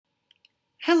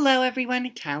Hello everyone,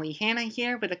 Callie Hanna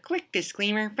here with a quick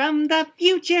disclaimer from the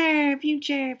future.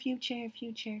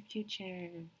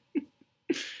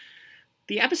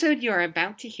 The episode you are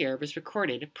about to hear was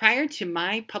recorded prior to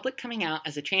my public coming out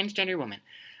as a transgender woman.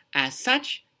 As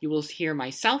such, you will hear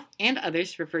myself and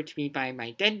others refer to me by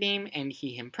my dead name and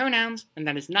he/him pronouns, and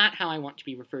that is not how I want to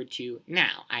be referred to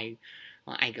now. I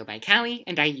go by Callie,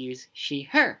 and I use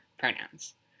she/her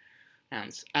pronouns.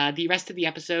 The rest of the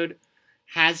episode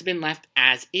has been left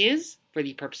as is for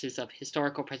the purposes of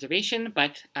historical preservation,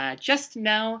 but just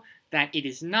know that it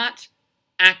is not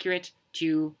accurate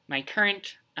to my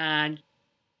current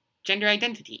gender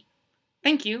identity.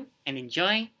 Thank you, and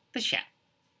enjoy the show.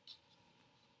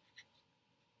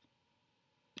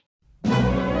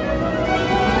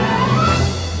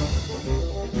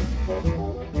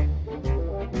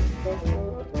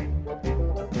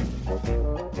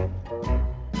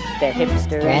 The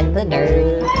hipster and the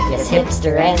nerd. Yes,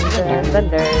 hipster and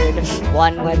the nerd.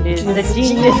 One is the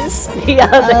genius, the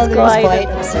other's quite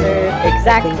absurd.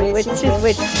 Exactly which is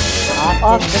which.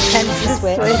 Often tends to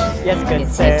switch. Yes, good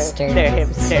It's sir. hipster, They're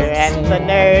hipster and the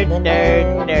nerd.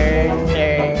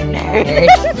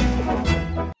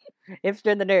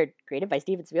 Hipster and the nerd. Created by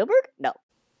Steven Spielberg? No.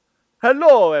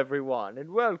 Hello, everyone,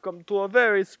 and welcome to a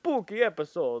very spooky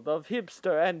episode of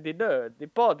Hipster and the Nerd, the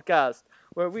podcast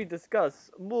where we discuss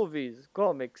movies,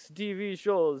 comics, TV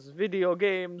shows, video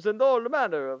games, and all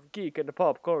manner of geek and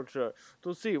pop culture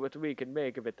to see what we can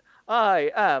make of it. I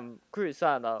am Chris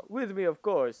Anna. With me, of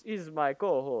course, is my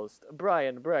co-host,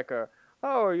 Brian Brecker.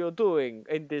 How are you doing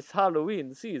in this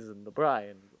Halloween season,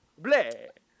 Brian? Bleh!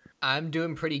 I'm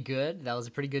doing pretty good. That was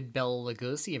a pretty good Bela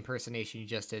Lugosi impersonation you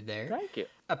just did there. Thank you.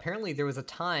 Apparently, there was a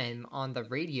time on the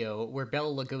radio where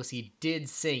Bela Lugosi did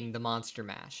sing the Monster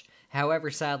Mash. However,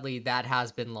 sadly, that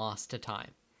has been lost to time.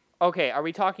 Okay, are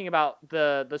we talking about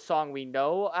the song we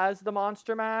know as the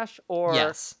Monster Mash, or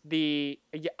Yes.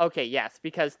 Okay, yes,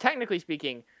 because technically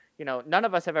speaking, none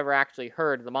of us have ever actually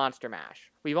heard the Monster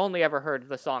Mash. We've only ever heard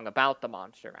the song about the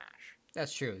Monster Mash.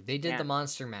 That's true. They did the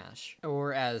Monster Mash.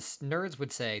 Or as nerds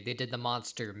would say, they did the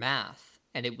Monster Math.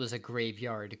 And it was a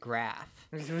graveyard graph.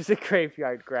 It was a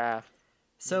graveyard graph.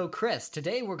 So, Chris,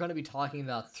 today we're going to be talking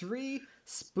about 3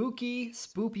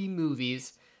 spoopy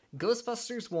movies.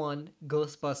 Ghostbusters 1,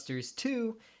 Ghostbusters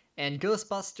 2, and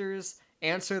Ghostbusters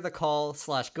Answer the Call /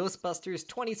 Ghostbusters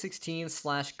 2016 /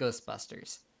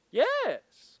 Ghostbusters. Yes!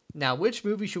 Now, which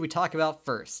movie should we talk about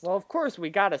first? Well, of course, we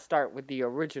gotta start with the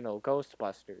original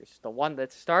Ghostbusters, the one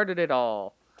that started it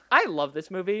all. I love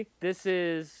this movie. This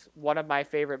is one of my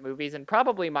favorite movies and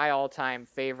probably my all-time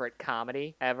favorite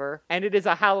comedy ever. And it is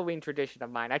a Halloween tradition of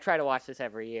mine. I try to watch this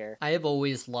every year. I have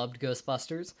always loved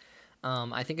Ghostbusters.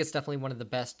 I think it's definitely one of the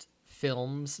best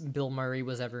films Bill Murray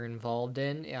was ever involved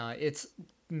in. It's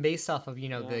based off of,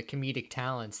 the comedic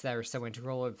talents that are so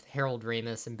integral of Harold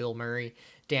Ramis and Bill Murray,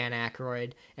 Dan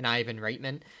Aykroyd, and Ivan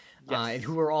Reitman, and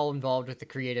who were all involved with the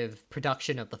creative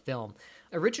production of the film.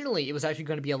 Originally, it was actually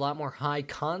going to be a lot more high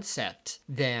concept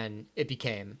than it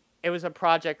became. It was a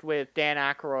project with Dan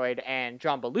Aykroyd and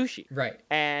John Belushi. Right.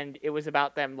 And it was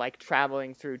about them,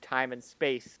 traveling through time and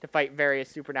space to fight various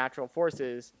supernatural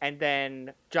forces. And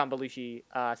then John Belushi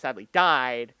sadly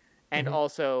died. And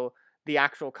also, the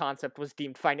actual concept was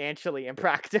deemed financially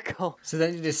impractical. So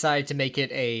then they decided to make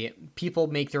it a people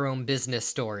make their own business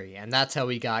story. And that's how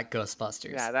we got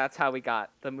Ghostbusters. Yeah, that's how we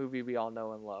got the movie we all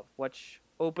know and love, which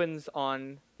opens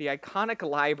on the iconic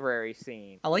library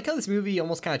scene. I like how this movie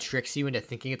almost kind of tricks you into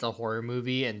thinking it's a horror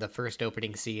movie in the first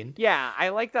opening scene. Yeah, I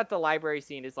like that the library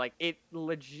scene is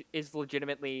is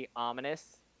legitimately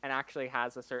ominous and actually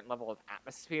has a certain level of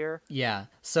atmosphere. Yeah,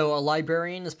 so a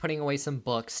librarian is putting away some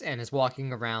books and is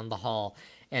walking around the hall,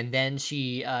 and then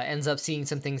she ends up seeing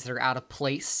some things that are out of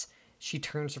place. She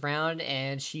turns around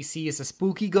and she sees a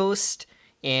spooky ghost,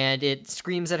 and it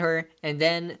screams at her. And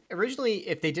then, originally,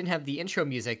 if they didn't have the intro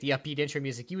music, the upbeat intro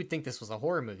music, you would think this was a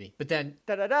horror movie. But then,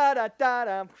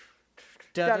 Da-da-da-da-da-da.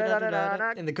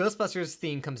 and the Ghostbusters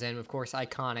theme comes in, of course,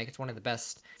 iconic. It's one of the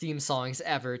best theme songs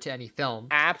ever to any film.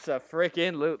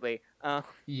 Abso-freaking-lutely.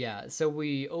 Yeah, so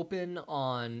we open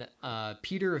on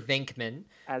Peter Venkman,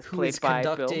 who is played by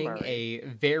Bill conducting Murray. a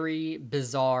very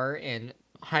bizarre and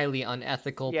highly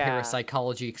unethical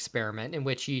parapsychology experiment in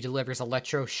which he delivers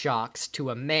electroshocks to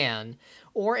a man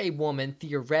or a woman,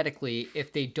 theoretically,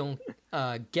 if they don't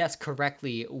guess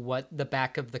correctly what the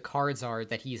back of the cards are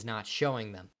that he's not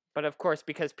showing them. But of course,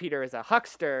 because Peter is a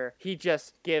huckster, he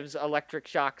just gives electric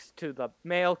shocks to the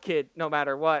male kid no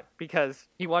matter what, because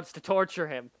he wants to torture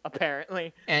him,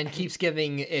 apparently. And keeps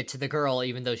giving it to the girl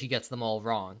even though she gets them all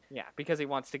wrong. Yeah, because he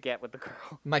wants to get with the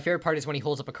girl. My favorite part is when he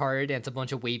holds up a card and it's a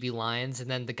bunch of wavy lines, and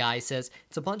then the guy says,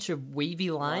 it's a bunch of wavy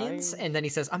lines? And then he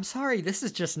says, I'm sorry, this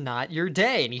is just not your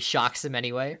day, and he shocks him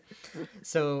anyway.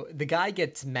 So the guy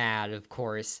gets mad, of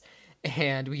course.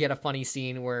 And we get a funny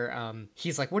scene where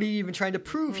he's like, what are you even trying to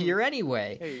prove here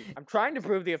anyway? Hey, I'm trying to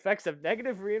prove the effects of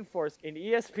negative reinforcement in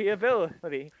ESP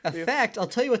ability. Effect? I'll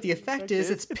tell you what the effect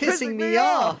is. It's pissing me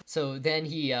off. So then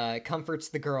he comforts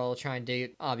the girl, trying to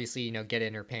obviously, get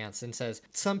in her pants, and says,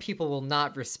 some people will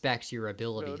not respect your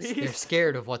abilities. They're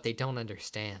scared of what they don't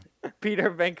understand. Peter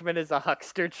Venkman is a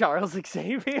huckster Charles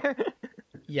Xavier.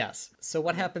 Yes. So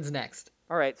what happens next?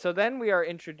 All right, so then we are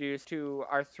introduced to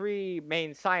our three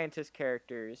main scientist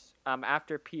characters.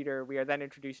 After Peter, we are then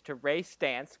introduced to Ray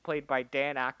Stantz, played by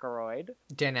Dan Aykroyd.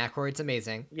 Dan Aykroyd's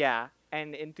amazing. Yeah,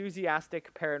 an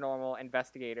enthusiastic paranormal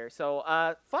investigator. So,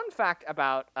 fun fact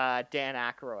about Dan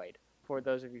Aykroyd, for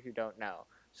those of you who don't know.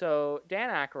 So, Dan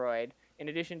Aykroyd, in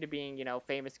addition to being,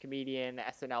 famous comedian,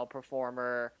 SNL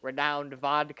performer, renowned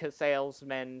vodka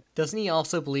salesman. Doesn't he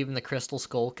also believe in the Crystal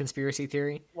Skull conspiracy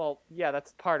theory? Well, yeah,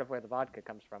 that's part of where the vodka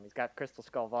comes from. He's got Crystal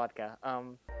Skull vodka.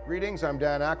 Greetings, I'm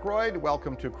Dan Aykroyd.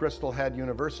 Welcome to Crystal Head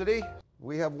University.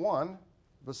 We have won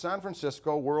the San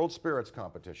Francisco World Spirits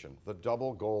Competition, the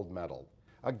double gold medal,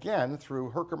 again through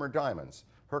Herkimer Diamonds.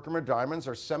 Herkimer Diamonds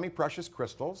are semi-precious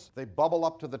crystals. They bubble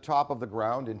up to the top of the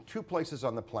ground in 2 places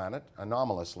on the planet,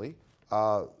 anomalously.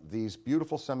 These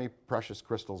beautiful semi-precious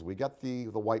crystals, we get the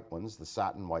white ones, the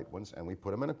satin white ones, and we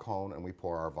put them in a cone and we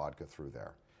pour our vodka through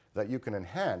there, that you can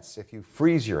enhance if you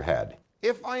freeze your head.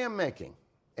 If I am making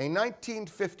a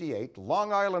 1958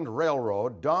 Long Island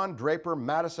Railroad Don Draper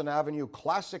Madison Avenue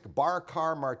classic bar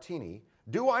car martini,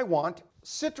 do I want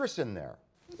citrus in there?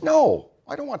 No,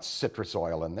 I don't want citrus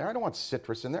oil in there. I don't want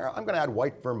citrus in there. I'm going to add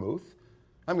white vermouth.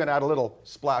 I'm going to add a little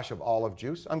splash of olive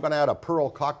juice. I'm going to add a pearl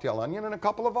cocktail onion and a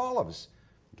couple of olives.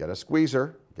 Get a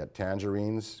squeezer, get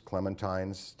tangerines,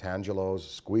 clementines, tangelos,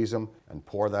 squeeze them, and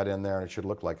pour that in there, and it should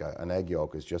look like an egg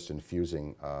yolk is just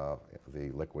infusing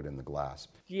the liquid in the glass.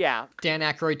 Yeah. Dan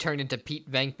Aykroyd turned into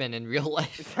Pete Venkman in real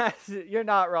life. You're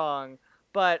not wrong.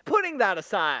 But putting that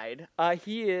aside,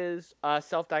 he is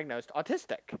self-diagnosed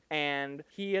autistic, and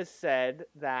he has said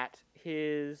that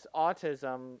his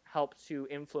autism helped to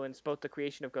influence both the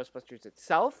creation of Ghostbusters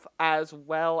itself, as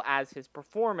well as his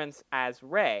performance as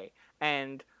Ray.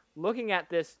 And looking at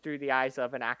this through the eyes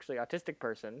of an actually autistic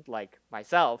person, like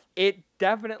myself, it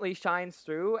definitely shines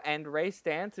through, and Ray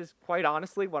Stantz is quite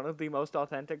honestly one of the most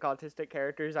authentic autistic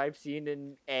characters I've seen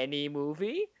in any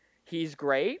movie. He's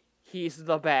great. He's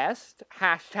the best.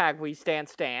 Hashtag we stand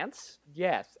stance.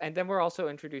 Yes. And then we're also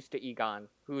introduced to Egon,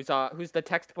 who's the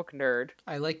textbook nerd.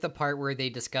 I like the part where they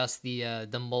discuss the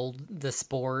mold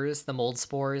spores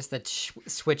that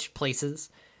switch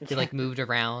places. They moved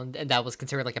around, and that was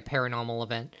considered like a paranormal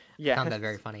event. Yeah. I found that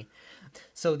very funny.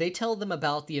 So they tell them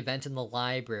about the event in the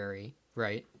library,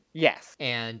 right? Yes.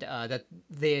 And that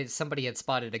somebody had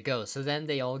spotted a ghost. So then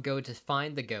they all go to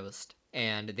find the ghost.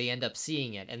 And they end up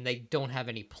seeing it, and they don't have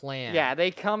any plan. Yeah,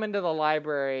 they come into the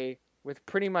library with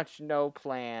pretty much no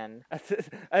plan. It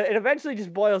eventually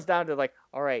just boils down to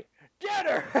all right, get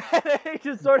her! They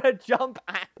just sort of jump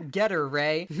at. Get her,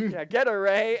 Ray. Yeah, get her,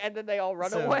 Ray, and then they all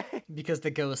run away. Because the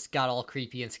ghost got all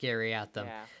creepy and scary at them.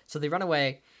 Yeah. So they run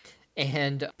away,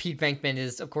 and Pete Venkman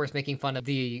is, of course, making fun of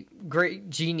the great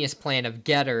genius plan of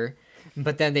Get Her.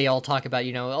 But then they all talk about,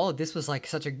 oh, this was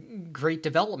such a great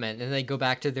development. And they go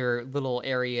back to their little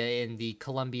area in the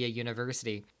Columbia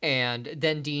University. And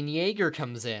then Dean Yeager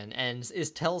comes in and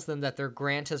tells them that their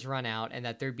grant has run out and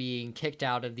that they're being kicked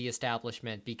out of the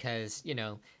establishment because,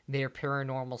 they're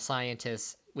paranormal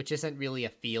scientists, which isn't really a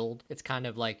field. It's kind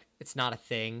of it's not a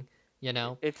thing.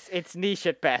 It's niche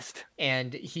at best.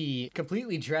 And he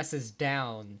completely dresses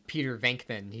down Peter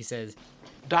Venkman. He says,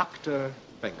 Dr.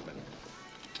 Venkman,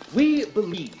 we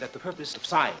believe that the purpose of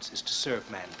science is to serve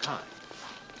mankind.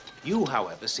 You,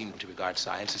 however, seem to regard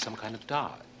science as some kind of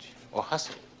dodge or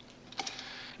hustle.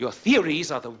 Your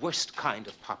theories are the worst kind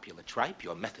of popular tripe,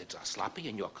 your methods are sloppy,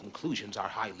 and your conclusions are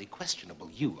highly questionable.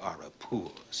 You are a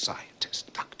poor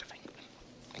scientist, Dr. Venkman,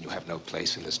 and you have no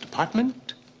place in this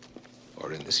department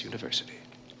or in this university.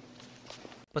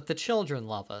 But the children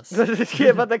love us.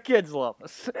 Yeah, but the kids love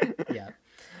us. Yeah.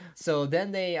 So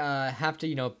then they have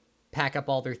to, pack up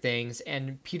all their things,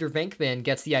 and Peter Venkman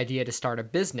gets the idea to start a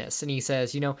business, and he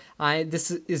says,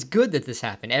 this is good that this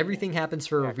happened. Everything happens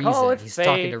for a reason. He's fate.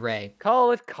 Talking to Ray.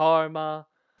 Call it karma.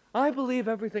 I believe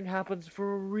everything happens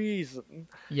for a reason.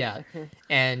 Yeah,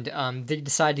 and they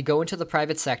decide to go into the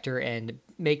private sector and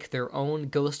make their own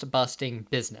ghost-busting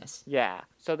business. Yeah.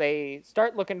 So they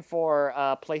start looking for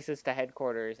places to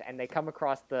headquarters, and they come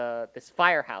across this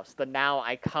firehouse, the now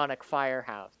iconic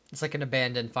firehouse. It's like an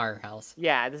abandoned firehouse.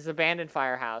 Yeah, this is abandoned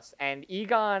firehouse, and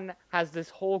Egon has this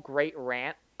whole great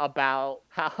rant about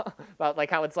how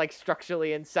it's like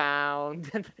structurally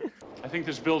unsound. I think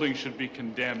this building should be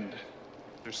condemned.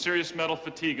 There's serious metal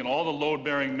fatigue in all the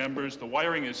load-bearing members. The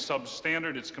wiring is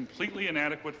substandard. It's completely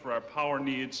inadequate for our power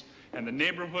needs, and the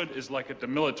neighborhood is like a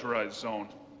demilitarized zone.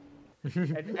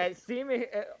 and seeming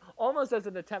almost as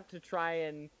an attempt to try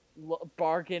and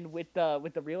bargain with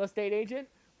the real estate agent.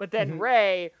 But then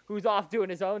Ray, who's off doing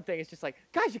his own thing, is just like,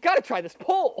 guys, you gotta try this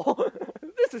pole.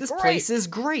 This great. Place is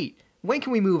great. When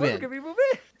can we move in? When can we move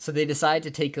in? So they decide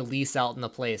to take a lease out in the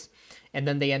place. And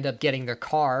then they end up getting their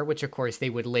car, which of course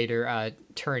they would later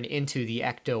turn into the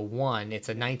Ecto-1. It's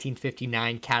a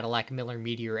 1959 Cadillac Miller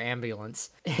Meteor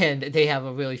ambulance. And they have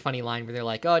a really funny line where they're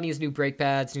like, oh, it needs new brake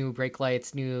pads, new brake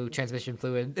lights, new transmission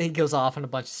fluid. It goes off on a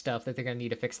bunch of stuff that they're going to need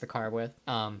to fix the car with.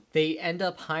 They end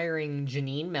up hiring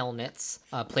Janine Melnitz,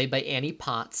 played by Annie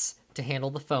Potts, to handle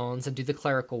the phones and do the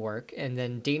clerical work. And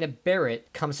then Dana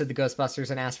Barrett comes to the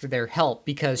Ghostbusters and asks for their help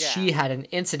because she had an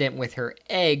incident with her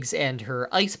eggs and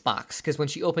her icebox. Because when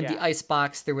she opened the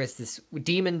icebox, there was this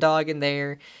demon dog in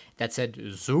there that said,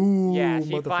 "Zoo." Yeah,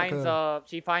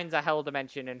 she finds a hell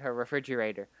dimension in her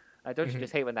refrigerator. Don't you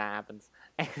just hate when that happens?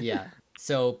 Yeah.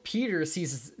 So Peter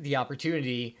seizes the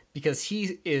opportunity because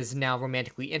he is now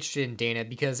romantically interested in Dana,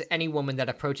 because any woman that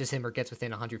approaches him or gets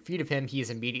within 100 feet of him, he is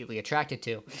immediately attracted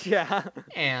to. Yeah.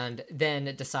 And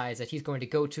then decides that he's going to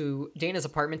go to Dana's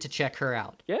apartment to check her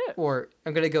out. Yeah. Or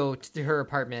I'm going to go to her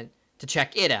apartment to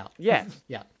check it out. Yeah.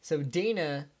 Yeah. So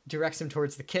Dana directs him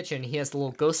towards the kitchen. He has the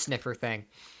little ghost sniffer thing.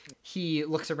 He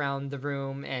looks around the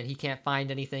room and he can't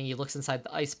find anything. He looks inside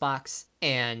the icebox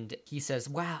and he says,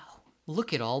 "Wow,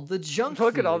 look at all the junk food.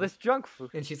 Look at all this junk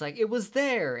food." And she's like, "It was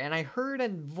there, and I heard a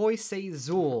voice say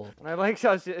Zool." And I like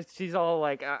how she's all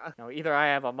like, either I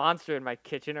have a monster in my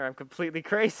kitchen or I'm completely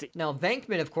crazy. Now,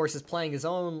 Venkman, of course, is playing his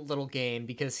own little game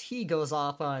because he goes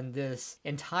off on this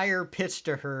entire pitch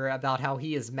to her about how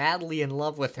he is madly in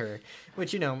love with her,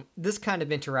 which, this kind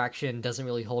of interaction doesn't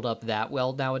really hold up that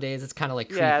well nowadays. It's kind of like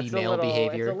creepy male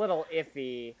behavior. It's a little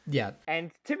iffy. Yeah.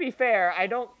 And to be fair, I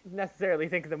don't necessarily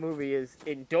think the movie is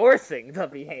endorsing the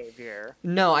behavior.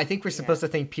 No, I think we're supposed to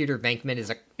think Peter Venkman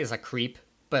is a creep,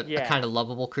 but a kind of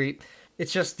lovable creep.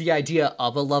 It's just the idea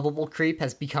of a lovable creep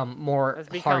has become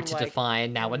hard to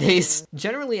define nowadays.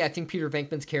 Generally, I think Peter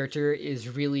Venkman's character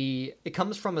it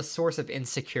comes from a source of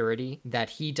insecurity that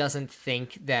he doesn't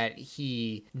think that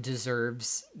he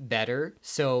deserves better.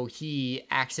 So he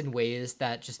acts in ways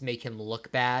that just make him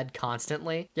look bad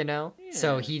constantly, Yeah.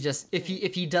 So he just, if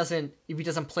he doesn't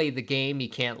play the game, he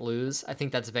can't lose. I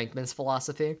think that's Venkman's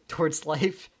philosophy towards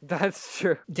life. That's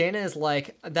true. Dana is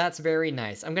like, "That's very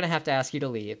nice. I'm going to have to ask you to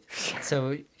leave."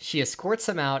 So she escorts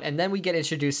him out, and then we get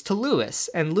introduced to Lewis,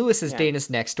 and Lewis is Dana's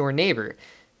next door neighbor.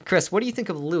 Chris, what do you think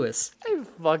of Lewis? I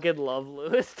fucking love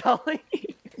Lewis Tully.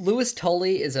 Lewis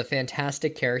Tully is a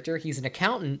fantastic character. He's an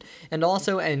accountant, and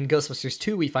also in Ghostbusters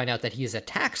 2, we find out that he is a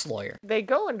tax lawyer. They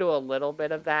go into a little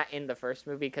bit of that in the first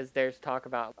movie because there's talk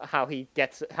about how he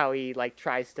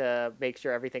tries to make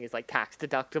sure everything is like tax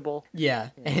deductible. Yeah,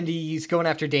 and he's going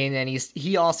after Dana, and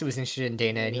he also is interested in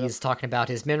Dana, and he's talking about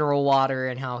his mineral water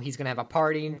and how he's going to have a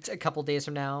party a couple days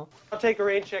from now. I'll take a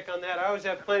rain check on that. I always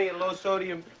have plenty of low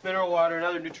sodium mineral water and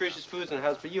other nutritious foods in the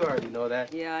house, but you already know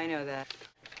that. Yeah, I know that.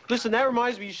 Listen, that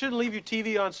reminds me, you shouldn't leave your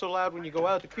TV on so loud when you go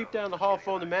out. To creep down the hall,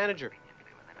 phone the manager.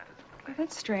 Oh,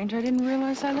 that's strange. I didn't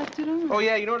realize I left it on. Oh,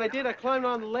 yeah, you know what I did? I climbed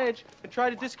on the ledge and tried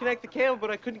to disconnect the cable, but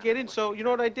I couldn't get in. So, you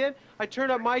know what I did? I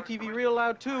turned up my TV real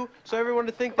loud, too, so everyone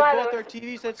would think that both our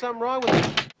TVs had something wrong with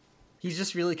it. He's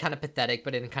just really kind of pathetic,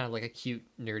 but in kind of like a cute,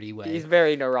 nerdy way. He's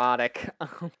very neurotic.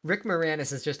 Rick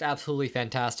Moranis is just absolutely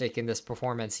fantastic in this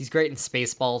performance. He's great in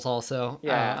Spaceballs also.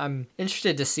 Yeah. I'm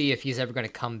interested to see if he's ever going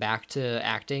to come back to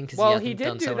acting, because he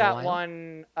did do that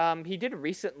one. He did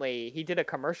recently. He did a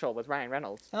commercial with Ryan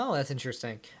Reynolds. Oh, that's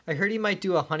interesting. I heard he might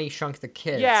do a Honey Shrunk the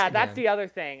Kids. Yeah, that's the other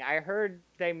thing. I heard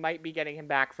they might be getting him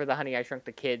back for the Honey I Shrunk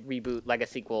the Kid reboot, like a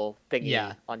sequel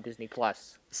thingy on Disney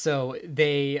Plus. So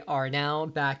they are now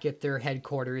back at their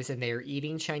headquarters and they are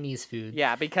eating Chinese food.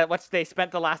 Yeah, because they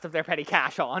spent the last of their petty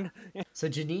cash on. So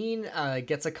Janine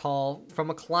gets a call from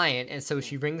a client, and so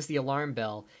she rings the alarm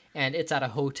bell, and it's at a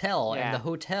hotel, Yeah. and the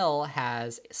hotel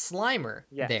has Slimer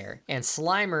Yes. there, and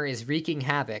Slimer is wreaking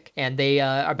havoc, and they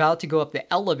are about to go up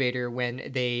the elevator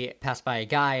when they pass by a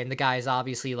guy, and the guy is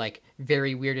obviously like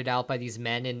very weirded out by these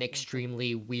men in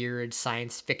extremely weird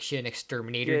science fiction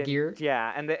exterminator gear.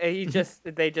 Yeah, and they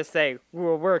just say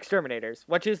we're exterminators,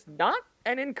 which is not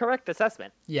an incorrect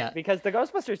assessment. Yeah. Because the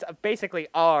Ghostbusters basically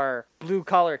are blue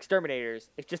collar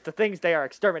exterminators. It's just the things they are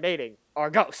exterminating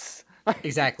are ghosts.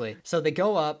 Exactly. So they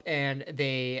go up and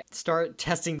they start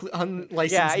testing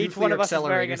unlicensed Yeah, each one nuclear of us is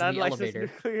wearing accelerators an in the unlicensed elevator.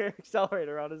 nuclear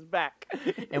accelerator on his back.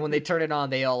 And when they turn it on,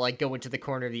 they all like go into the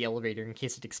corner of the elevator in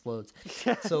case it explodes.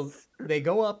 So they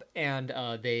go up and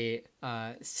they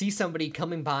see somebody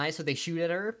coming by, so they shoot at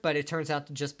her, but it turns out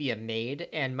to just be a maid.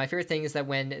 And my favorite thing is that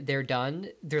when they're done,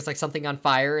 there's like something on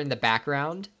fire in the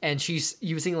background, and she's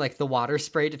using like the water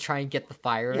spray to try and get the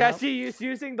fire Yeah, out. she's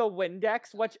using the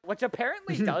Windex, which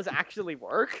apparently does actually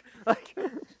work. Like,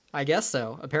 I guess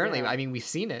so. Apparently, Yeah. I mean, we've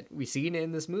seen it. We've seen it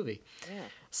in this movie. Yeah.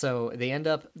 So they end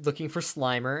up looking for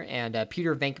Slimer, and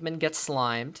Peter Venkman gets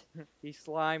slimed. He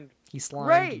slimed. He slimed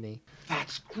Great! me.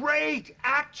 That's great!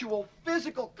 Actual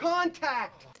physical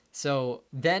contact! So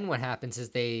then what happens is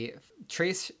they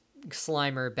trace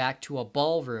Slimer back to a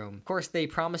ballroom. Of course, they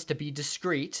promise to be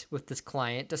discreet with this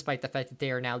client, despite the fact that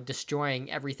they are now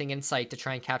destroying everything in sight to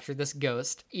try and capture this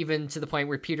ghost, even to the point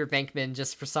where Peter Venkman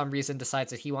just for some reason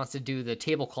decides that he wants to do the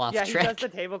tablecloth Yeah, trick. he does the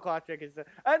tablecloth trick,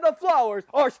 and the flowers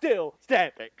are still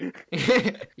standing.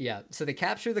 Yeah, so they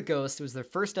capture the ghost. It was their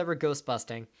first ever ghost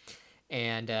busting.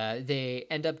 And they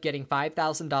end up getting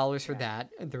 $5,000 for that,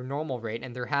 their normal rate,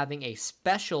 and they're having a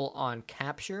special on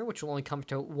capture, which will only come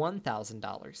to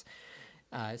 $1,000.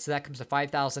 So that comes to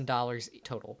 $5,000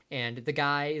 total. And the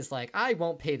guy is like, I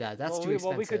won't pay that. That's too expensive.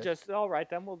 Well, we could just, all right,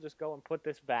 then we'll just go and put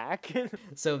this back.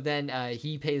 So then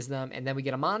he pays them, and then we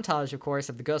get a montage, of course,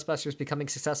 of the Ghostbusters becoming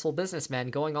successful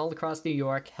businessmen, going all across New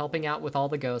York, helping out with all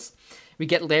the ghosts. We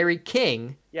get Larry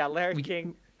King. Yeah, Larry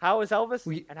King. How is Elvis?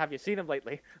 And have you seen him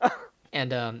lately?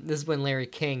 And this is when Larry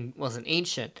King was an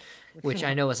ancient, which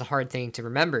I know is a hard thing to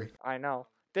remember. I know.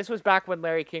 This was back when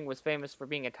Larry King was famous for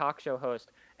being a talk show host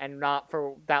and not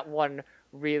for that one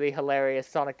really hilarious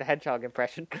Sonic the Hedgehog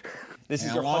impression. This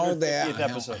is your 150th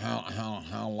episode.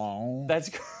 Hello. That's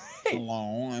great.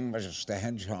 Hello, I'm just the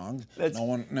Hedgehog.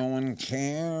 No one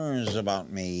cares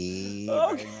about me.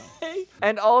 Okay.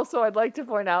 And also, I'd like to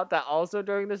point out that also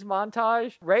during this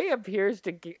montage, Ray appears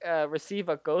to receive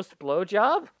a ghost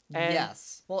blowjob.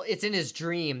 Yes. Well, it's in his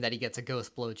dream that he gets a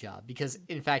ghost blowjob because,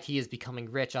 in fact, he is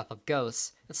becoming rich off of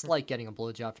ghosts. It's like getting a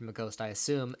blowjob from a ghost, I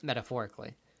assume,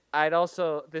 metaphorically.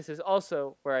 This is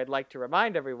also where I'd like to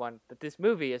remind everyone that this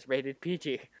movie is rated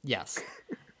PG. Yes.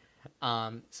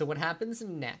 So what happens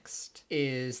next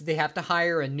is they have to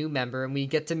hire a new member, and we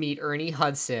get to meet Ernie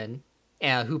Hudson,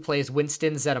 who plays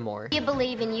Winston Zeddemore. You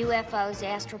believe in UFOs,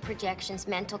 astral projections,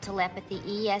 mental telepathy,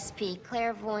 ESP,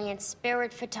 clairvoyance,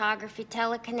 spirit photography,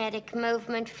 telekinetic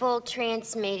movement, full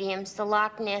trance mediums, the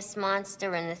Loch Ness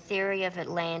Monster, and the theory of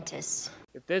Atlantis.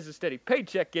 If there's a steady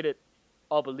paycheck in it,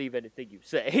 I'll believe anything you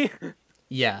say.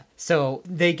 Yeah. So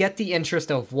they get the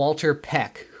interest of Walter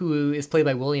Peck, who is played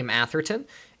by William Atherton.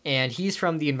 And he's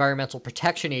from the Environmental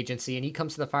Protection Agency, and he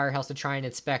comes to the firehouse to try and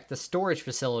inspect the storage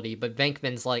facility, but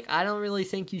Venkman's like, I don't really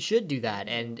think you should do that.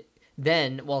 And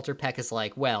then Walter Peck is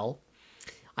like, well,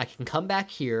 I can come back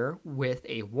here with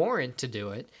a warrant to do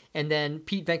it. And then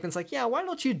Pete Venkman's like, yeah, why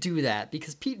don't you do that?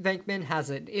 Because Pete Venkman has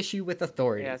an issue with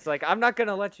authority. Yeah, it's like, I'm not going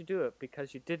to let you do it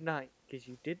because you did not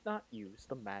use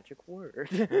the magic word.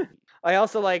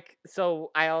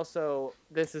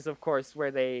 This is of course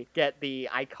where they get the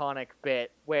iconic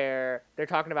bit where they're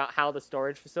talking about how the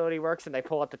storage facility works and they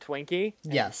pull out the Twinkie.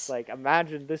 Yes. It's like,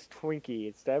 imagine this Twinkie,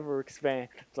 it's to ever expand.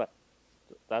 It's like,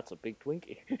 that's a big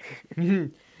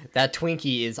Twinkie. That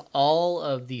Twinkie is all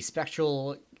of the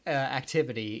spectral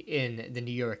activity in the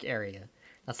New York area.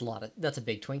 That's a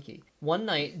big Twinkie. One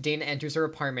night, Dana enters her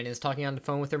apartment and is talking on the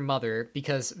phone with her mother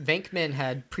because Venkman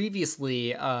had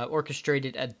previously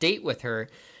orchestrated a date with her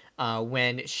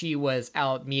when she was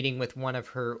out meeting with one of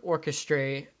her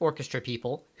orchestra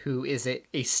people, who is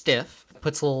a stiff,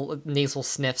 puts little nasal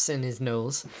sniffs in his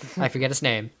nose. I forget his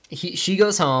name. She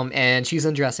goes home and she's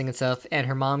undressing and stuff, and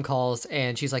her mom calls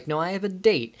and she's like, no, I have a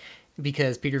date,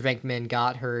 because Peter Venkman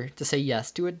got her to say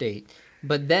yes to a date.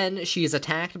 But then she's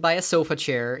attacked by a sofa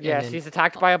chair. Yeah, she's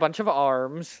attacked by a bunch of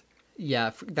arms.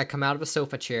 Yeah, that come out of a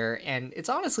sofa chair, and it's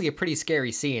honestly a pretty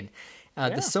scary scene.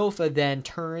 The sofa then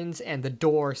turns, and the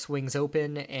door swings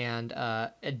open, and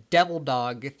a devil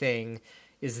dog thing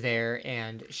is there,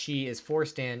 and she is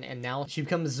forced in, and now she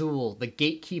becomes Zool, the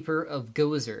gatekeeper of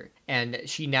Gozer, and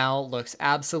she now looks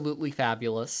absolutely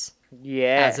fabulous.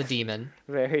 Yeah. As a demon.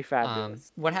 Very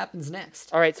fabulous. What happens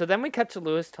next? All right, so then we cut to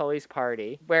Louis Tully's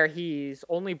party, where he's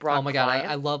only brought Oh my clients.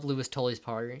 god, I love Louis Tully's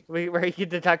party. Where he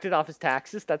deducted off his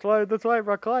taxes. That's why I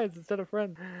brought clients instead of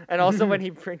friends. And also when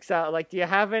he brings out, like, do you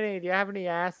have any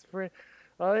aspirin?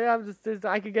 Oh yeah,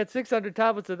 I could get 600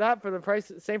 tablets of that for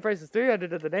the same price as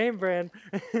 300 of the name brand.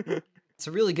 It's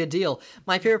a really good deal.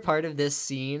 My favorite part of this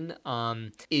scene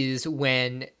is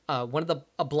when a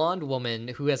blonde woman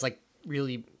who has like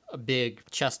really big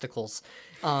chesticles,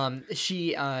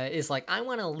 she is like, I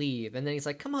want to leave, and then he's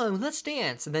like, come on, let's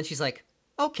dance, and then she's like,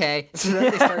 okay. So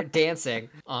then they start dancing,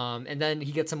 and then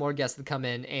he gets some more guests to come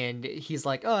in, and he's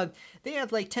like, oh, they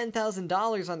have like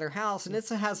 $10,000 on their house, and it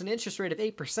has an interest rate of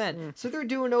 8%, so they're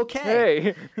doing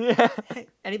okay. Hey, hey,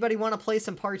 anybody want to play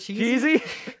some Parcheesi? Cheesy?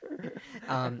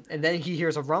 And then he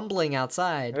hears a rumbling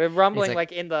outside. Rumbling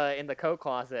like in the coat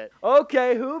closet.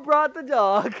 Okay, who brought the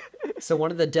dog? So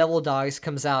one of the devil dogs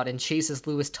comes out and chases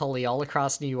Louis Tully all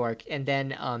across New York, and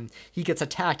then he gets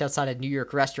attacked outside a New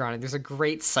York restaurant, and there's a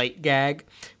great sight gag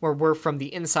where we're from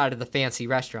the inside of the fancy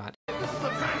restaurant. This is a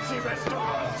fancy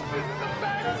restaurant! This is a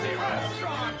fancy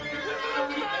restaurant! This is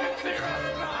a fancy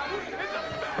restaurant!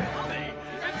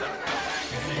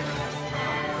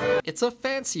 It's a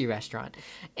fancy restaurant.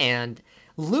 And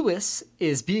Louis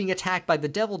is being attacked by the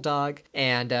devil dog,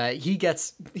 and he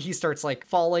starts like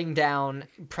falling down,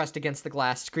 pressed against the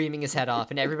glass, screaming his head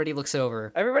off, and everybody looks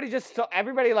over.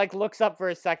 Everybody like looks up for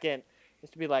a second,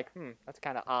 just to be like, that's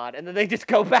kind of odd, and then they just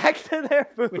go back to their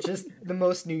food. Which is the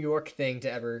most New York thing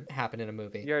to ever happen in a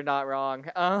movie. You're not wrong.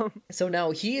 So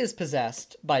now he is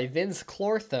possessed by Vince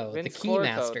Clortho, the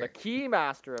Keymaster. The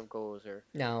Keymaster of Gozer.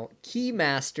 Now,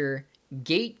 Keymaster,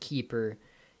 Gatekeeper,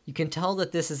 you can tell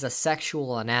that this is a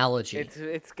sexual analogy.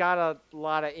 It's got a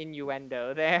lot of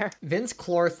innuendo there. Vince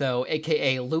Clortho,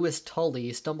 aka Louis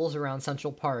Tully, stumbles around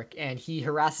Central Park and he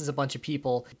harasses a bunch of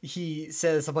people. He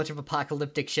says a bunch of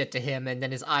apocalyptic shit to him, and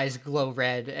then his eyes glow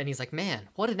red, and he's like, man,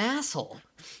 what an asshole.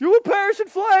 You will perish in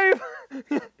flame!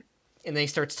 And then he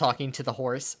starts talking to the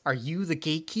horse. Are you the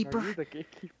gatekeeper? Are you the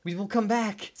gatekeeper? We will come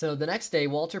back. So the next day,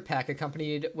 Walter Peck,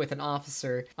 accompanied with an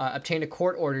officer, obtained a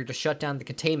court order to shut down the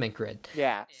containment grid.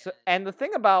 Yeah. So, and the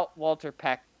thing about Walter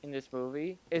Peck in this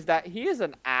movie is that he is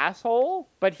an asshole,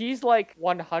 but he's like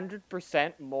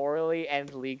 100% morally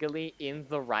and legally in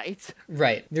the right.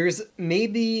 Right. There's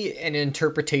maybe an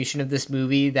interpretation of this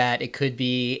movie that it could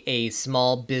be a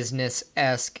small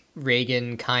business-esque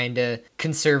Reagan kind of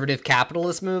conservative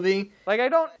capitalist movie. Like,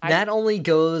 that only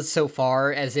goes so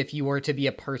far as if you were to be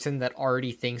a person that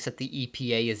already thinks that the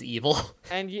EPA is evil.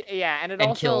 And it and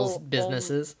also kills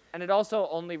businesses. And it also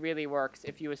only really works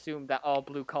if you assume that all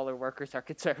blue-collar workers are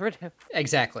conservative.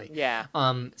 Exactly. Yeah.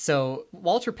 So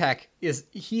Walter Peck is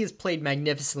played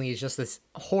magnificently as just this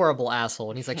horrible asshole,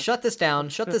 and he's like, shut this down,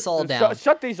 shut this all down.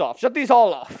 Shut these off, shut these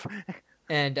all off.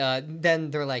 And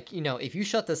then they're like, if you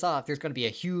shut this off, there's going to be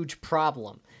a huge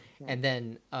problem. And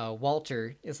then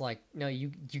Walter is like, no,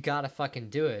 you gotta fucking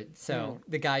do it. So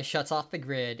the guy shuts off the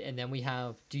grid, and then we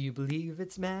have, do you believe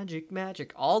it's magic,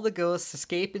 magic? All the ghosts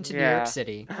escape into New York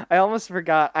City. I almost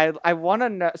forgot. I want to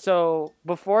know. So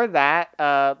before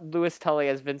that, Louis Tully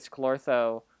as Vince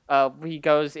Clortho, he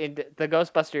goes into the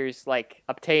Ghostbusters, like,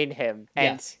 obtain him.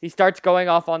 And he starts going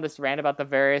off on this rant about the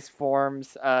various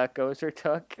forms Gozer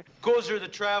took. Gozer the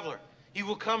Traveler. He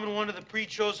will come in one of the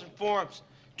pre-chosen forms.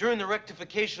 During the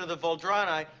rectification of the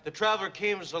Voldrani, the Traveler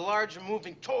came as a large and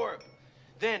moving torb.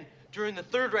 Then, during the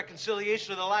third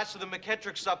reconciliation of the last of the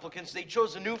McKettrick supplicants, they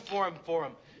chose a new form for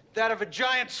him, that of a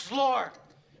giant slore.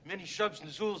 Many Shubs and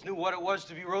Zools knew what it was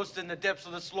to be roasted in the depths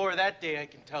of the slore that day, I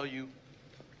can tell you.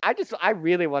 I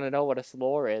really want to know what a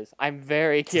slore is. I'm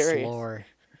very curious. A slore.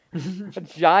 A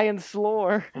giant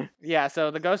slore. Yeah, so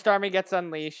the Ghost Army gets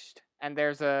unleashed. And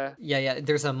there's a...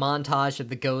 there's a montage of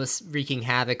the ghosts wreaking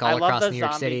havoc all across New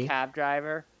York City. I love the zombie cab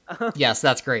driver. Yes,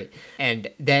 that's great. And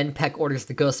then Peck orders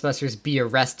the Ghostbusters be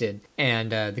arrested.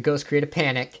 And the ghosts create a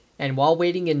panic. And while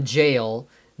waiting in jail,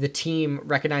 the team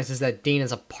recognizes that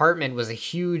Dana's apartment was a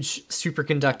huge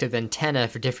superconductive antenna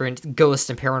for different ghost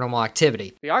and paranormal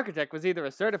activity. The architect was either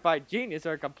a certified genius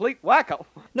or a complete wacko.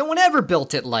 No one ever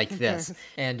built it like this.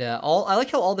 And I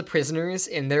like how all the prisoners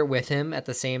in there with him at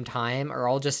the same time are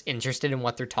all just interested in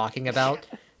what they're talking about.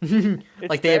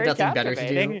 Like they have nothing better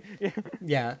to do.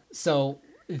 Yeah. So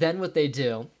then what they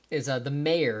do is the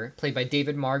mayor, played by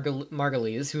David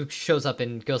Margulies, who shows up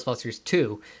in Ghostbusters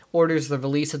 2, orders the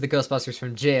release of the Ghostbusters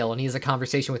from jail, and he has a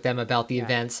conversation with them about the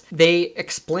events. They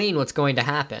explain what's going to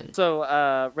happen.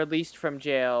 So, released from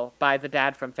jail by the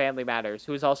dad from Family Matters,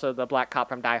 who's also the black cop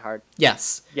from Die Hard.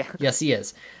 Yes. Yeah. Yes, he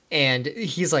is. And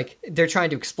he's like, they're trying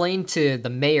to explain to the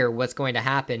mayor what's going to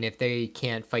happen if they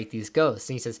can't fight these ghosts.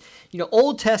 And he says,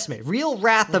 Old Testament, real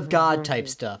wrath of God type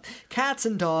stuff. Cats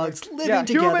and dogs living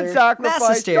together. Human sacrifice,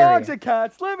 mass hysteria. dogs and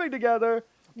cats living together,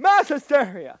 mass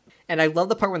hysteria. And I love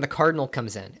the part when the cardinal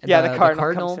comes in. And the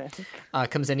cardinal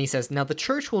comes in. He says, now the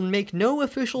church will make no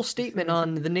official statement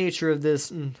on the nature of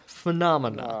this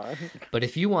phenomena. But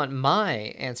if you want my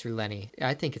answer, Lenny,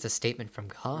 I think it's a statement from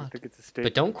God. I think it's a statement.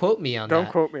 But don't quote me on that. Don't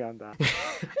quote me on that.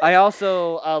 I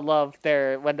also love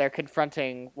when they're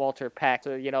confronting Walter Peck.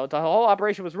 So, the whole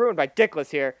operation was ruined by Dickless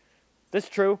here. This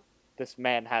true? This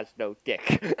man has no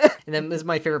dick. And then this is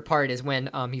my favorite part is when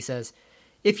he says,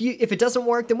 if it doesn't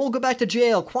work, then we'll go back to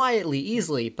jail quietly,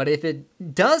 easily. But if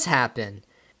it does happen,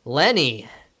 Lenny,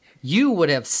 you would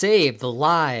have saved the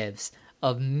lives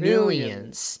of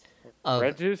millions of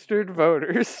registered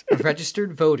voters.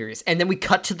 And then we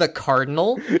cut to the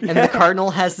cardinal, and the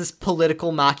cardinal has this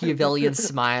political Machiavellian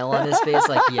smile on his face,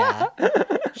 like, yeah,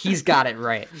 he's got it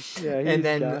right. Yeah, and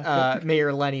then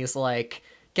Mayor Lenny's like,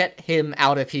 get him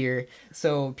out of here.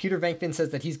 So Peter Venkman says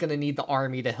that he's going to need the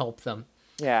army to help them.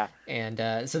 Yeah.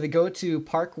 And so they go to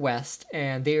Park West,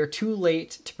 and they are too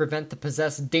late to prevent the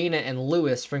possessed Dana and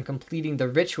Lewis from completing the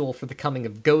ritual for the coming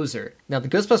of Gozer. Now, the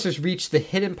Ghostbusters reach the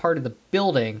hidden part of the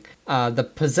building.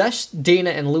 The possessed Dana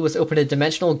and Lewis open a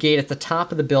dimensional gate at the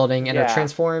top of the building and are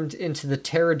transformed into the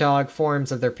terror dog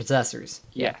forms of their possessors.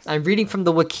 Yes. I'm reading from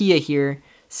the Wikia here.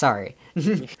 Sorry.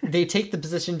 They take the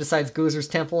position beside Gozer's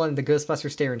temple, and the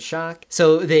Ghostbusters stare in shock.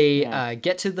 So they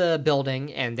get to the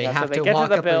building, and they have to walk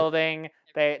up. Building.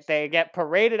 They get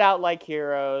paraded out like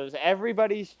heroes.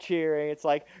 Everybody's cheering. It's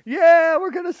like, yeah, we're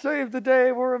going to save the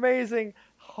day. We're amazing.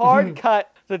 Hard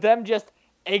cut to them just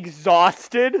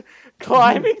exhausted,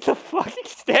 climbing the fucking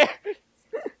stairs.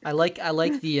 I like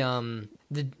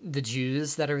the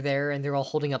Jews that are there, and they're all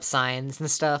holding up signs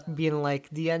and stuff, being like,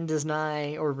 the end is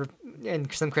nigh,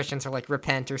 and some Christians are like,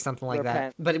 repent or something like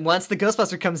that. But once the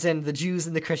Ghostbuster comes in, the Jews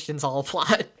and the Christians all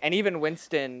applaud. And even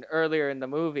Winston, earlier in the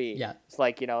movie, it's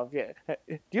like, do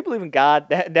you believe in God?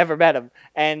 Never met him.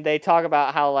 And they talk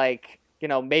about how, like,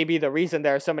 maybe the reason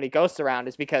there are so many ghosts around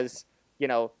is because,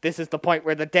 this is the point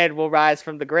where the dead will rise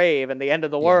from the grave and the end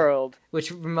of the world.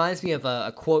 Which reminds me of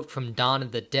a quote from Dawn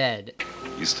of the Dead.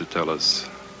 He used to tell us,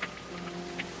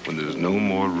 when there's no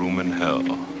more room in hell,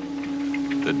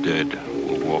 the dead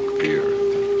will walk the earth.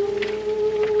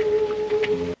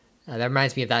 That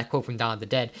reminds me of that quote from Dawn of the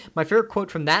Dead. My favorite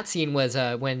quote from that scene was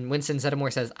when Winston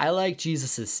Zeddemore says, I like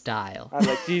Jesus' style. I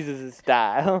like Jesus'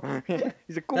 style.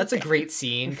 He's a cool That's a great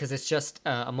scene, because it's just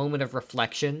a moment of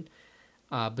reflection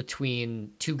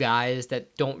between two guys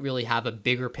that don't really have a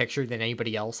bigger picture than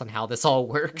anybody else on how this all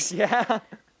works. Yeah.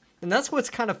 And that's what's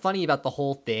kind of funny about the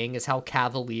whole thing, is how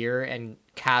cavalier and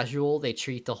casual they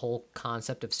treat the whole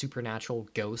concept of supernatural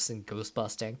ghosts and ghost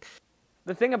busting.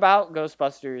 The thing about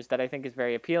Ghostbusters that I think is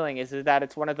very appealing is that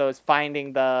it's one of those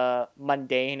finding the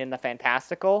mundane in the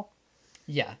fantastical.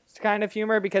 Yeah. It's kind of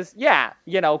humor because,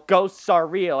 ghosts are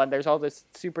real and there's all this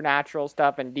supernatural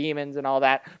stuff and demons and all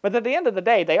that. But at the end of the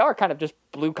day, they are kind of just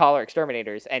blue-collar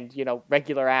exterminators and,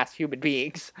 regular-ass human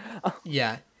beings.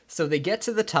 Yeah. So they get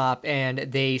to the top, and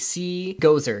they see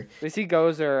Gozer. They see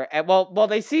Gozer, and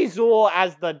they see Zool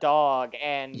as the dog,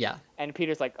 and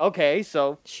Peter's like, okay,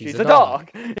 so she's a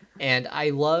dog. And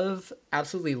I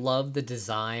absolutely love the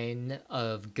design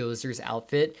of Gozer's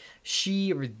outfit.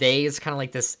 She or they is kind of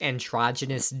like this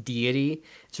androgynous deity.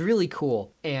 It's really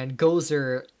cool. And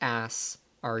Gozer asks,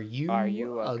 Are you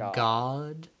a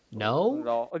god?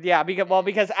 No? Yeah,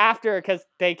 because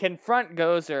they confront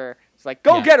Gozer. It's like,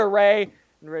 go get her, Ray!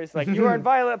 And Ray's like, you are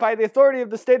inviolate by the authority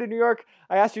of the state of New York.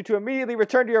 I ask you to immediately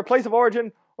return to your place of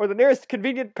origin or the nearest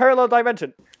convenient parallel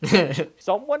dimension.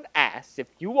 Someone asks if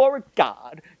you are a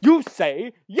god. You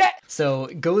say yes! So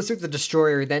Gozer the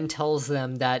Destroyer then tells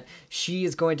them that she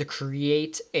is going to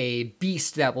create a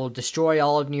beast that will destroy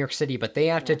all of New York City, but they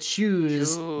have to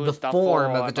choose the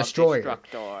form of the Destroyer.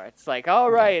 It's like, all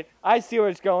right, I see where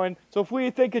it's going. So if we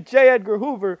think of J. Edgar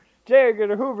Hoover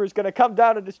is going to come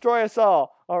down and destroy us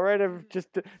all. All right,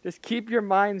 just keep your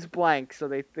minds blank so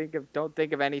they don't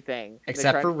think of anything.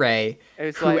 Except for Ray,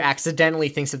 who accidentally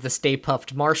thinks of the Stay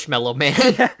Puft Marshmallow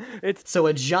Man. So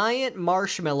a giant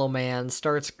Marshmallow Man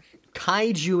starts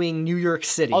kaijuing New York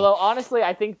City. Although, honestly,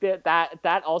 I think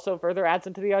that also further adds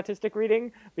into the artistic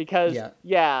reading because,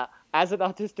 as an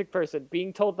autistic person,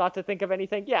 being told not to think of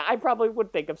anything, yeah, I probably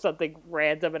would think of something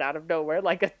random and out of nowhere,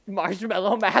 like a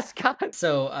marshmallow mascot.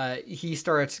 So he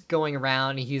starts going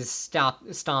around, he's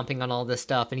stomping on all this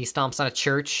stuff, and he stomps on a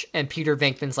church, and Peter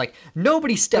Venkman's like,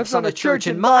 nobody steps on a church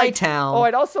in my town. Oh,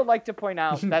 I'd also like to point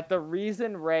out that the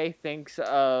reason Ray thinks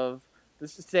of the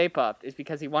Stay Puft is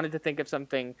because he wanted to think of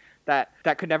something that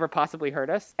could never possibly hurt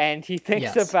us, and he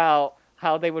thinks about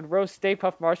how they would roast Stay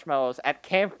Puft marshmallows at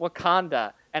Camp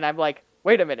Wakanda, and I'm like,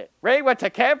 wait a minute, Ray went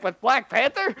to camp with Black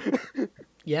Panther?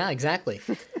 Yeah, exactly.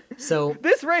 So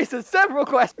this raises several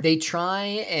questions. They try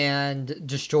and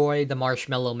destroy the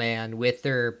Marshmallow Man with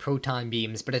their proton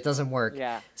beams, but it doesn't work.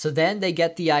 Yeah. So then they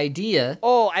get the idea.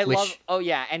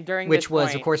 And during which this was,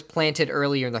 point, of course, planted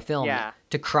earlier in the film. Yeah.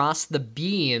 To cross the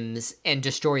beams and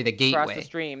destroy the gateway. Cross the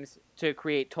streams to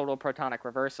create total protonic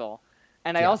reversal.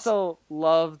 And I also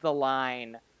love the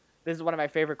line. This is one of my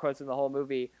favorite quotes in the whole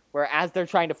movie, where as they're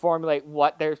trying to formulate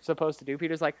what they're supposed to do,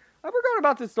 Peter's like, we're going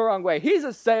about this the wrong way. He's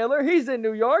a sailor. He's in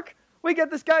New York. We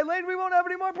get this guy laid, we won't have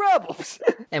any more problems.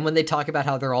 And when they talk about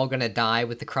how they're all going to die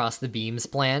with the cross the beams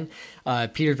plan,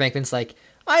 Peter Venkman's like,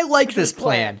 I like this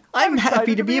plan. I'm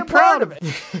happy to be a proud of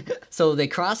it. So they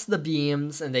cross the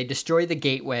beams and they destroy the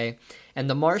gateway, and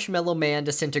the Marshmallow Man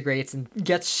disintegrates and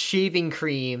gets shaving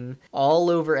cream all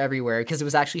over everywhere, because it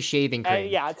was actually shaving cream.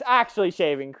 Yeah, it's actually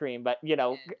shaving cream, but,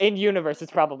 in universe,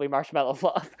 it's probably marshmallow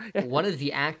fluff. One of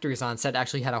the actors on set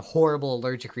actually had a horrible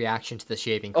allergic reaction to the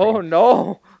shaving cream. Oh,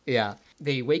 no! Yeah.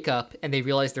 They wake up and they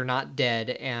realize they're not dead,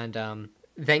 and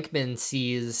Venkman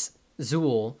sees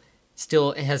Zool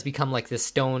still has become like this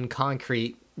stone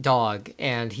concrete dog,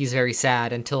 and he's very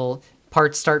sad until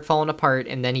parts start falling apart,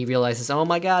 and then he realizes, oh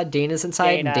my god, Dana's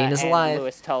inside and Dana's alive.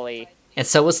 Louis Tully. And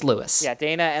so is Louis. Yeah,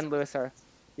 Dana and Louis are...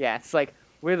 Yeah, it's like,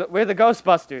 we're the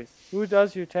Ghostbusters. Who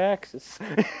does your taxes?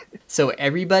 So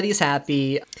everybody's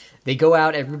happy. They go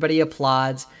out, everybody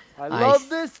applauds. I love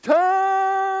this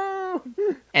town!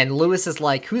 And Louis is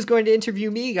like, who's going to interview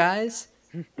me, guys?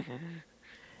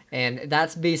 And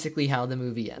that's basically how the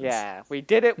movie ends. Yeah, we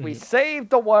did it. We saved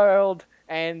the world,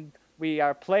 and we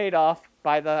are played off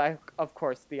by of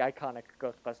course, the iconic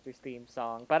Ghostbusters theme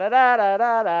song.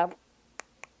 Ba-da-da-da-da-da.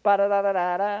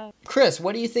 Ba-da-da-da-da-da. Chris,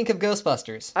 what do you think of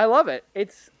Ghostbusters? I love it.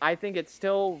 I think it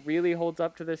still really holds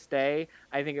up to this day.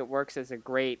 I think it works as a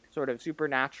great sort of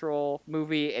supernatural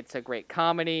movie. It's a great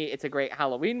comedy. It's a great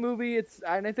Halloween movie.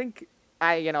 And I think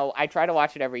I try to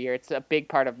watch it every year. It's a big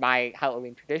part of my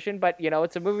Halloween tradition, but,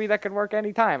 it's a movie that can work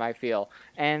anytime, I feel.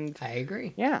 And I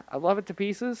agree. Yeah, I love it to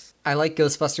pieces. I like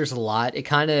Ghostbusters a lot. It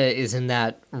kind of is in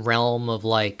that realm of,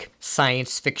 like,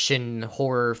 science fiction,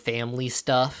 horror, family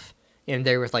stuff. In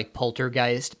there with, like,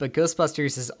 Poltergeist. But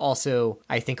Ghostbusters is also,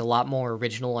 I think, a lot more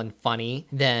original and funny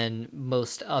than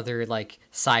most other, like,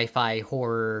 sci-fi,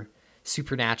 horror,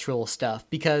 supernatural stuff.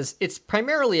 Because it's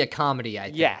primarily a comedy, I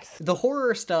think. Yes. The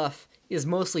horror stuff is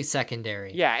mostly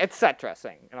secondary. Yeah, it's set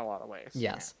dressing in a lot of ways.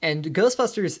 Yes. And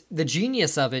Ghostbusters, the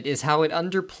genius of it is how it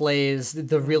underplays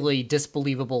the really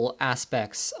disbelievable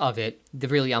aspects of it, the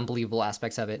really unbelievable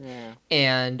aspects of it,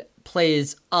 and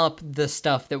plays up the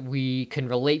stuff that we can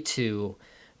relate to,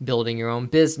 building your own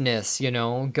business,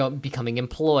 becoming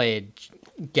employed,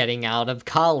 getting out of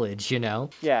college,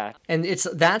 Yeah. And it's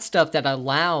that stuff that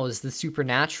allows the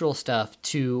supernatural stuff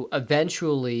to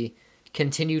eventually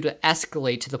continue to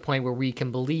escalate to the point where we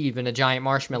can believe in a giant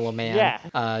marshmallow man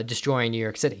destroying New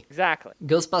York City. Exactly.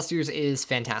 Ghostbusters is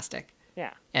fantastic.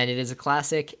 Yeah. And it is a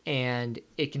classic, and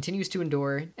it continues to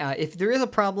endure. If there is a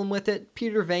problem with it,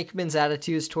 Peter Venkman's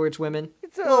attitudes towards women,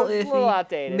 it's a little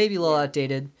outdated. Maybe a little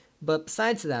outdated. But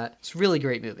besides that, it's a really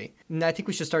great movie. And I think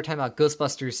we should start talking about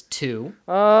Ghostbusters 2.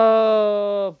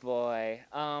 Oh, boy.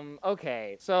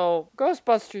 Okay. So,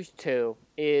 Ghostbusters 2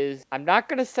 is... I'm not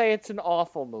going to say it's an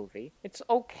awful movie. It's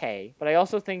okay. But I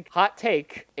also think, hot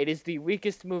take, it is the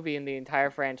weakest movie in the entire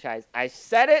franchise. I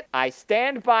said it. I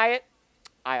stand by it.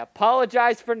 I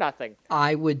apologize for nothing.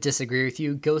 I would disagree with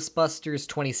you. Ghostbusters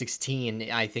 2016,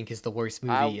 I think, is the worst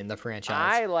movie in the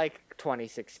franchise. I like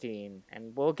 2016,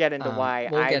 and we'll get into why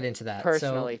get into that.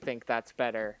 Personally think that's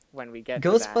better when we get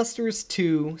Ghostbusters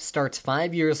 2 starts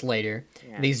 5 years later.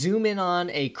 Yeah. They zoom in on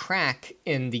a crack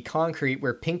in the concrete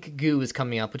where pink goo is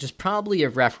coming up, which is probably a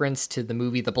reference to the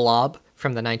movie The Blob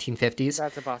from the 1950s.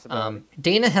 That's a possibility.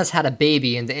 Dana has had a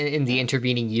baby in the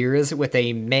intervening years with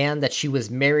a man that she was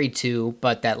married to,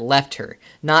 but that left her,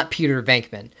 not Peter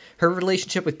Venkman. Her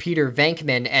relationship with Peter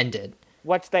Venkman ended.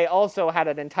 Which they also had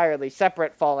an entirely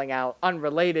separate falling out,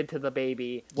 unrelated to the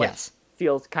baby. Which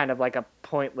feels kind of like a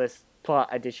pointless plot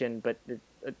addition, but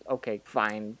Okay,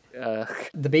 fine.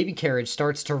 The baby carriage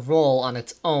starts to roll on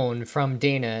its own from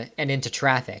Dana and into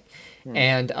traffic.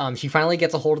 And she finally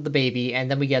gets a hold of the baby, and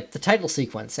then we get the title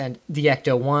sequence. And the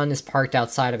Ecto-1 is parked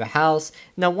outside of a house.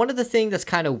 Now, one of the things that's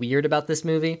kind of weird about this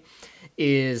movie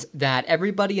is that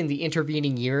everybody in the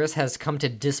intervening years has come to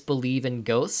disbelieve in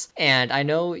ghosts. And I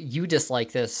know you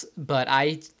dislike this, but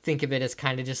I think of it as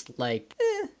kind of just like,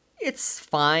 it's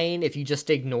fine if you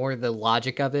just ignore the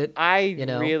logic of it. I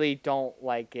really don't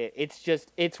like it.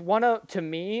 To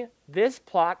me, this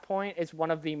plot point is one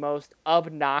of the most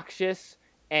obnoxious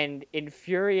and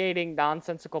infuriating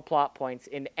nonsensical plot points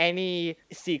in any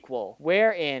sequel,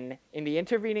 wherein, in the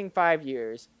intervening 5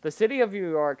 years, the city of New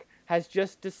York has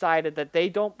just decided that they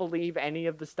don't believe any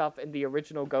of the stuff in the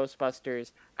original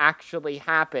Ghostbusters actually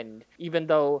happened, even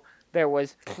though there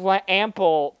was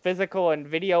ample physical and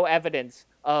video evidence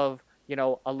of,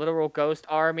 a literal ghost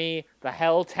army, the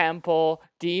Hell Temple,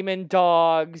 demon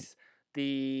dogs,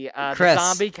 the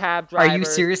zombie cab drivers. Are you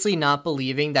seriously not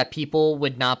believing that people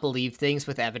would not believe things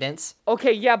with evidence?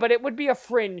 Okay, yeah, but it would be a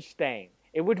fringe thing.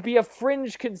 It would be a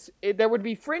fringe there would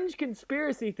be fringe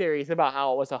conspiracy theories about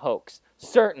how it was a hoax,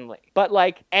 certainly. But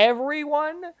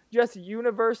everyone just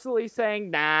universally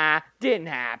saying, nah, didn't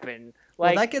happen.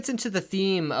 Well, that gets into the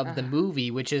theme of the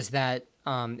movie, which is that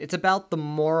it's about the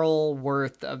moral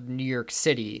worth of New York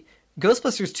City.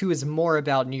 Ghostbusters 2 is more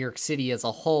about New York City as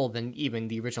a whole than even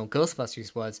the original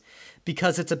Ghostbusters was,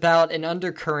 because it's about an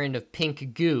undercurrent of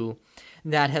pink goo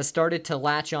that has started to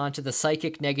latch on to the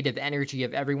psychic negative energy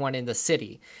of everyone in the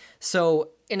city.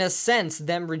 So, in a sense,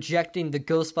 them rejecting the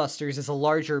Ghostbusters is a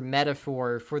larger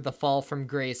metaphor for the fall from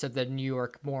grace of the New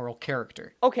York moral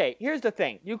character. Okay, here's the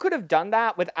thing. You could have done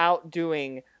that without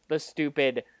doing the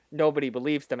stupid nobody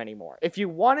believes them anymore. If you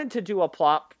wanted to do a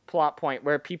plot point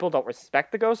where people don't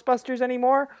respect the Ghostbusters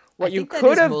anymore, what you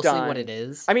could have done. Mostly what it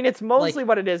is. I mean, it's mostly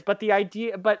what it is, but the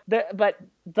idea, but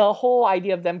the whole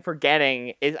idea of them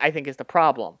forgetting I think is the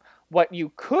problem. What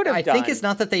you could have done. I think it's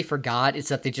not that they forgot; it's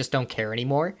that they just don't care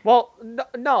anymore. Well,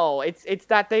 no, it's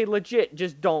that they legit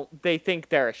just don't. They think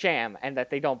they're a sham and that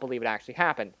they don't believe it actually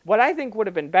happened. What I think would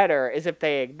have been better is if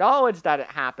they acknowledged that it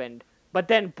happened, but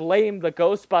then blame the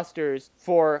Ghostbusters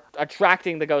for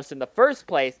attracting the ghosts in the first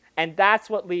place, and that's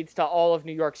what leads to all of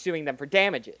New York suing them for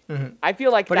damages. Mm-hmm. I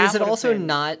feel like But is it also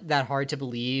not that hard to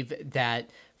believe that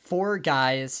 4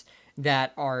 guys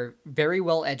that are very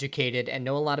well educated and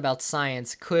know a lot about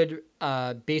science could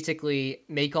basically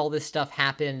make all this stuff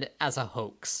happen as a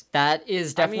hoax? That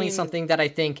is definitely something that I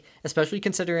think, especially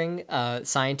considering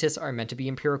scientists are meant to be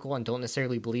empirical and don't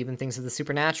necessarily believe in things of the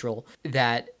supernatural,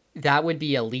 that would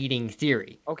be a leading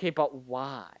theory. Okay, but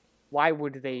why? Why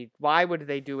would they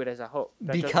do it as a hoax?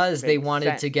 Because they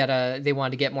wanted to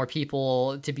get more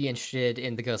people to be interested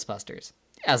in the Ghostbusters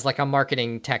as a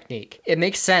marketing technique. It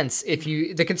makes sense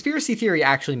the conspiracy theory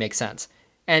actually makes sense.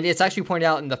 And it's actually pointed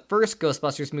out in the first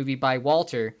Ghostbusters movie by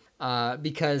Walter,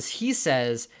 because he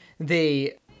says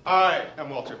I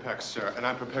am Walter Peck, sir, and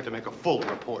I'm prepared to make a full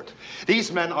report.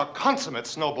 These men are consummate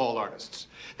snowball artists.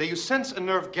 They use sense and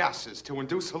nerve gases to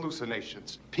induce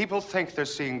hallucinations. People think they're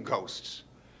seeing ghosts.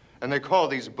 And they call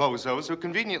these bozos who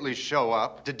conveniently show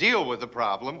up to deal with the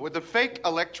problem with a fake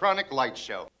electronic light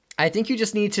show. I think you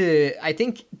just need to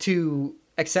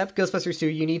accept Ghostbusters 2,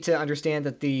 you need to understand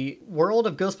that the world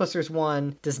of Ghostbusters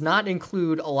 1 does not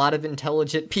include a lot of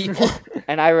intelligent people.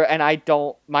 and I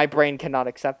don't, my brain cannot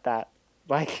accept that.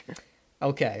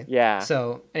 Okay. Yeah.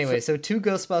 So anyway, so 2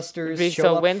 Ghostbusters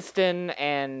show up. Winston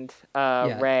and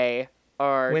Ray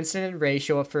are. Winston and Ray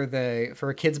show up for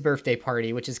a kid's birthday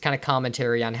party, which is kind of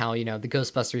commentary on how, the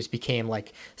Ghostbusters became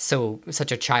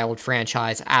such a child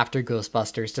franchise after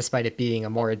Ghostbusters, despite it being a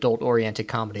more adult-oriented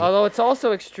comedy. Although it's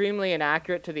also extremely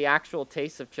inaccurate to the actual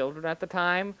tastes of children at the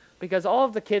time, because all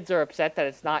of the kids are upset that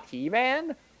it's not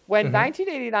He-Man. When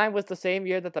 1989 was the same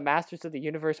year that the Masters of the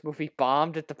Universe movie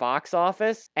bombed at the box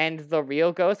office, and the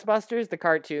real Ghostbusters, the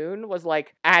cartoon, was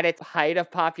at its height of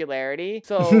popularity.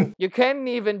 So you couldn't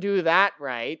even do that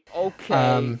right.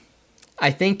 Okay.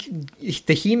 I think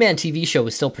the He-Man TV show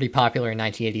was still pretty popular in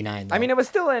 1989, though. I mean, it was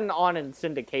still on in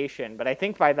syndication, but I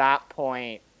think by that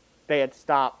point they had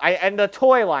stopped. And the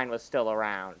toy line was still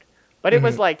around. But it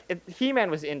was He-Man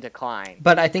was in decline.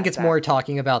 But I think it's more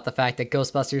talking about the fact that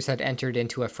Ghostbusters had entered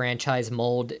into a franchise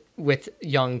mold with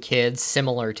young kids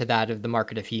similar to that of the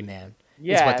market of He-Man.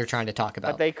 Yes, is what they're trying to talk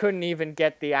about. But they couldn't even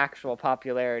get the actual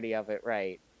popularity of it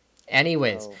right.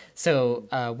 Anyways, so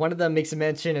one of them makes a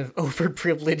mention of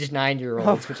overprivileged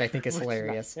 9-year-olds, which I think is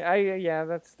hilarious. Yeah,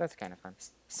 that's kind of fun.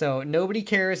 So nobody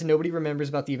cares, nobody remembers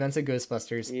about the events of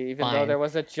Ghostbusters. Even though there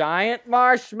was a giant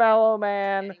marshmallow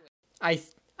man.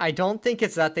 I don't think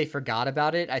it's that they forgot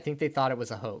about it. I think they thought it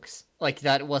was a hoax. Like,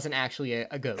 that it wasn't actually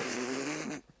a ghost.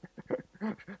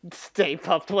 Stay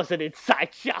Puft was an inside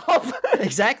job.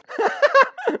 Exactly.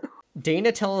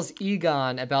 Dana tells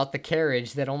Egon about the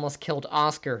carriage that almost killed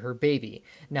Oscar, her baby.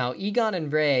 Now, Egon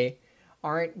and Ray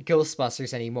aren't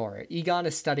Ghostbusters anymore. Egon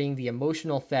is studying the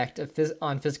emotional effect of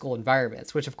on physical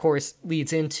environments, which of course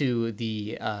leads into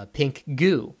the pink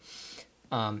goo.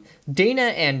 Dana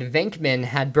and Venkman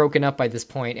had broken up by this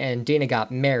point, and Dana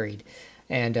got married.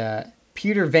 And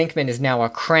Peter Venkman is now a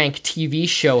crank TV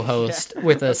show host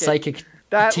with a psychic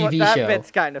TV show. That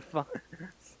bit's kind of fun.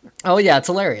 Oh yeah, it's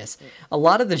hilarious. A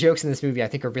lot of the jokes in this movie I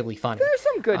think are really funny. There's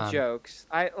some good jokes.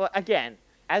 Again,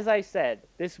 as I said,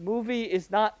 this movie is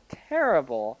not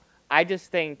terrible. I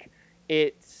just think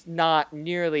it's not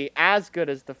nearly as good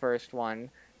as the first one,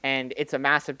 and it's a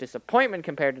massive disappointment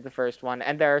compared to the first one,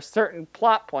 and there are certain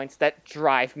plot points that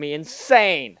drive me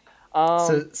insane.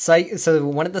 So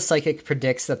one of the psychic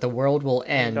predicts that the world will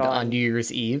end on New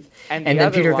Year's Eve, and then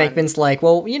other Peter one- Venkman's like,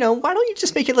 well, you know, why don't you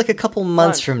just make it like a couple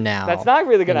months from now? That's not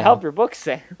really going to help your book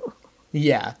sale.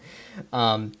 Yeah.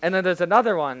 And then there's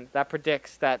another one that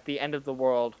predicts that the end of the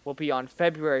world will be on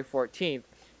February 14th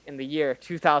in the year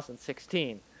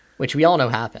 2016. Which we all know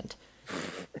happened.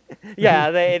 Yeah,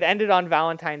 it ended on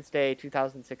Valentine's Day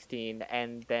 2016,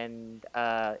 and then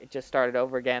it just started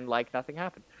over again like nothing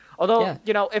happened. Although,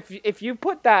 you know, if you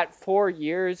put that 4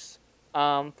 years,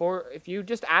 if you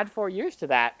just add 4 years to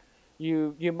that,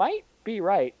 you might be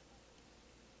right.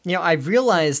 You know, I've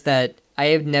realized that I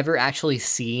have never actually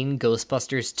seen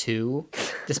Ghostbusters 2,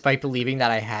 despite believing that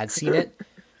I had seen it.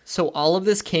 So all of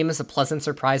this came as a pleasant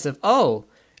surprise of, oh,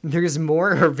 there's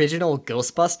more original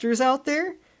Ghostbusters out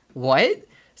there? What?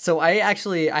 So I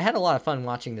had a lot of fun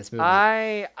watching this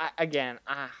movie.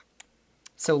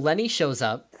 So Lenny shows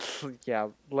up. Yeah,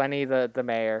 Lenny the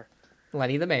mayor.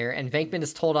 Lenny the mayor, and Venkman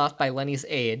is told off by Lenny's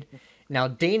aide. Now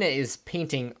Dana is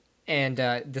painting, and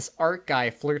this art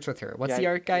guy flirts with her. What's the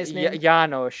art guy's name?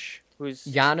 Janosch.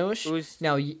 Janusz?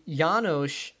 Now,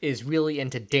 Janusz is really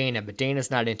into Dana, but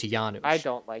Dana's not into Janusz. I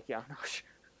don't like Janosch.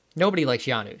 Nobody likes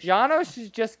Janusz. Janusz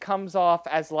just comes off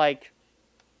as, like,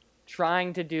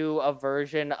 trying to do a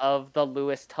version of the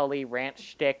Louis Tully ranch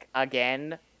shtick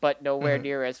again, but nowhere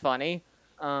near as funny.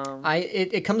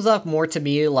 It comes off more to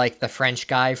me like the French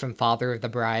guy from Father of the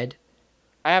Bride.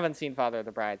 I haven't seen Father of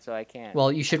the Bride, so I can't.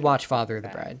 Well, you should watch Father of the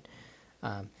Bride.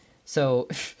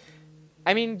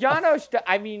 I mean, Janusz,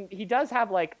 he does have,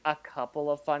 like, a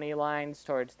couple of funny lines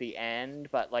towards the end,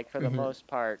 but, like, for the most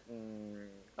part...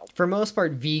 For most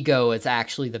part, Vigo is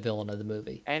actually the villain of the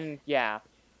movie. And, yeah.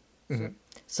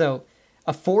 So,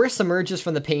 a force emerges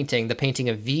from the painting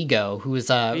of Vigo, who is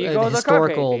a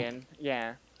historical... Carpathian.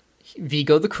 Yeah.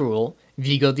 Vigo the Cruel,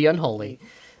 Vigo the Unholy.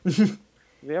 They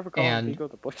ever call him Vigo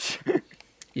the Butch?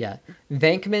 Yeah.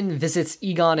 Venkman visits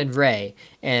Egon and Ray,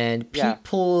 and Pete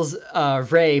pulls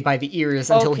Ray by the ears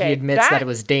until he admits that it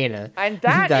was Dana. And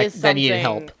that is something... needed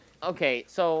help. Okay,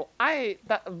 so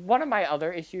one of my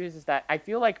other issues is that I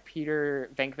feel like Peter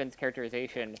Venkman's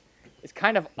characterization is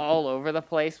kind of all over the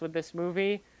place with this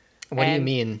movie. What do you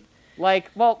mean? Like,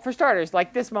 well, for starters,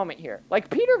 like this moment here. Like,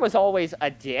 Peter was always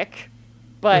a dick,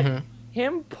 but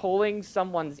him pulling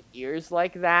someone's ears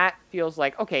like that feels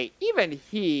like, okay, even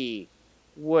he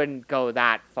wouldn't go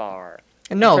that far.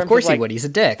 No, of course he would. He's a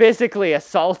dick. Physically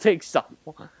assaulting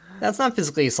someone. That's not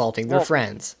physically assaulting. They're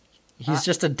friends. He's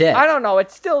just a dick. I don't know.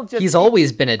 It's still just... He's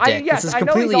always been a dick. This is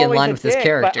completely in line with his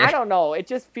character. But I don't know. It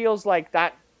just feels like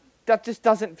that just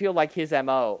doesn't feel like his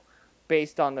MO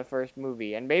based on the first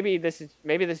movie. And maybe this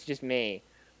is just me.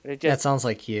 But that sounds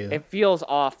like you. It feels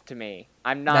off to me.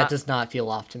 That does not feel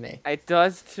off to me. It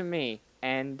does to me.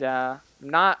 And I'm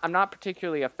not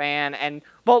particularly a fan. And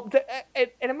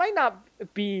it might not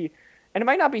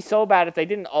be so bad if they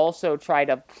didn't also try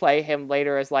to play him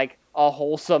later as like a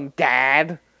wholesome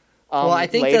dad. Well, I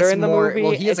think that's more...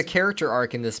 Well, he has a character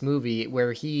arc in this movie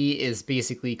where he is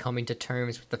basically coming to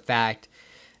terms with the fact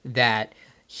that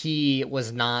he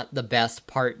was not the best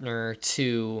partner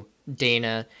to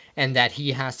Dana and that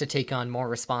he has to take on more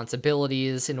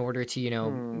responsibilities in order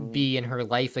to, be in her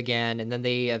life again. And then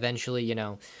they eventually,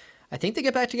 I think they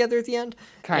get back together at the end.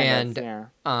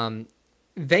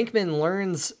 Venkman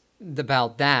learns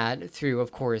about that through,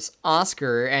 of course,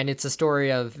 Oscar, and it's a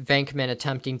story of Venkman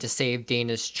attempting to save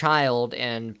Dana's child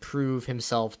and prove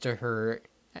himself to her,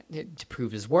 to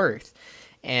prove his worth.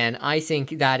 And I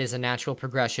think that is a natural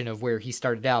progression of where he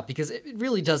started out, because it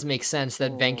really does make sense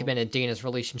that Venkman and Dana's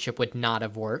relationship would not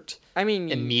have worked. I mean,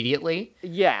 immediately.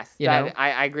 Yes,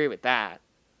 I agree with that.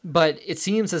 But it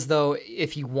seems as though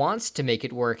if he wants to make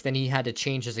it work, then he had to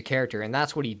change as a character, and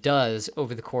that's what he does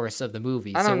over the course of the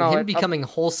movie. I don't know, him becoming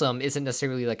wholesome isn't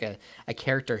necessarily like a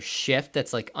character shift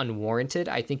that's like unwarranted.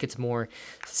 I think it's more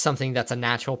something that's a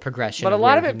natural progression. But a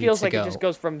lot of it he feels needs to like it just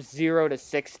goes from 0 to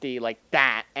 60 like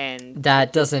that, and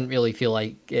that doesn't really feel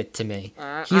like it to me.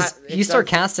 He's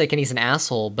sarcastic and he's an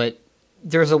asshole, but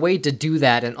there's a way to do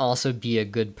that and also be a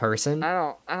good person.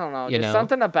 I don't know. You There's know?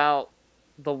 something about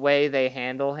the way they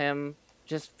handle him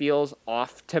just feels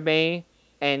off to me.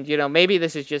 And, maybe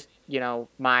this is just,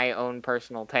 my own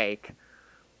personal take.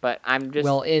 But I'm just...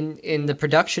 Well, in the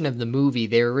production of the movie,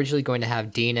 they were originally going to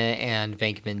have Dana and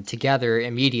Venkman together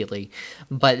immediately.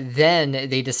 But then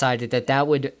they decided that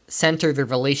would center the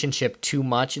relationship too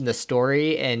much in the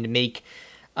story and make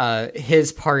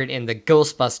his part in the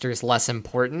Ghostbusters less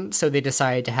important. So they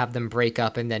decided to have them break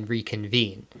up and then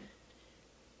reconvene.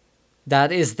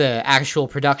 That is the actual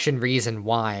production reason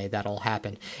why that all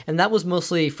happened. And that was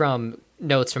mostly from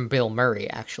notes from Bill Murray,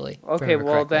 actually. Okay,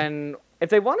 well then,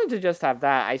 if they wanted to just have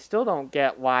that, I still don't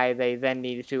get why they then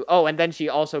needed to... Oh, and then she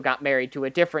also got married to a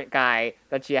different guy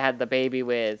that she had the baby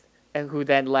with, and who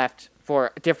then left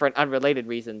for different unrelated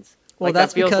reasons. Well,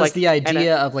 that's because the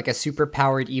idea of like a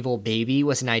super-powered evil baby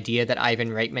was an idea that Ivan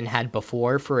Reitman had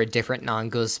before for a different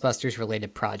non-Ghostbusters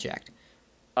related project.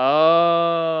 Oh...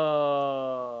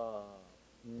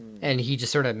 And he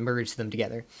just sort of merged them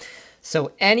together.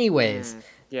 So anyways...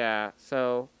 Yeah,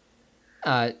 so...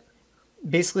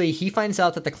 Basically, he finds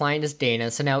out that the client is Dana,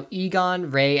 so now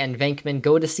Egon, Ray, and Venkman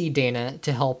go to see Dana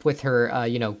to help with her,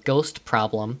 ghost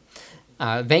problem.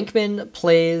 Venkman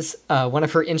plays one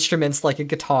of her instruments like a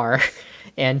guitar,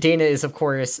 and Dana is, of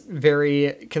course,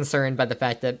 very concerned by the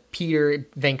fact that Peter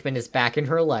Venkman is back in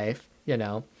her life,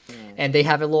 And they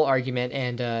have a little argument,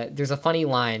 and there's a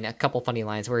couple funny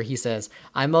lines, where he says,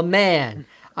 "I'm a man,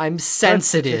 I'm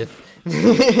sensitive."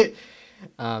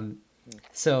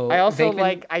 So I also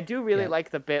I do really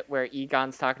like the bit where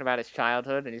Egon's talking about his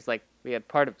childhood, and he's like, "We had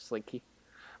part of Slinky,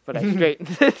 but I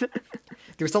straightened it."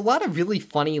 There's a lot of really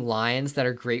funny lines that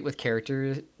are great with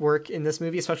character work in this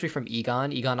movie, especially from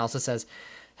Egon. Egon also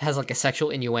has like a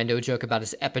sexual innuendo joke about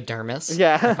his epidermis.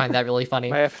 Yeah. I find that really funny.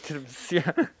 My epidermis,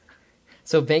 yeah.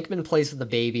 So Venkman plays with the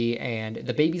baby, and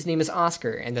the baby's name is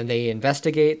Oscar, and then they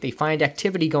investigate, they find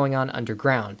activity going on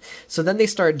underground. So then they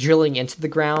start drilling into the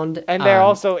ground. And they're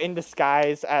also in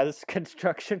disguise as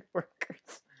construction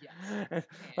workers. Yes.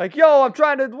 Like, yo, I'm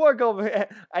trying to work over here.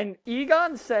 And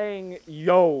Egon saying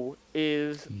yo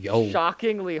is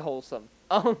shockingly wholesome.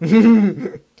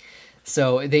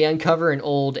 So they uncover an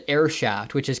old air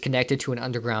shaft, which is connected to an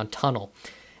underground tunnel.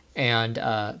 And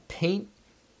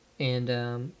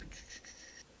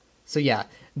So yeah,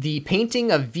 the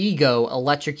painting of Vigo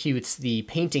electrocutes the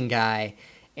painting guy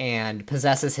and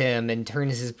possesses him and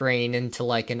turns his brain into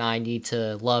like an I need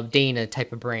to love Dana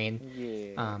type of brain.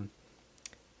 Yeah.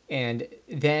 And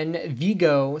then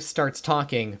Vigo starts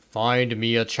talking, "Find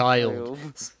me a child."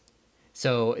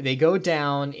 So they go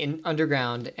down in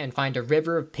underground and find a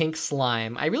river of pink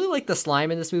slime. I really like the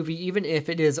slime in this movie, even if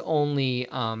it is only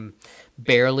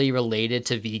barely related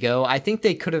to Vigo. I think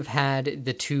they could have had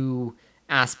the two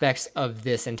aspects of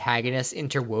this antagonist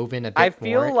interwoven a bit more. I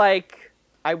feel like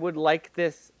I would like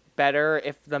this better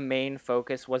if the main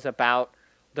focus was about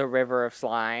the river of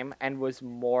slime and was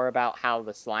more about how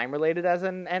the slime related as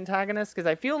an antagonist, because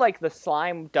I feel like the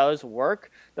slime does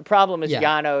work. The problem is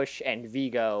Janosch and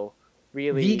Vigo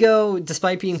really... Vigo,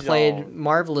 despite being played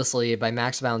marvelously by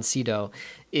Max von Sydow,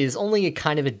 is only a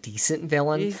kind of a decent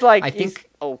villain. He's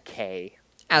okay.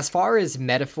 As far as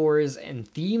metaphors and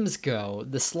themes go,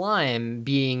 the slime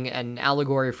being an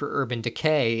allegory for urban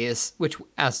decay which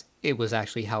as it was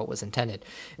actually how it was intended,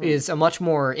 is a much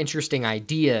more interesting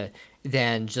idea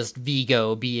than just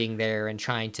Vigo being there and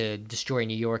trying to destroy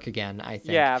New York again, I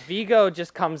think. Yeah, Vigo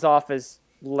just comes off as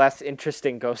less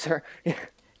interesting Gozer.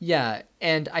 Yeah,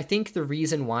 and I think the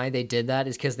reason why they did that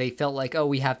is because they felt like,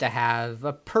 we have to have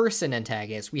a person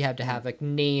antagonist. We have to have a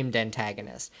named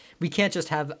antagonist. We can't just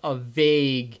have a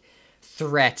vague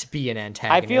threat be an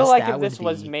antagonist. I feel like if this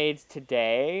was made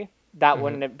today, that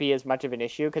wouldn't be as much of an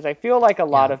issue, because I feel like a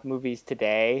lot of movies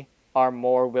today are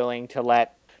more willing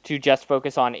to just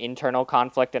focus on internal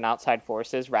conflict and outside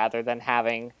forces rather than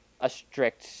having a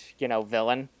strict,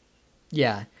 villain.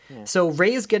 Yeah. So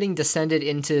Ray is getting descended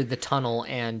into the tunnel,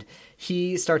 and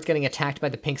he starts getting attacked by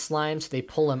the pink slime, so they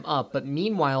pull him up. But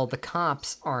meanwhile, the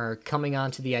cops are coming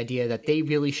on to the idea that they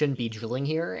really shouldn't be drilling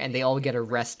here, and they all get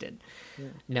arrested. Yeah.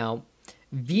 Now,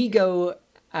 Vigo,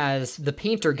 as the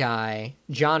painter guy,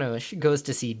 Janosch, goes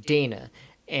to see Dana,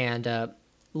 and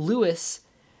Lewis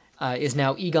is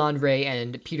now Egon Ray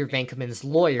and Peter Venkman's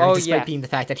lawyer, despite being the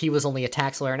fact that he was only a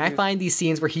tax lawyer. And I find these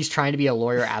scenes where he's trying to be a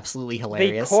lawyer absolutely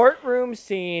hilarious. The courtroom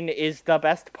scene is the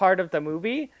best part of the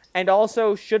movie, and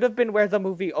also should have been where the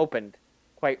movie opened,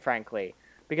 quite frankly.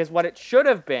 Because what it should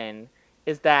have been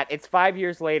is that it's 5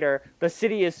 years later, the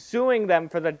city is suing them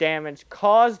for the damage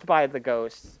caused by the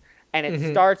ghosts, and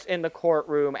it starts in the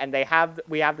courtroom, and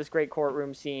we have this great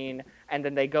courtroom scene, and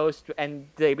then they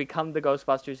become the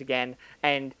Ghostbusters again,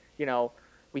 and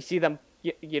we see them.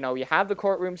 You have the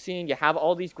courtroom scene, you have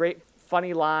all these great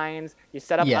funny lines, you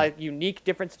set up a unique,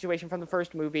 different situation from the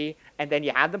first movie, and then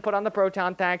you have them put on the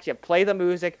proton tanks, you play the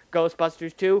music,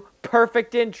 Ghostbusters 2,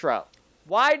 perfect intro.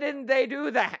 Why didn't they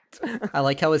do that? I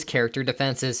like how his character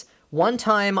defense is, one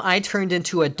time I turned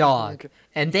into a dog,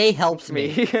 and they helped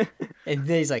me. And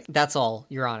then he's like, that's all,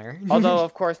 Your Honor. Although,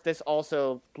 of course, this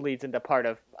also leads into part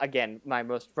of, again,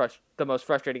 the most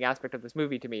frustrating aspect of this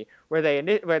movie to me, where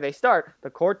they start, the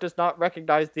court does not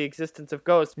recognize the existence of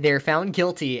ghosts. They're found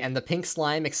guilty, and the pink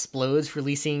slime explodes,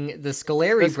 releasing the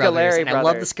Scoleri brothers. And I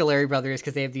love the Scoleri brothers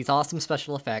because they have these awesome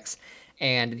special effects.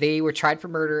 And they were tried for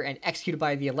murder and executed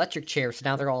by the electric chair, so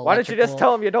now they're all Why don't you just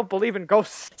tell them you don't believe in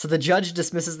ghosts? So the judge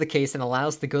dismisses the case and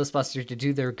allows the Ghostbusters to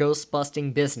do their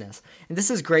ghost-busting business. And this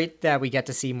is great that we get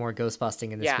to see more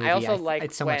ghost-busting in this movie. I also like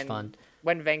it's so much fun.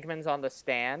 When Venkman's on the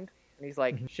stand, and he's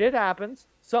like, shit happens,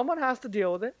 someone has to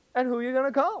deal with it, and who are you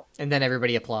gonna call? And then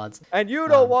everybody applauds. And you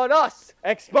don't want us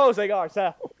exposing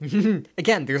ourselves.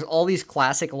 Again, there's all these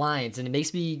classic lines, and it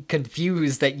makes me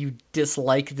confused that you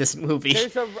dislike this movie.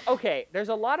 There's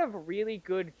a lot of really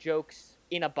good jokes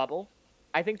in a bubble.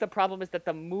 I think the problem is that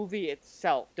the movie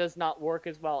itself does not work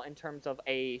as well in terms of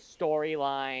a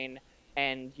storyline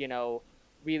and,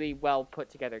 really well put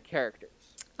together characters.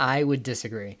 I would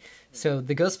disagree. So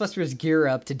the Ghostbusters gear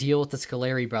up to deal with the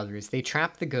Scoleri brothers. They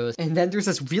trap the ghost, and then there's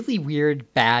this really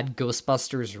weird, bad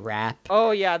Ghostbusters rap. Oh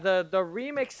yeah, the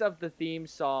remix of the theme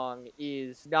song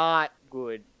is not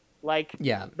good. Like,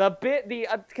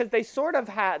 because they sort of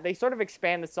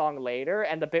expand the song later,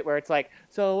 and the bit where it's like,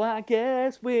 so I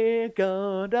guess we're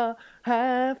gonna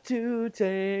have to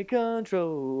take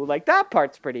control. Like, that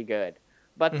part's pretty good.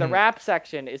 But the rap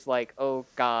section is like, oh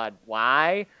god,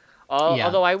 why?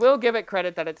 Although I will give it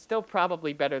credit that it's still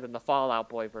probably better than the Fall Out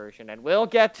Boy version, and we'll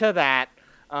get to that.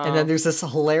 And then there's this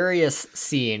hilarious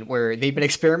scene where they've been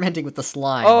experimenting with the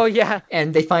slime. Oh, yeah.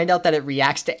 And they find out that it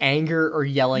reacts to anger or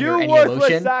yelling or any worthless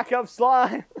emotion. sack of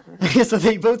slime! So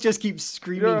they both just keep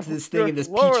screaming to this thing in this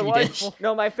petri dish.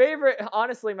 No, my favorite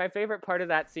part of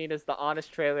that scene is the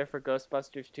honest trailer for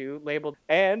Ghostbusters 2, labeled,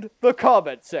 and the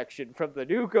comment section from the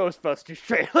new Ghostbusters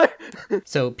trailer.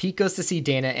 So Pete goes to see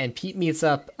Dana, and Pete meets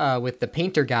up with the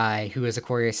painter guy, who is, of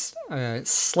course,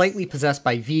 slightly possessed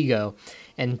by Vigo.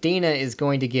 And Dana is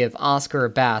going to give Oscar a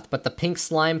bath, but the pink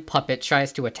slime puppet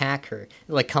tries to attack her.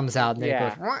 It comes out and then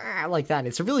it goes like that.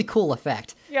 It's a really cool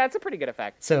effect. Yeah, it's a pretty good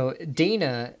effect. So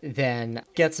Dana then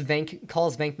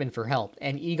calls Venkman for help,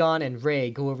 and Egon and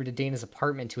Ray go over to Dana's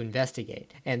apartment to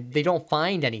investigate. And they don't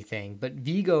find anything, but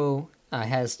Vigo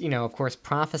has, of course,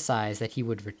 prophesized that he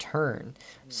would return.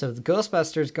 So the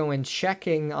Ghostbusters go in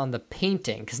checking on the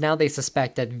painting, because now they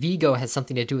suspect that Vigo has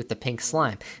something to do with the pink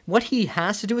slime. What he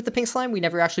has to do with the pink slime, we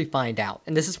never actually find out.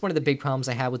 And this is one of the big problems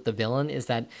I have with the villain, is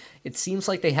that it seems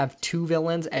like they have two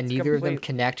villains, and neither of them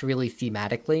connect really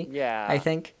thematically, I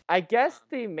think. I guess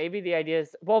maybe the idea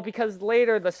is, because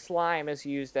later the slime is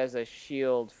used as a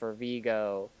shield for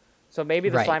Vigo. So maybe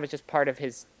the slime is just part of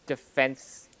his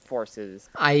defense forces.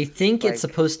 I think it's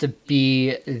supposed to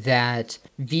be that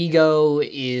Vigo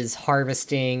is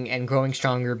harvesting and growing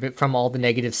stronger from all the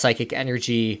negative psychic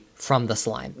energy from the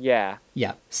slime. Yeah.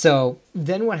 Yeah. So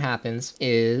then what happens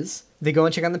is they go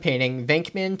and check on the painting.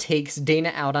 Venkman takes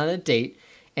Dana out on a date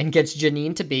and gets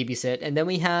Janine to babysit. And then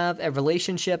we have a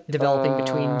relationship developing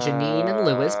between Janine and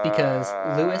Lewis, because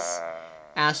Lewis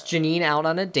asked Janine out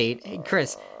on a date. Hey,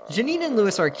 Chris, Janine and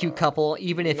Lewis are a cute couple,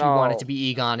 even if you want it to be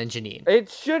Egon and Janine. It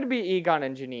should be Egon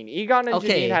and Janine. Egon and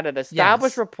Janine had an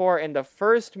established rapport in the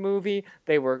first movie.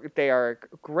 They are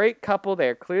a great couple. They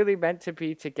are clearly meant to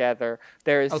be together.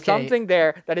 There is something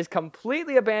there that is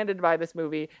completely abandoned by this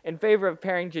movie in favor of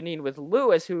pairing Janine with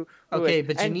Lewis, but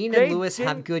Janine and Lewis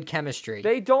have good chemistry.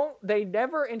 They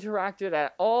never interacted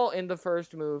at all in the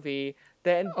first movie.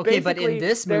 But in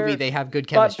this movie, they have good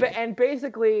chemistry. And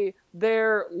basically,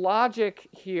 their logic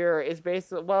here is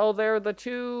basically, they're the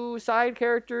two side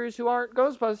characters who aren't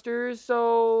Ghostbusters,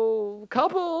 so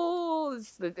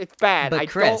couples. It's bad. But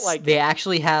Chris, they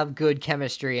actually have good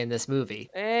chemistry in this movie.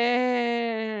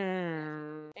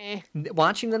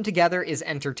 Watching them together is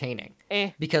entertaining.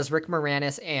 Because Rick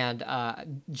Moranis and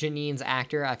Janine's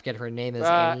actor, I forget her name is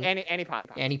Annie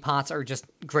Potts. Annie Potts are just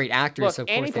great actors, Look, so of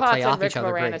Annie course they Potts play and off Rick each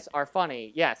other Moranis great. are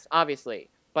funny, yes, obviously.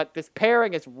 But this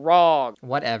pairing is wrong.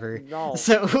 Whatever. No.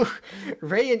 So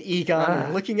Ray and Egon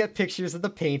are looking at pictures of the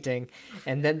painting,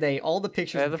 and then all the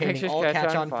pictures of the painting all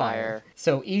catch on fire.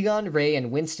 So Egon, Ray,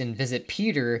 and Winston visit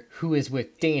Peter, who is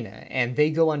with Dana, and they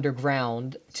go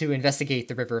underground to investigate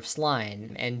the River of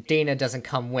Slime, and Dana doesn't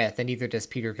come with, and neither does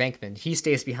Peter Venkman. He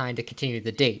stays behind to continue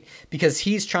the date, because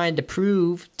he's trying to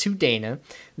prove to Dana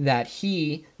that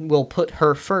he will put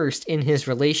her first in his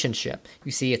relationship.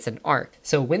 You see, it's an arc.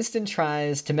 So Winston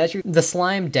tries to measure the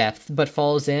slime depth, but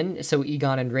falls in, so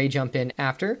Egon and Ray jump in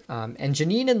after. And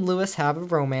Janine and Lewis have a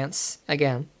romance,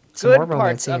 again. Some more Good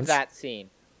romance parts of scenes. that scene.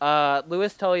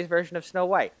 Louis Tully's version of Snow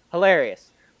White.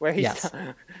 Hilarious. Where he's, Yes.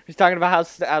 he's talking about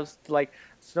how like,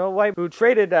 Snow White who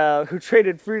traded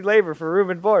free labor for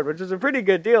room and board, which was a pretty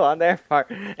good deal on their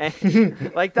part.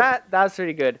 And like that's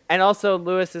pretty good. And also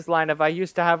Lewis's line of, I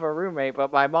used to have a roommate,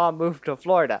 but my mom moved to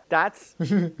Florida. That's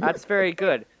very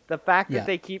good. The fact that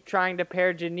they keep trying to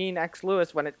pair Janine x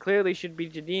Lewis when it clearly should be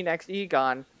Janine x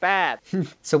Egon, bad.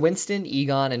 So Winston,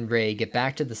 Egon, and Ray get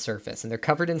back to the surface, and they're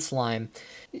covered in slime.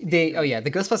 The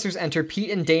Ghostbusters enter Pete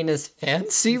and Dana's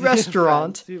fancy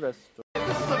restaurant. This is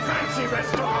a fancy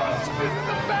restaurant! This is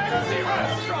a fancy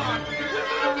restaurant! This is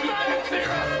a fancy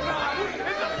restaurant!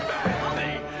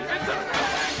 It's a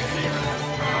fancy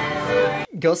restaurant!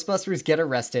 Ghostbusters get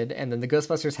arrested, and then the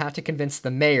Ghostbusters have to convince the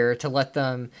mayor to let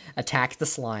them attack the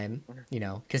slime,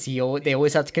 because they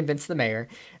always have to convince the mayor.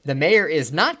 The mayor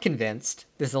is not convinced.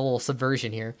 There's a little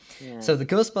subversion here. Yeah. So the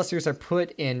Ghostbusters are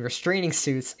put in restraining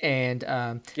suits and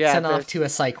sent off to a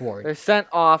psych ward. They're sent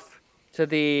off to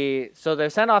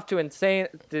an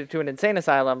insane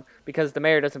asylum because the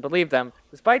mayor doesn't believe them,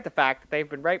 despite the fact that they've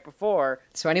been right before.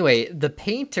 So anyway, the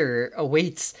painter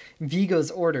awaits Vigo's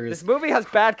orders. This movie has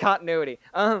bad continuity.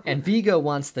 And Vigo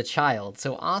wants the child,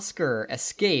 so Oscar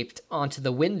escaped onto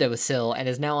the windowsill and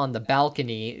is now on the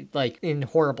balcony, like, in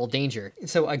horrible danger.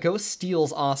 So a ghost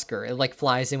steals Oscar. It, like,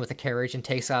 flies in with a carriage and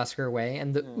takes Oscar away,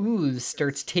 and the ooze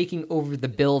starts taking over the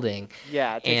building.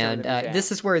 Yeah, it takes over the museum.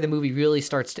 This is where the movie really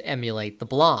starts to emulate The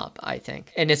Blob, I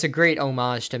think. And it's a great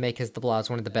homage to make The Blob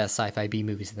one of the best sci-fi B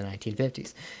movies of the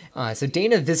 1950s. So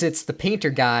Dana visits the painter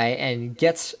guy and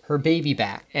gets her baby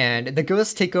back. And the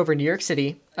ghosts take over New York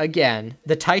City again.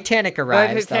 The Titanic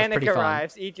arrives. The Titanic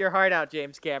arrives. Eat your heart out,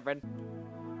 James Cameron.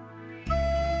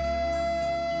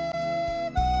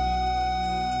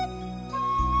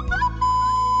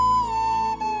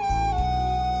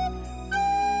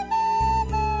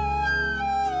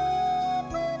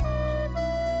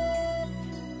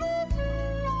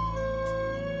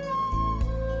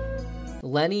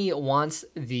 Lenny wants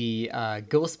the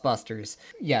Ghostbusters.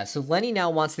 Yeah, so Lenny now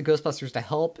wants the Ghostbusters to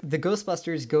help the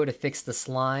Ghostbusters go to fix the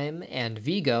slime and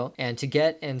Vigo, and to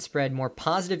get and spread more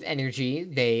positive energy,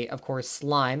 they, of course,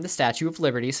 slime the Statue of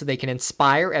Liberty so they can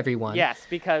inspire everyone. Yes,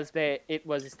 because it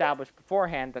was established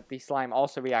beforehand that the slime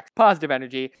also reacts positive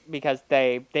energy because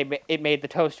it made the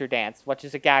toaster dance, which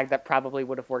is a gag that probably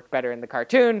would have worked better in the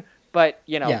cartoon. But,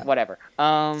 whatever.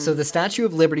 So the Statue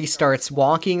of Liberty starts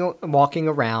walking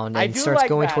around and starts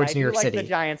going towards New York City. I do like the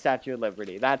giant Statue of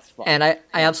Liberty. That's fun. And I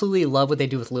absolutely love what they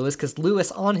do with Lewis, because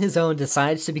Lewis, on his own,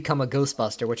 decides to become a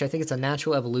Ghostbuster, which I think is a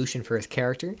natural evolution for his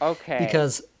character. Okay.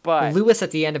 Because Lewis,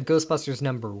 at the end of Ghostbusters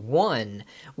 #1,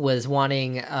 was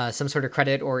wanting some sort of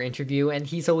credit or interview, and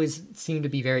he's always seemed to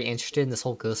be very interested in this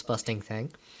whole ghostbusting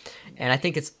thing. And I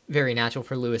think it's very natural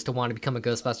for Lewis to want to become a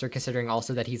Ghostbuster, considering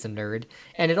also that he's a nerd.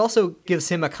 And it also gives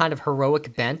him a kind of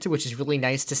heroic bent, which is really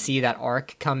nice to see that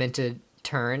arc come into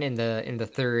turn in the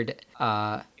third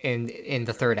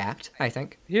act, I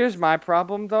think. Here's my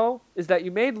problem, though, is that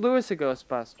you made Lewis a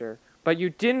Ghostbuster, but you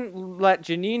didn't let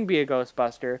Janine be a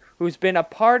Ghostbuster, who's been a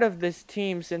part of this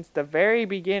team since the very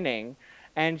beginning,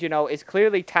 and, is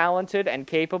clearly talented and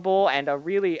capable and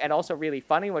also really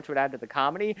funny, which would add to the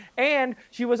comedy. And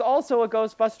she was also a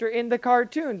Ghostbuster in the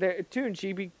cartoon.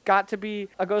 She got to be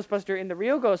a Ghostbuster in the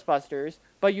real Ghostbusters,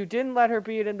 but you didn't let her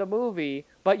be it in the movie,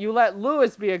 but you let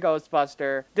Lewis be a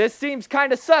Ghostbuster. This seems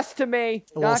kind of sus to me.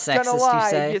 A little sexist, gonna lie.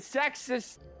 you say? You're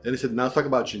sexist. Then he said, now let's talk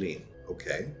about Janine.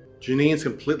 Okay. Janine's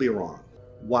completely wrong.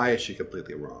 Why is she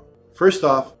completely wrong? First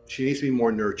off, she needs to be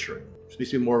more nurturing. She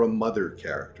needs to be more of a mother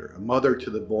character, a mother to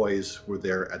the boys who were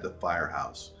there at the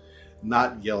firehouse,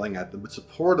 not yelling at them, but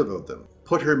supportive of them.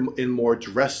 Put her in more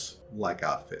dress-like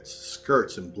outfits,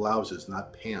 skirts and blouses,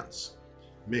 not pants.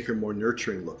 Make her more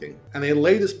nurturing looking. And they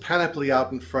laid this panoply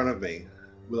out in front of me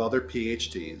with other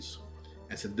PhDs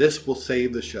and said, this will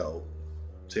save the show.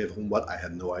 Save from what? I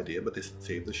had no idea, but they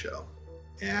saved the show.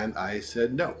 And I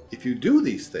said, no. If you do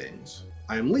these things,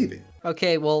 I'm leaving.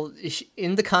 Okay, well,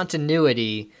 in the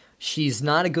continuity, she's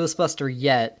not a Ghostbuster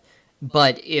yet,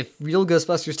 but if Real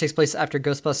Ghostbusters takes place after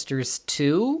Ghostbusters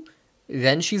 2,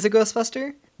 then she's a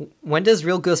Ghostbuster? When does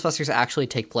Real Ghostbusters actually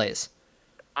take place?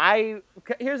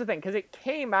 Here's the thing, because it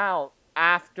came out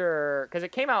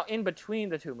in between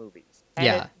the two movies.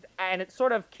 And it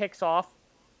sort of kicks off,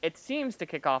 it seems to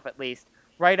kick off at least,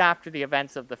 right after the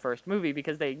events of the first movie,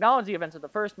 because they acknowledge the events of the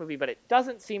first movie, but it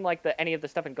doesn't seem like any of the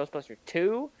stuff in Ghostbusters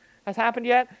 2 has happened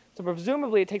yet. So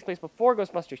presumably it takes place before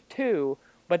Ghostbusters 2,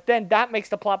 but then that makes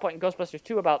the plot point in Ghostbusters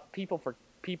 2 about people,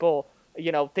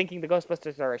 thinking the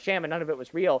Ghostbusters are a sham and none of it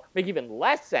was real, make even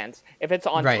less sense if it's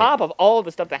on top of all of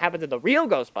the stuff that happens in the real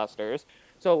Ghostbusters.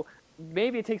 So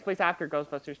maybe it takes place after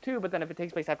Ghostbusters 2, but then if it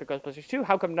takes place after Ghostbusters 2,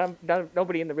 how come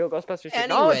nobody in the real Ghostbusters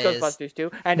acknowledge Ghostbusters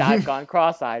 2? And I've gone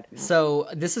cross-eyed. So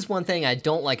this is one thing I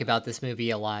don't like about this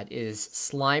movie a lot, is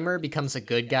Slimer becomes a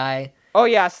good guy. Oh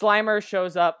yeah, Slimer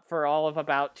shows up for all of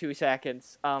about 2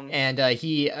 seconds. And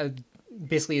he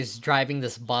basically is driving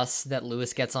this bus that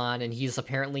Lewis gets on, and he's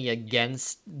apparently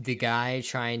against the guy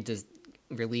trying to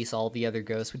release all the other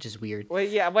ghosts, which is weird. Well,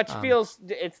 yeah, which feels,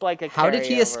 it's like a How did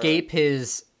he carryover. escape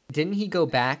his... Didn't he go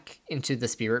back into the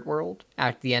spirit world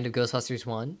at the end of Ghostbusters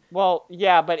 1? Well,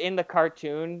 yeah, but in the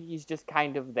cartoon, he's just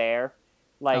kind of there.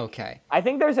 Okay. I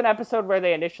think there's an episode where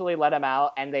they initially let him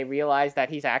out, and they realize that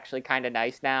he's actually kind of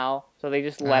nice now, so they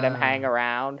just let him hang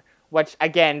around, which,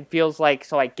 again, feels like...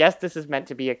 So I guess this is meant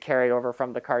to be a carryover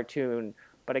from the cartoon,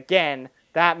 but again...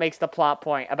 That makes the plot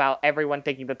point about everyone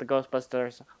thinking that the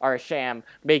Ghostbusters are a sham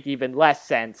make even less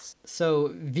sense.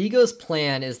 So Vigo's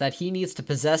plan is that he needs to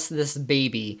possess this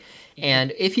baby,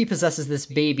 and if he possesses this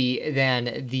baby,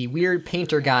 then the weird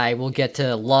painter guy will get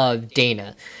to love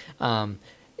Dana.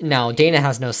 Now, Dana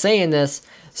has no say in this,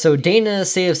 so Dana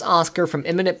saves Oscar from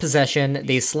imminent possession,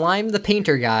 they slime the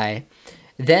painter guy,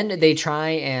 then they try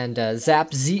and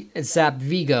zap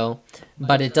Vigo,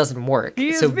 but it doesn't work. He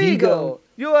is Vigo!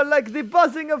 You are like the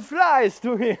buzzing of flies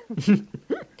to him.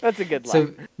 That's a good line.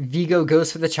 So Vigo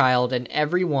goes for the child, and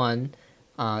everyone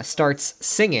starts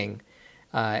singing.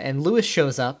 And Lewis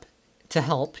shows up to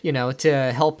help,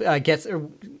 to help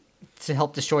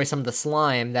destroy some of the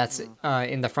slime that's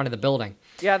in the front of the building.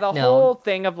 Yeah, the whole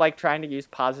thing of trying to use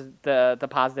the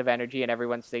positive energy and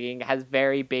everyone singing has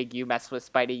very big "you mess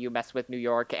with Spidey, you mess with New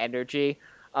York" energy.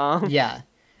 Yeah.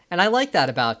 And I like that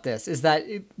about this, is that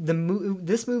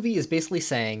this movie is basically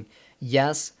saying,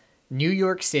 yes, New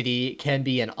York City can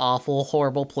be an awful,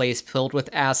 horrible place filled with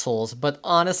assholes, but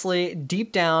honestly,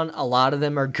 deep down, a lot of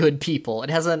them are good people. It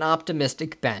has an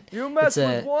optimistic bent. You mess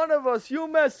with one of us,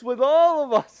 you mess with all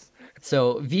of us.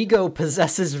 So Vigo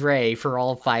possesses Ray for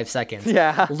all 5 seconds.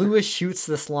 Yeah. Lewis shoots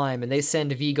the slime, and they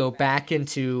send Vigo back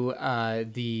into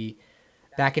the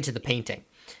painting.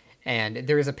 And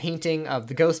there is a painting of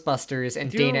the Ghostbusters and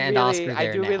Dana and Oscar there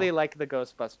I do now. really like the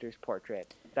Ghostbusters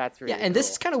portrait. That's really and this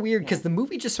is kind of weird because the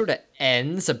movie just sort of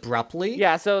ends abruptly.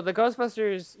 Yeah, so the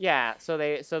Ghostbusters, so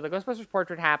the Ghostbusters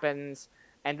portrait happens,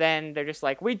 and then they're just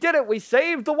like, we did it, we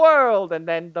saved the world, and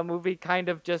then the movie kind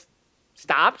of just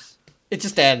stops. It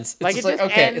just ends. It's It just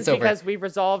okay, ends it's over. because we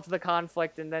resolved the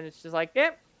conflict, and then it's just like,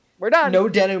 yep, we're done. No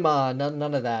denouement,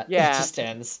 none of that. Yeah. It just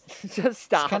ends. It just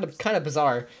stops. It's kind of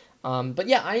bizarre. But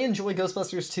yeah, I enjoy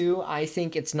Ghostbusters 2. I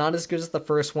think it's not as good as the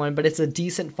first one, but it's a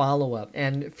decent follow-up.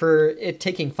 And for it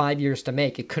taking 5 years to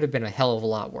make, it could have been a hell of a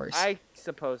lot worse. I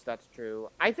suppose that's true.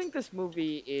 I think this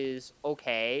movie is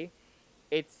okay.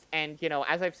 And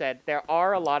as I've said, there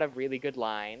are a lot of really good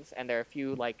lines, and there are a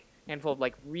few, handful of,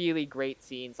 really great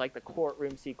scenes. Like, the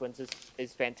courtroom sequence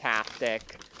is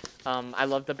fantastic. I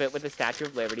love the bit with the Statue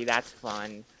of Liberty. That's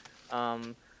fun.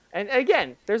 And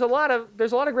again, there's a lot of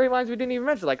great lines we didn't even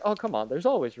mention, like, oh, come on, there's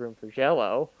always room for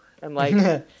Jell-O,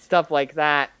 and stuff like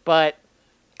that. But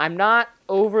I'm not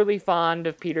overly fond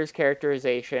of Peter's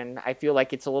characterization. I feel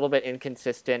like it's a little bit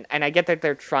inconsistent, and I get that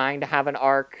they're trying to have an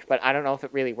arc, but I don't know if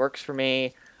it really works for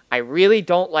me. I really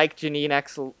don't like Janine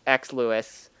X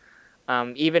Lewis,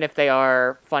 even if they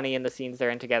are funny in the scenes they're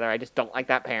in together. I just don't like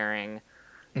that pairing.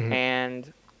 Mm-hmm.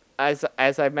 And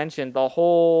as I mentioned, the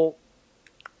whole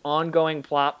ongoing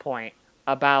plot point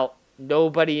about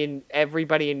everybody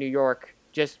in New York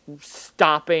just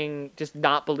not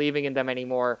believing in them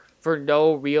anymore for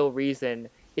no real reason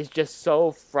is just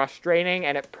so frustrating,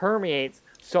 and it permeates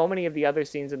so many of the other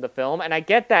scenes in the film. And I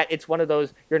get that it's one of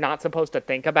those you're not supposed to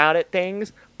think about it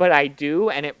things, but I do,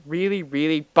 and it really,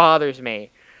 really bothers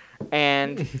me.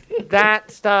 And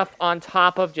that stuff on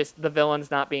top of just the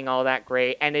villains not being all that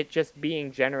great, and it just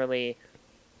being generally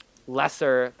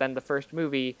lesser than the first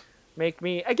movie, make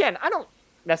me... Again, I don't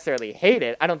necessarily hate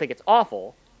it. I don't think it's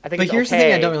awful. I think But it's here's the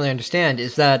thing I don't really understand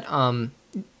is that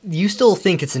you still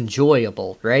think it's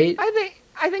enjoyable, right?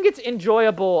 I think it's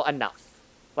enjoyable enough.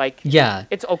 Like, yeah,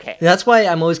 it's okay. That's why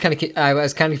I'm always I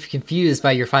was kind of confused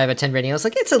by your 5 out of 10 rating. I was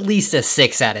like, it's at least a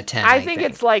 6 out of 10. I think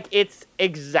it's like it's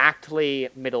exactly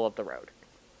middle of the road.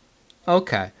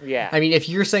 Okay. Yeah. I mean, if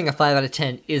you're saying a 5 out of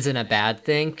 10 isn't a bad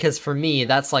thing, because for me,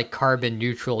 that's like carbon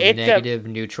neutral, negative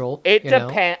neutral. It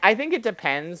depends. I think it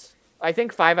depends. I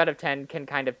think 5 out of 10 can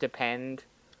kind of depend.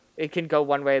 It can go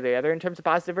one way or the other in terms of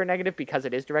positive or negative because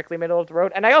it is directly middle of the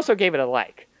road. And I also gave it a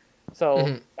like.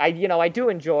 So I do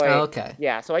enjoy. Okay.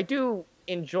 Yeah. So I do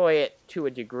enjoy it to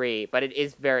a degree, but it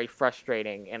is very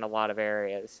frustrating in a lot of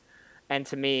areas. And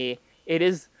to me, it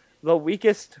is the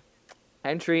weakest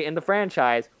entry in the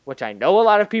franchise, which I know a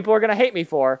lot of people are going to hate me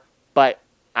for, but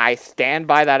I stand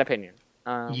by that opinion.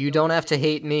 You don't have to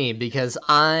hate me because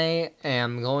I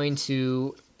am going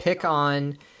to pick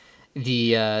on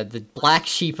the black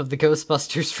sheep of the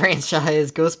Ghostbusters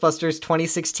franchise, Ghostbusters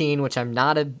 2016, which I'm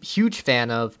not a huge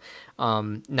fan of,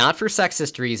 not for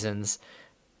sexist reasons,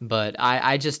 but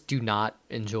I just do not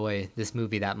enjoy this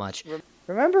movie that much.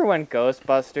 Remember when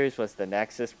Ghostbusters was the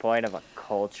nexus point of a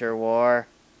culture war?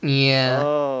 Yeah.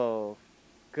 Oh,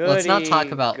 goody, let's not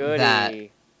talk about that.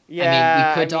 Yeah, I mean,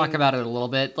 we could talk about it a little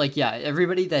bit. Like, yeah,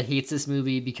 everybody that hates this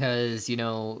movie because,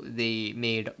 they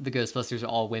made the Ghostbusters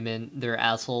all women, they're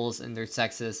assholes and they're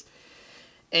sexist.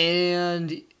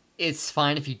 And it's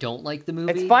fine if you don't like the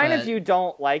movie. It's fine if you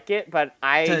don't like it, but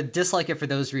to dislike it for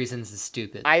those reasons is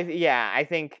stupid. I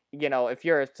think, if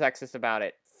you're sexist about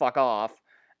it, fuck off.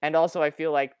 And also, I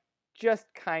feel like just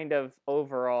kind of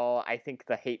overall, I think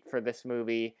the hate for this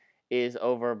movie is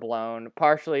overblown,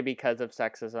 partially because of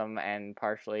sexism and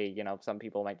partially, some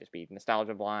people might just be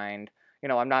nostalgia blind.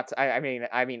 I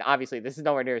mean, obviously this is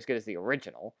nowhere near as good as the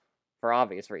original for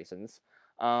obvious reasons.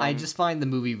 I just find the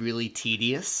movie really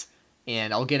tedious,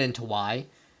 and I'll get into why.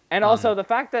 And also the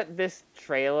fact that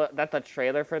the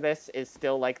trailer for this is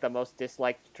still like the most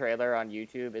disliked trailer on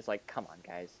YouTube is like, come on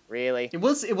guys, really? It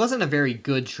wasn't a very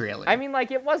good trailer. I mean,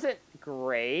 like, it wasn't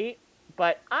great,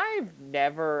 but I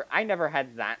never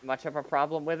had that much of a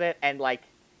problem with it, and like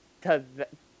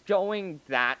going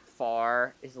that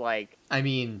far is like... I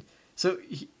mean, so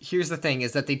here's the thing,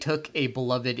 is that they took a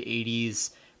beloved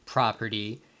 80s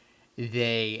property,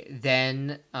 they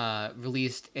then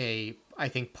released a, I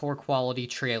think, poor quality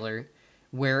trailer,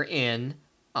 wherein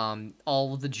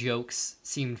all of the jokes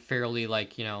seemed fairly,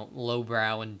 like,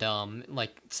 lowbrow and dumb,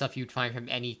 like stuff you'd find from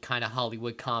any kind of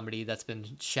Hollywood comedy that's been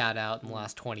shat out in the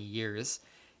last 20 years.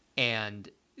 And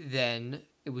then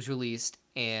it was released,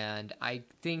 and I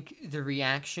think the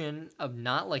reaction of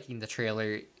not liking the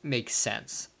trailer makes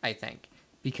sense, I think,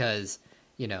 because,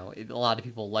 a lot of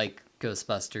people like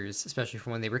Ghostbusters, especially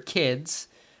from when they were kids,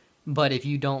 but if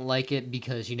you don't like it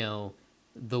because,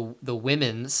 the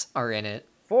women's are in it,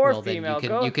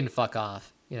 then you can fuck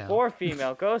off. For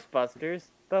female Ghostbusters,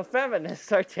 the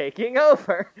feminists are taking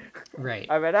over. Right.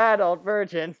 I'm an adult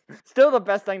virgin. Still the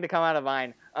best thing to come out of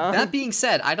Vine. That being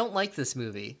said, I don't like this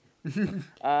movie.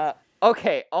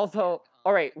 Okay, also,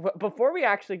 alright, before we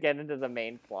actually get into the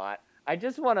main plot, I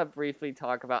just want to briefly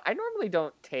talk about... I normally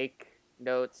don't take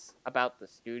notes about the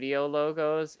studio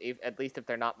logos, at least if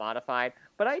they're not modified,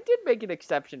 but I did make an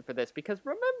exception for this, because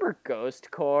remember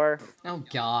Ghost Corps? Oh,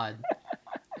 God.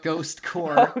 Ghost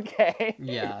Corps. Okay.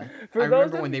 Yeah. I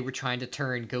remember when they were trying to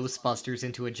turn Ghostbusters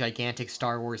into a gigantic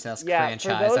Star Wars-esque franchise.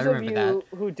 For those I remember of you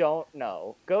who don't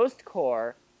know, Ghost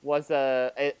Corps was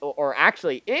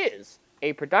actually is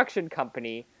a production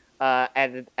company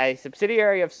and a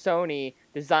subsidiary of Sony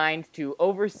designed to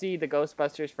oversee the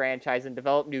Ghostbusters franchise and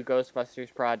develop new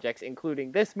Ghostbusters projects,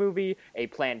 including this movie, a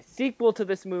planned sequel to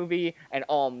this movie, an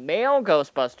all-male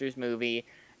Ghostbusters movie,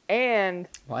 and...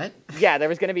 What? Yeah, there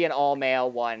was going to be an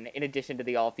all-male one in addition to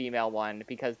the all-female one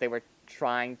because they were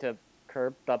trying to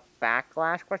curb the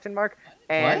backlash, ?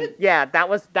 And what? Yeah, that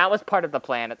was part of the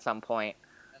plan at some point.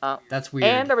 That's weird.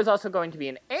 And there was also going to be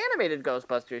an animated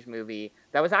Ghostbusters movie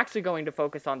that was actually going to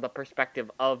focus on the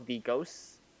perspective of the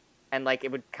ghosts. And, like,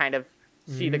 it would kind of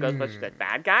see the Ghostbusters as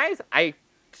bad guys. I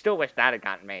still wish that had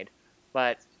gotten made.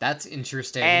 But that's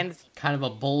interesting. And kind of a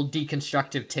bold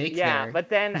deconstructive take there. Yeah, but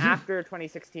then after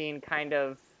 2016 kind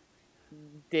of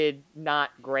did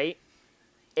not great.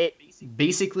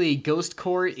 Basically, Ghost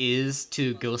Corps is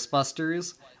to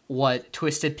Ghostbusters what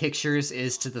Twisted Pictures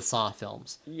is to the Saw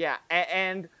films. Yeah,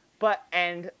 and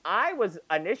I was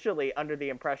initially under the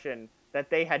impression that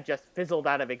they had just fizzled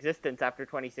out of existence after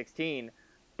 2016,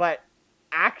 but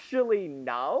actually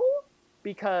no,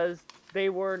 because they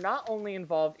were not only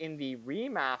involved in the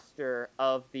remaster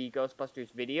of the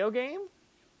Ghostbusters video game,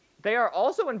 they are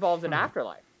also involved in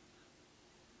Afterlife.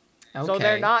 Okay. So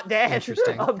they're not dead,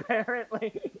 Interesting.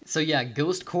 apparently. So yeah,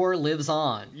 Ghost Core lives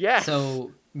on. Yes.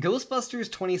 So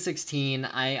Ghostbusters 2016,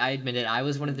 I admit it, I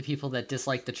was one of the people that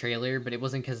disliked the trailer, but it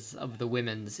wasn't because of the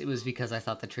women's. It was because I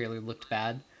thought the trailer looked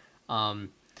bad.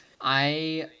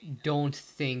 I don't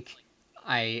think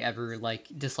I ever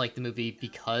disliked the movie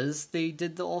because they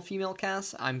did the all-female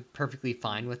cast. I'm perfectly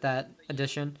fine with that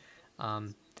addition.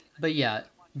 But yeah,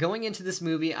 going into this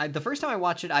movie, the first time I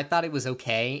watched it, I thought it was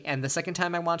okay, and the second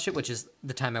time I watched it, which is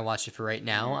the time I watched it for right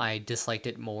now, I disliked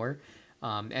it more.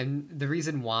 And the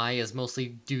reason why is mostly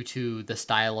due to the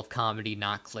style of comedy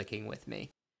not clicking with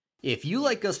me. If you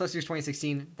like Ghostbusters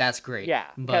 2016, that's great. Yeah,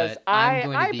 but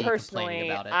I'm going to be personally, complaining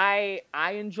about it.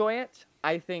 I enjoy it.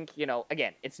 I think,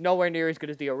 again, it's nowhere near as good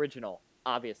as the original,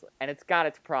 obviously, and it's got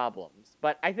its problems.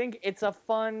 But I think it's a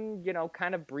fun,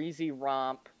 kind of breezy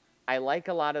romp. I like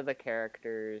a lot of the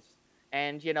characters.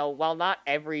 And, while not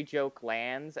every joke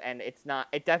lands, and it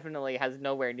definitely has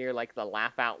nowhere near, the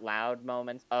laugh out loud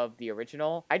moments of the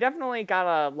original, I definitely got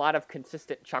a lot of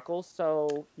consistent chuckles,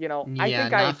 so, I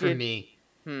think not for me.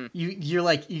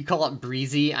 You call it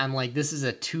breezy. I'm like, this is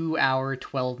a 2-hour,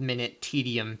 12-minute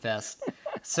tedium fest.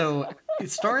 So it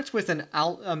starts with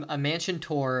a mansion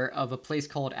tour of a place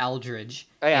called Aldridge.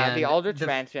 Oh, yeah, the Aldridge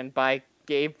Mansion by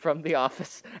Gabe from The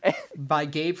Office. By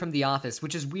Gabe from The Office,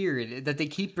 which is weird that they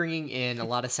keep bringing in a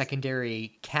lot of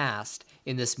secondary cast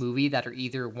in this movie that are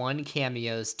either 1,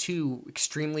 cameos, 2,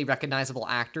 extremely recognizable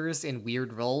actors in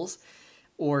weird roles,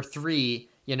 or 3,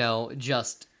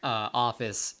 just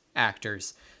Office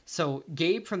actors. So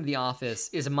Gabe from The Office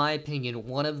is, in my opinion,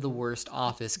 one of the worst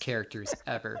Office characters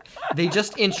ever. They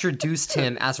just introduced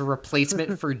him as a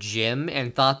replacement for Jim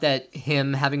and thought that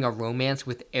him having a romance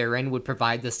with Aaron would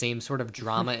provide the same sort of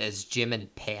drama as Jim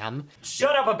and Pam.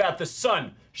 Shut up about the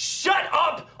sun! Shut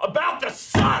up about the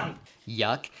sun!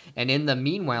 Yuck. And in the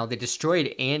meanwhile, they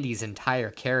destroyed Andy's entire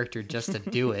character just to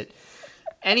do it.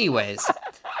 Anyways,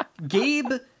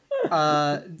 Gabe's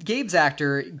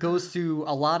actor goes through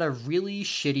a lot of really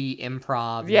shitty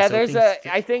improv. Yeah,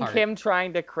 I think him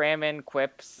trying to cram in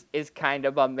quips is kind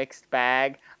of a mixed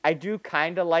bag. I do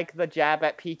kind of like the jab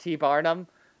at P.T. Barnum,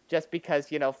 just because,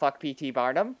 fuck P.T.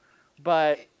 Barnum.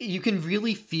 But you can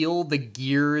really feel the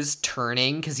gears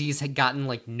turning because he's gotten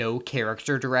no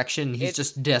character direction. He's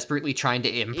just desperately trying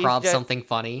to improv something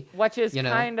funny. Which is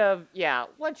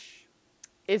which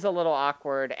is a little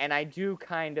awkward, and I do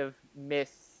kind of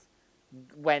miss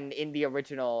when in the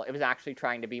original it was actually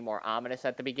trying to be more ominous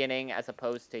at the beginning as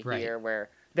opposed to here where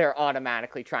they're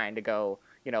automatically trying to go,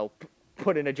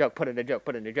 put in a joke.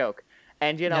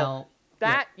 And,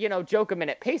 joke a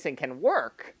minute pacing can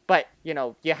work, but,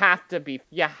 most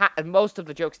of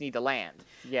the jokes need to land.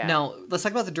 Yeah. Now, let's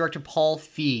talk about the director, Paul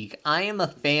Feig. I am a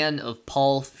fan of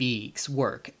Paul Feig's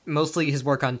work, mostly his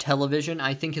work on television.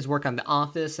 I think his work on The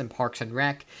Office and Parks and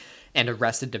Rec and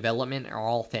Arrested Development are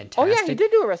all fantastic. Oh, yeah, he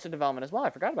did do Arrested Development as well. I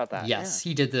forgot about that. Yes,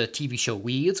 he did the TV show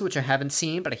Weeds, which I haven't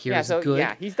seen, but I hear is good.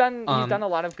 Yeah, he's done a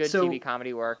lot of good TV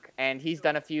comedy work, and he's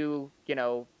done a few,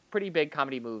 pretty big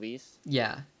comedy movies.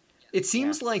 Yeah. It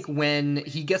seems like when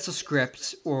he gets a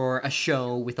script or a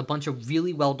show with a bunch of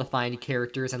really well-defined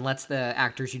characters and lets the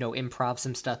actors, improv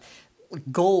some stuff,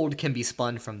 gold can be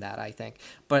spun from that, I think.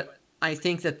 But I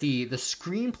think that the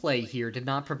screenplay here did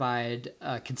not provide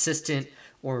consistent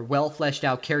or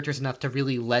well-fleshed-out characters enough to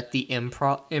really let the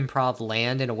improv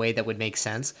land in a way that would make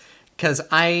sense. Because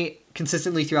I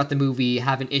consistently throughout the movie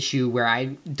have an issue where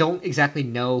I don't exactly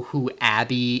know who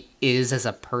Abby is as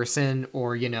a person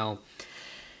or,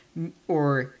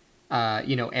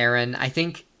 Aaron. I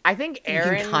think Aaron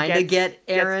you can kind of get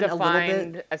Aaron gets defined, a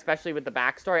little bit, especially with the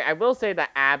backstory. I will say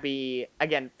that Abby,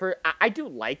 again, I do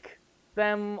like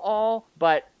them all,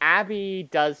 but Abby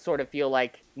does sort of feel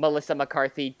like Melissa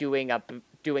McCarthy doing a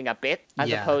bit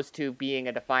as opposed to being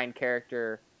a defined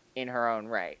character in her own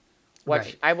right,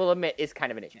 which I will admit is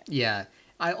kind of an issue. Yeah.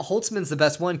 Holtzman's the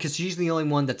best one because she's the only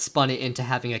one that spun it into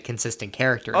having a consistent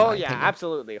character. Oh yeah,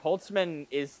 absolutely. Holtzman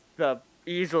is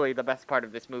easily the best part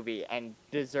of this movie and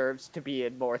deserves to be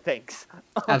in more things.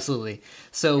 Absolutely.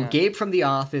 So Gabe from The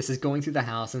Office is going through the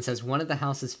house and says one of the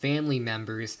house's family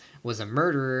members was a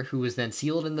murderer who was then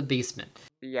sealed in the basement.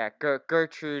 Yeah,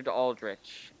 Gertrude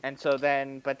Aldrich. And so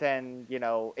then,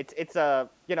 it's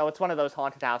one of those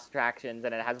haunted house attractions,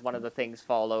 and it has one of the things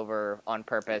fall over on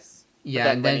purpose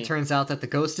Yeah, and then it turns out that the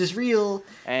ghost is real,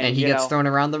 and he gets thrown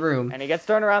around the room. And he gets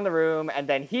thrown around the room, and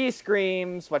then he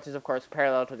screams, which is, of course,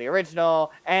 parallel to the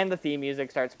original, and the theme music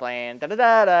starts playing.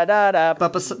 Da-da-da-da-da-da.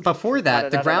 But before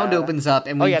that, the ground opens up,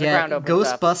 and we get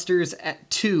Ghostbusters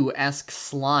 2-esque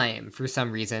slime for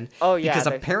some reason. Oh, yeah. Because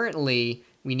apparently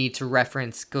we need to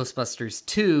reference Ghostbusters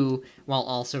 2 while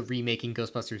also remaking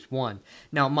Ghostbusters 1.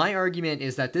 Now, my argument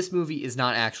is that this movie is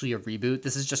not actually a reboot.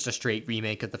 This is just a straight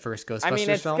remake of the first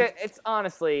Ghostbusters film. It's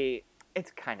honestly,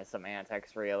 it's kind of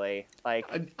semantics, really. Like,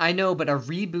 I know, but a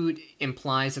reboot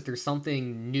implies that there's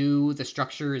something new, the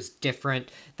structure is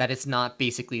different, that it's not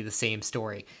basically the same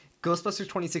story. Ghostbusters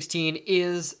 2016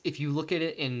 is, if you look at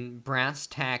it in brass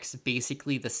tacks,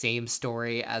 basically the same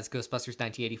story as Ghostbusters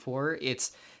 1984.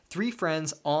 It's 3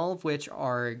 friends, all of which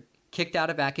are kicked out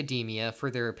of academia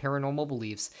for their paranormal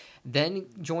beliefs, then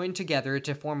join together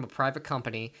to form a private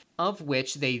company, of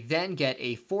which they then get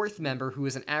a 4th member who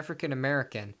is an African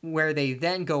American, where they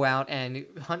then go out and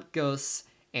hunt ghosts,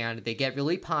 and they get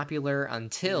really popular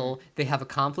until they have a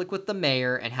conflict with the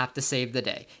mayor and have to save the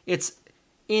day. It's,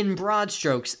 in broad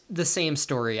strokes, the same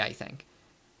story, I think.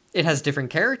 It has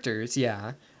different characters,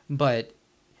 yeah, but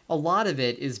a lot of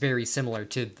it is very similar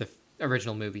to the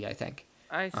original movie, I think.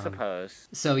 I suppose.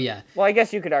 So, yeah. Well, I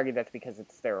guess you could argue that's because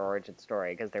it's their origin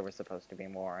story, because there was supposed to be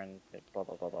more, and blah,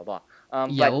 blah, blah, blah, blah.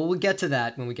 Well, we'll get to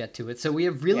that when we get to it. So we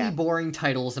have really boring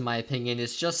titles, in my opinion.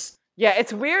 It's just... Yeah,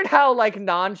 it's weird how, like,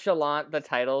 nonchalant the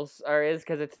titles is,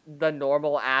 because it's the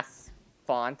normal-ass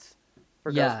font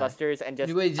for Ghostbusters, and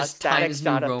just a static Times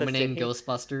shot New of the Romaning city.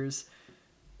 Ghostbusters.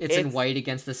 It's in white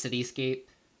against the cityscape.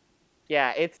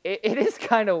 Yeah, it is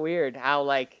kind of weird how,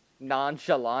 like,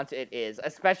 nonchalant it is,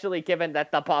 especially given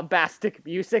that the bombastic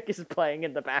music is playing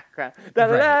in the background.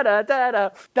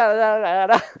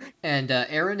 And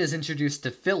Aaron is introduced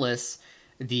to Phyllis,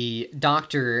 the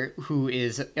doctor who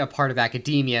is a part of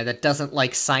academia that doesn't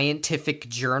like scientific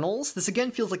journals. This again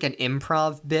feels like an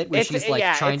improv bit where she's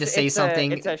like trying to say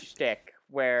something. It's a shtick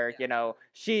where, you know,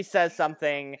 she says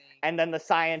something and then the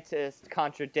scientist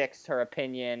contradicts her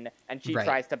opinion and she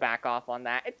tries to back off on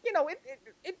that.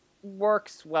 It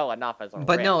works well enough as a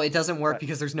But no, it doesn't work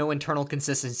because there's no internal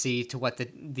consistency to what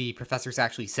the professor's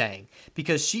actually saying.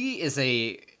 Because she is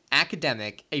a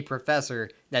professor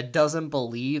that doesn't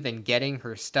believe in getting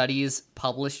her studies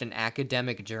published in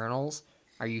academic journals.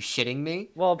 Are you shitting me?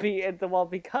 Well,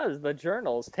 because the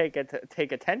journals take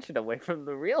attention away from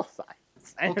the real science.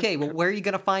 Okay, well, where are you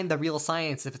going to find the real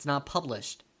science if it's not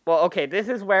published? Well, okay, this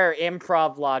is where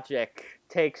improv logic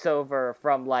takes over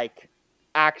from, like,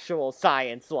 actual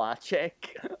science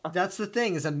logic. That's the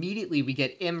thing, is immediately we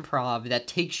get improv that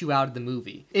takes you out of the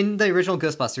movie. In the original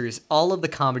Ghostbusters, all of the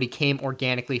comedy came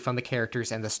organically from the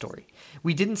characters and the story.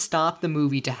 We didn't stop the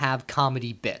movie to have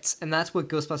comedy bits, and that's what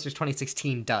Ghostbusters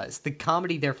 2016 does. The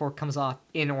comedy, therefore, comes off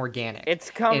inorganic.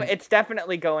 It's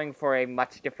definitely going for a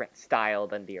much different style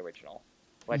than the original.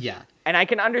 Yeah. And I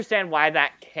can understand why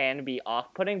that can be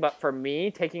off-putting, but for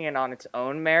me, taking it on its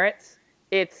own merits,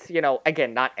 it's, you know,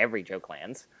 again, not every joke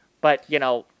lands, but, you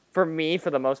know, for me, for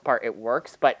the most part, it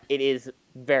works, but it is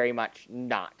very much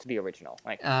not the original.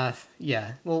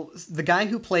 Yeah. Well, the guy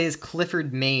who plays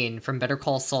Clifford Maine from Better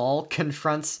Call Saul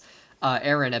confronts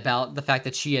Erin about the fact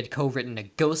that she had co-written a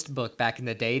ghost book back in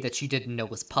the day that she didn't know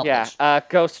was published. Yeah,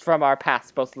 ghosts from our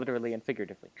past, both literally and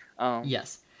figuratively.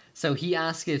 Yes. So he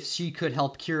asked if she could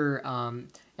help cure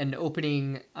the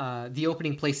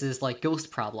opening places like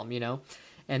Ghost Problem, you know?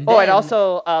 And then... I'd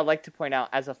also like to point out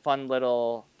as a fun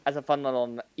little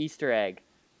Easter egg,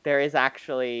 there is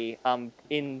actually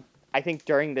I think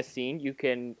during this scene you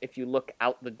can, if you look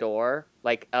out the door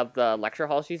like of the lecture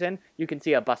hall she's in, you can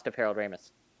see a bust of Harold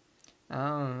Ramis.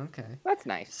 Oh, okay. That's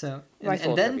nice. So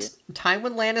and then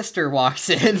Tywin Lannister walks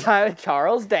in.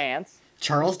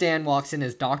 Charles Dan walks in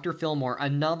as Dr. Fillmore,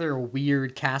 another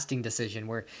weird casting decision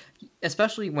where,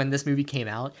 especially when this movie came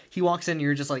out, he walks in and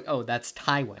you're just like, oh, that's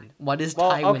Tywin. What is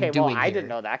Tywin doing I here? didn't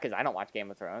know that because I don't watch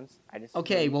Game of Thrones.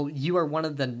 You are one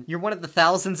of the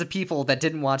thousands of people that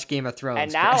didn't watch Game of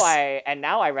Thrones. And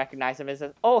now I recognize him as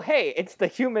hey, it's the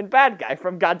human bad guy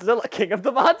from Godzilla King of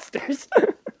the Monsters.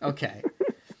 Okay.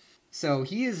 So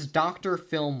he is Dr.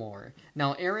 Fillmore.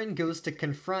 Now Aaron goes to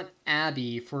confront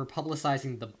Abby for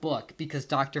publicizing the book because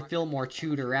Dr. Fillmore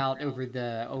chewed her out over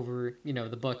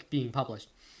the book being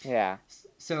published. Yeah.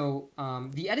 So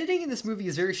the editing in this movie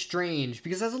is very strange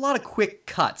because there's a lot of quick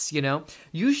cuts, you know?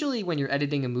 Usually when you're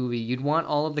editing a movie, you'd want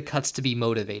all of the cuts to be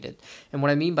motivated. And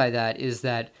what I mean by that is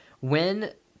that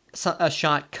when a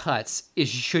shot cuts, it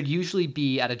should usually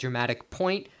be at a dramatic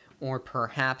point or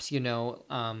perhaps,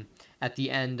 at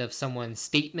the end of someone's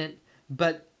statement.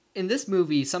 But in this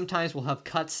movie, sometimes we'll have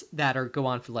cuts that go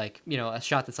on for like, a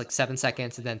shot that's like 7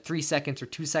 seconds and then 3 seconds or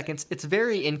 2 seconds. It's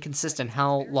very inconsistent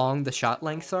how long the shot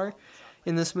lengths are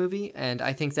in this movie. And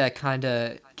I think that kind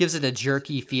of gives it a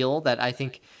jerky feel that I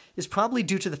think is probably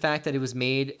due to the fact that it was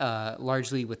made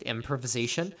largely with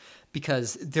improvisation,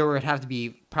 because there would have to be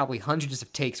probably hundreds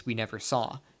of takes we never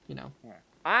saw,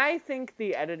 I think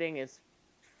the editing is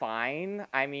fine.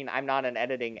 I mean, I'm not an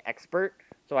editing expert,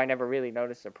 so I never really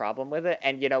noticed a problem with it.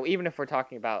 And, even if we're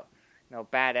talking about,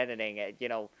 bad editing,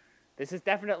 this is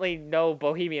definitely no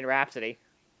Bohemian Rhapsody.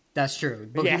 That's true.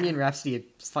 Bohemian Rhapsody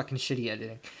is fucking shitty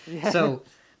editing. Yeah. So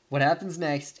what happens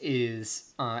next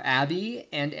is Abby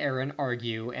and Aaron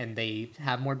argue, and they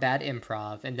have more bad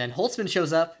improv. And then Holtzman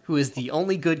shows up, who is the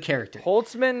only good character.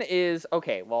 Holtzman is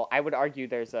okay. Well, I would argue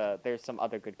there's some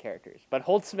other good characters, but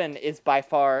Holtzman is by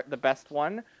far the best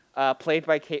one. Played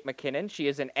by Kate McKinnon. She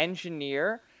is an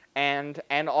engineer and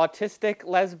an autistic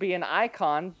lesbian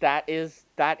icon. That is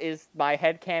my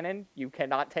headcanon. You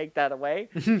cannot take that away.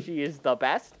 She is the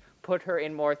best. Put her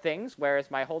in more things. Where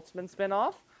is my Holtzman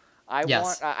spinoff?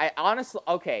 I honestly,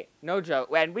 okay, no joke.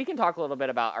 And we can talk a little bit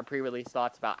about our pre-release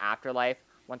thoughts about Afterlife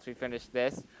once we finish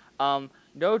this.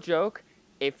 No joke.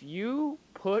 If you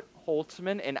put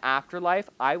Holtzman in Afterlife,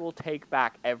 I will take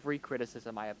back every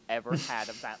criticism I have ever had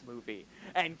of that movie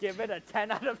and give it a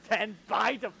 10 out of 10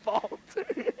 by default.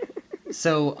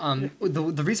 So,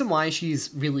 the reason why she's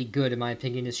really good, in my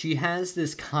opinion, is she has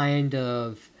this kind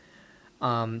of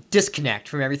disconnect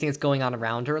from everything that's going on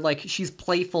around her. Like, she's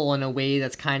playful in a way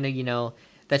that's kind of,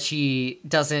 that she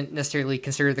doesn't necessarily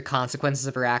consider the consequences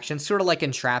of her actions. Sort of like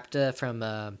Entrapta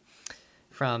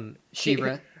from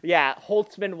She-Ra. Yeah,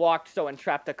 Holtzman walked so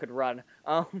Entrapta could run.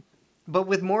 But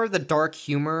with more of the dark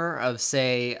humor of,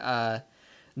 say,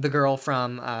 the girl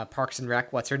from Parks and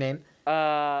Rec. What's her name?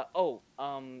 April?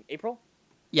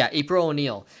 Yeah, April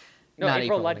O'Neil. No, Not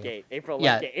April Ludgate. April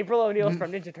Ludgate. April O'Neil is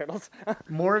from Ninja Turtles.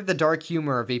 More of the dark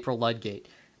humor of April Ludgate.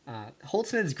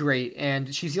 Holtzman's great,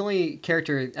 and she's the only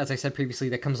character, as I said previously,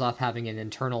 that comes off having an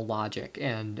internal logic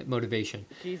and motivation.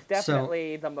 She's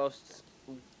definitely the most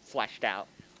fleshed out.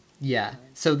 Yeah.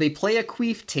 So they play a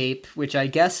queef tape, which I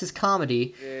guess is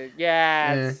comedy.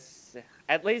 At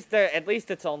least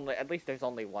there's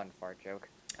only one fart joke.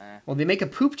 Well, they make a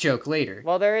poop joke later.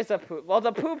 Well, there is a poop. Well,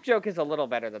 the poop joke is a little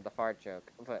better than the fart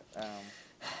joke, but.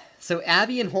 So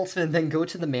Abby and Holtzman then go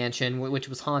to the mansion, which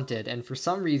was haunted, and for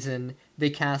some reason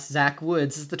they cast Zach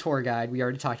Woods as the tour guide. We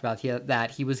already talked about that.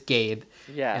 He was Gabe.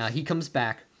 Yeah. He comes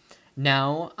back.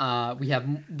 Now we have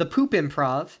the poop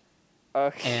improv.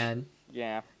 And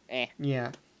yeah.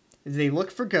 Yeah. They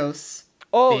look for ghosts.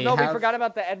 Oh, we forgot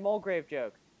about the Ed Mulgrave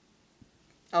joke.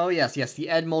 Oh, yes. The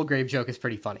Ed Mulgrave joke is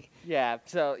pretty funny. Yeah,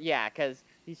 so, because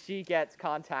she gets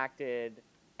contacted,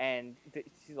 and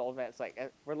she's old man. It's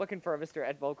like, we're looking for a Mr.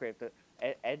 Ed Mulgrave.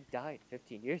 Ed died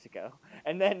 15 years ago.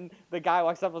 And then the guy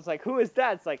walks up and is like, who is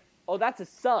that? It's like, oh, that's his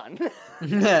son.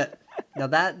 Now,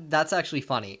 that's actually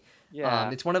funny. Yeah.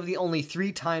 It's one of the only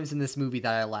 3 times in this movie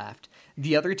that I laughed.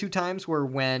 The other 2 times were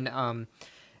when...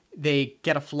 they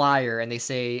get a flyer and they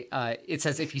say, it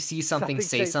says, if you see something,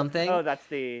 say something. Oh, that's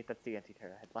the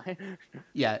anti-terror headline.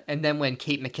 Yeah, and then when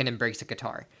Kate McKinnon breaks a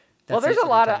guitar. Well, there's a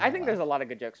lot of, I think there's a lot of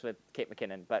good jokes with Kate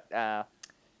McKinnon, but,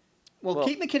 Well,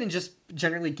 Kate McKinnon just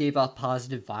generally gave off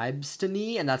positive vibes to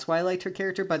me, and that's why I liked her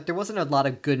character, but there wasn't a lot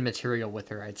of good material with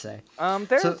her, I'd say.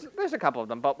 There's a couple of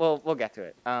them, but we'll get to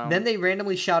it. Then they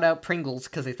randomly shout out Pringles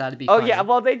because they thought it'd be funny. Oh, yeah,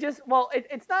 well,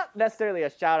 it's not necessarily a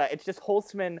shout out, it's just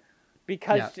Holtzman...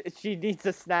 Because she needs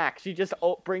a snack, she just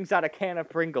brings out a can of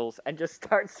Pringles and just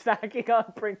starts snacking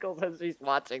on Pringles as she's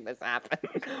watching this happen.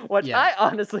 Which I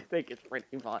honestly think is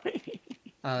pretty funny.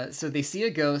 So they see a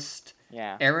ghost.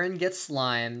 Yeah. Aaron gets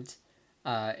slimed.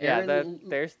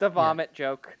 There's the vomit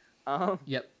joke.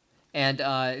 Yep. And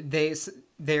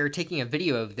they're taking a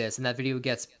video of this, and that video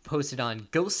gets posted on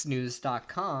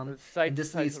ghostnews.com. And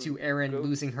this leads to Aaron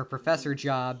losing her professor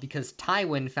job because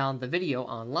Tywin found the video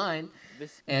online.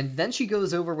 And then she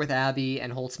goes over with Abby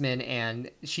and Holtzman,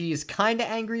 and she's kind of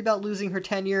angry about losing her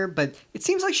tenure, but it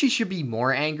seems like she should be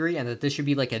more angry, and that this should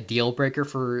be like a deal breaker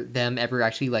for them ever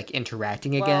actually like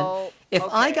interacting again. If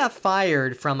I got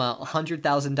fired from a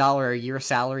 $100,000 a year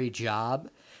salary job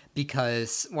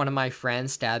because one of my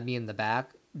friends stabbed me in the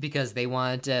back because they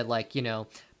wanted to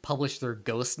publish their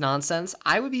ghost nonsense,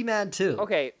 I would be mad too.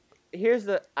 Okay,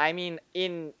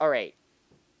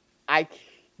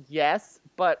 yes,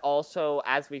 but also,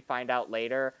 as we find out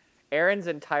later, Erin's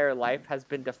entire life has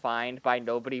been defined by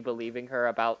nobody believing her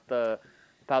about the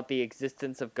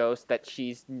existence of ghosts that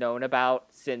she's known about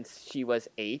since she was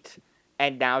 8,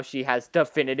 and now she has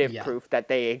definitive proof that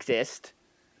they exist.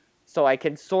 so I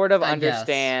can sort of I guess.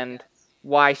 understand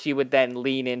why she would then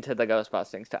lean into the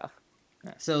ghostbusting stuff.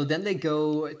 So then they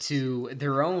go to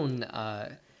their own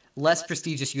less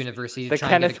prestigious university to The try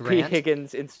Kenneth and get a P. grant.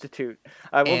 Higgins Institute.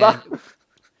 I will not.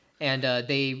 And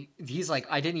he's like,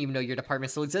 I didn't even know your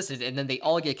department still existed. And then they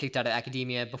all get kicked out of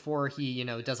academia before he,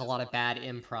 does a lot of bad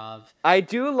improv. I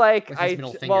do like, with his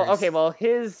middle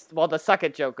fingers. the suck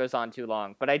it joke goes on too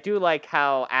long, but I do like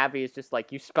how Abby is just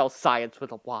like, you spell science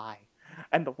with a Y.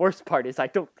 And the worst part is I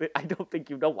don't think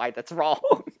you know why that's wrong.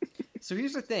 So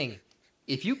here's the thing.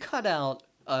 If you cut out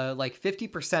like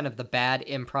 50% of the bad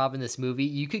improv in this movie,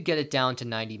 you could get it down to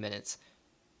 90 minutes.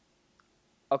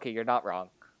 Okay, you're not wrong.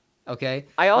 Okay?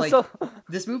 I also...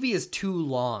 this movie is too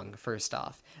long, first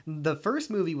off. The first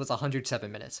movie was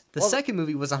 107 minutes. The second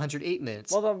movie was 108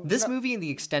 minutes. This movie in the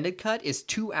extended cut is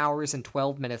 2 hours and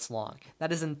 12 minutes long.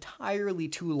 That is entirely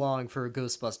too long for a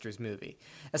Ghostbusters movie.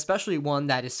 Especially one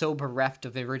that is so bereft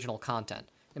of original content,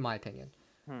 in my opinion.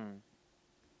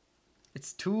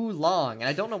 It's too long, and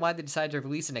I don't know why they decided to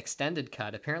release an extended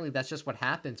cut. Apparently that's just what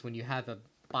happens when you have a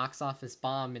box office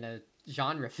bomb in a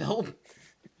genre film.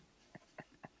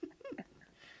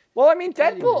 Well, I mean,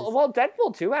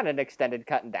 Deadpool 2 had an extended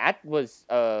cut, and that was,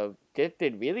 it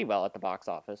did really well at the box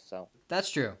office, so. That's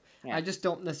true. Yeah. I just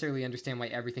don't necessarily understand why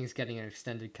everything's getting an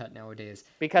extended cut nowadays.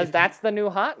 Because that's the new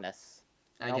hotness.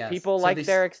 I guess. People like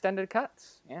their extended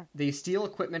cuts, yeah. They steal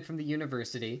equipment from the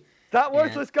university. That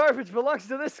worthless garbage belongs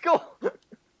to this school!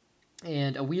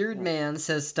 And a weird man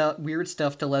says weird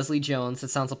stuff to Leslie Jones that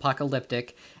sounds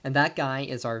apocalyptic, and that guy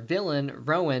is our villain,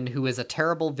 Rowan, who is a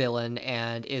terrible villain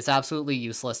and is absolutely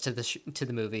useless to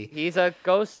the movie. He's a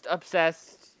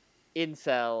ghost-obsessed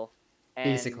incel, and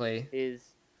basically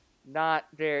is not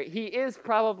very... He is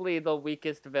probably the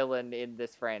weakest villain in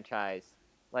this franchise.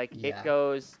 Like, Yeah. it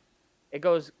goes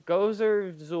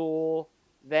Gozer, Zool,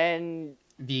 then...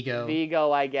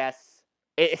 Vigo, I guess.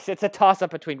 It's a toss-up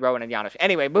between Rowan and Janusz.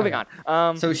 Anyway, moving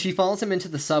on. So she follows him into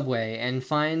the subway and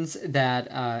finds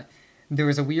that there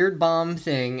was a weird bomb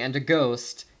thing and a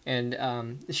ghost,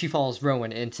 and she follows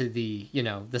Rowan into the,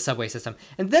 the subway system.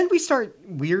 And then we start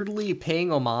weirdly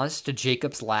paying homage to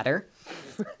Jacob's Ladder,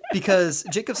 because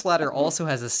Jacob's Ladder also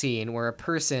has a scene where a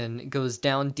person goes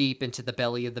down deep into the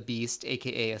belly of the beast,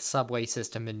 aka a subway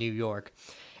system in New York,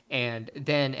 and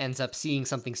then ends up seeing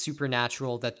something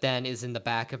supernatural that then is in the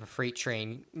back of a freight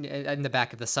train, in the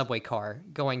back of the subway car,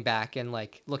 going back and,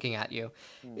 looking at you.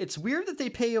 It's weird that they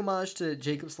pay homage to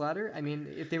Jacob's Ladder. I mean,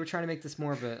 if they were trying to make this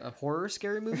more of a horror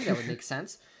scary movie, that would make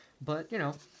sense. But,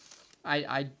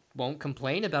 I won't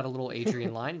complain about a little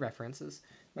Adrian Lyne references.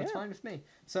 That's fine with me.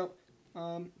 So,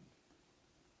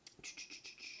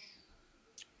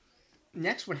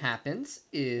 next what happens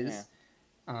is...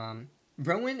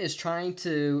 Rowan is trying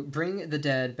to bring the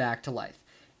dead back to life,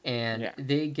 and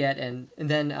they get and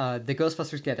then the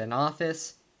Ghostbusters get an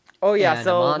office. Oh yeah,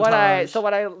 so what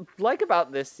I like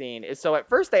about this scene is, so at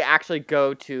first they actually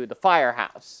go to the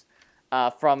firehouse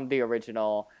from the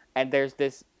original, and there's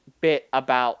this bit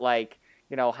about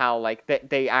how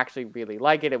they actually really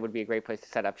like it. It would be a great place to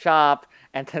set up shop,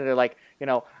 and then they're like,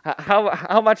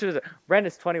 how much is it? Rent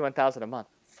is $21,000 a month.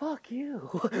 Fuck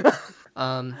you.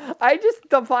 I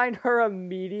just find her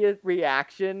immediate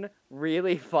reaction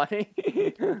really funny.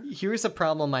 Here's a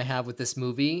problem I have with this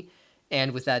movie,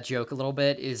 and with that joke a little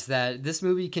bit, is that this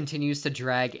movie continues to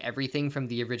drag everything from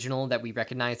the original that we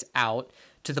recognize out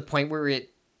to the point where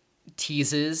it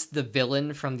teases the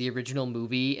villain from the original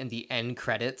movie in the end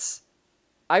credits.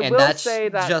 That's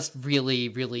just really,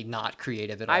 really not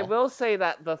creative at all. I will say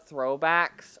that the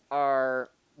throwbacks are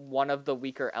one of the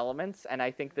weaker elements, and I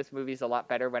think this movie's a lot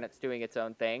better when it's doing its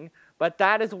own thing. But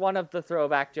that is one of the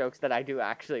throwback jokes that I do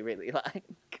actually really like.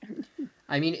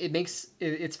 I mean,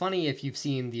 it's funny if you've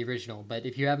seen the original, but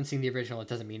if you haven't seen the original, it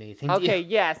doesn't mean anything. Okay,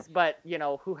 yes, but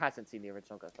who hasn't seen the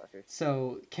original Ghostbusters?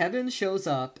 So Kevin shows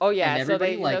up. Oh yeah, and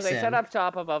everybody likes they him. set up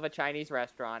shop above a Chinese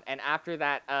restaurant, and after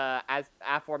that, as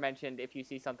aforementioned, if you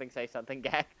see something, say something,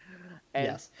 gag.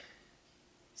 Yes.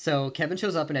 So Kevin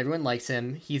shows up and everyone likes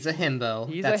him. He's a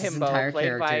himbo. That's his entire played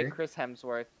character. By Chris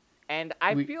Hemsworth. And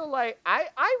I feel like I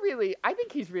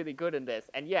think he's really good in this.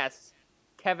 And yes,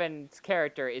 Kevin's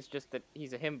character is just that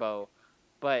he's a himbo,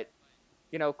 but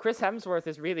Chris Hemsworth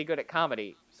is really good at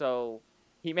comedy, so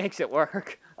he makes it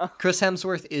work. Chris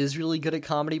Hemsworth is really good at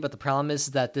comedy, but the problem is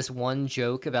that this one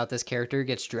joke about this character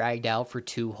gets dragged out for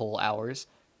 2 whole hours.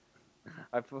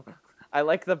 I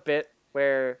like the bit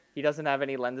where he doesn't have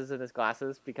any lenses in his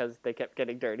glasses because they kept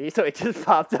getting dirty, so it just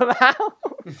popped them out.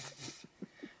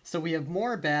 So we have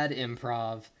more bad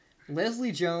improv.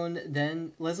 Leslie Jones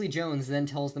then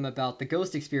tells them about the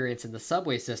ghost experience in the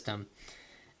subway system.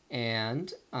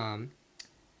 And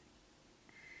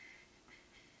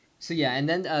so yeah, and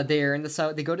then they're in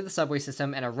the they go to the subway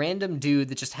system, and a random dude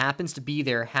that just happens to be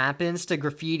there happens to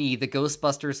graffiti the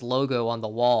Ghostbusters logo on the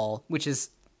wall, which is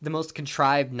the most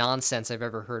contrived nonsense I've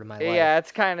ever heard in my life. Yeah,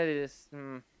 it's kind of just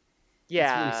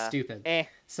yeah, it's really stupid.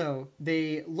 So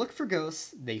they look for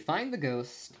ghosts, they find the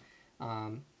ghost.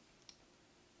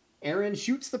 Aaron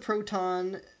shoots the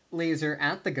proton laser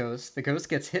at the ghost. The ghost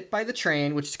gets hit by the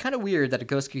train, which is kind of weird that a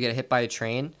ghost could get hit by a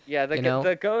train. Yeah,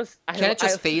 the ghost... Can't it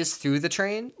just phase through the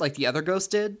train like the other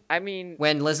ghost did? I mean...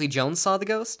 When Leslie Jones saw the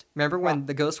ghost? Remember when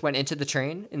the ghost went into the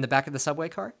train in the back of the subway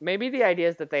car? Maybe the idea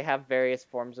is that they have various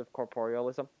forms of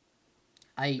corporealism.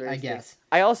 I guess.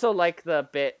 I also like the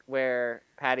bit where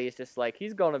Patty is just like,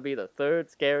 he's going to be the third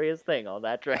scariest thing on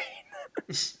that train.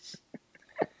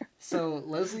 So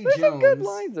Leslie There's Jones... some good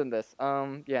lines in this.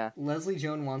 Yeah. Leslie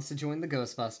Jones wants to join the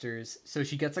Ghostbusters, so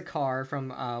she gets a car from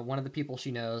one of the people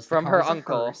she knows. From her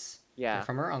uncle. Yeah.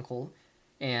 From her uncle.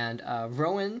 And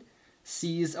Rowan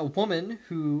sees a woman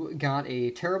who got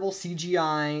a terrible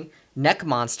CGI neck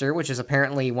monster, which is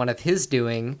apparently one of his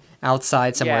doing,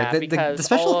 outside somewhere. Yeah, the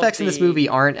special effects in this movie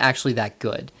aren't actually that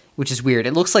good, which is weird.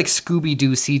 It looks like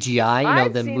Scooby-Doo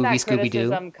CGI, the movie Scooby-Doo. I've seen that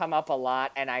criticism come up a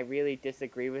lot, and I really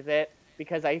disagree with it,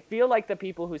 because I feel like the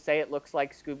people who say it looks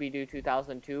like Scooby-Doo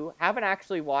 2002 haven't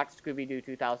actually watched Scooby-Doo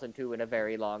 2002 in a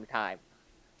very long time.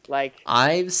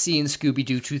 I've seen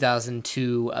Scooby-Doo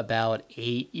 2002 about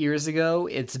 8 years ago.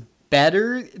 It's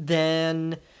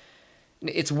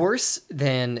worse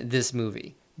than this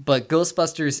movie, but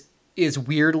Ghostbusters is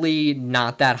weirdly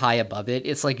not that high above it.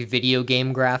 It's like video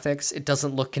game graphics. It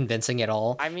doesn't look convincing at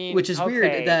all. I mean, which is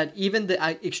weird that even the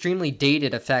extremely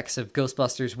dated effects of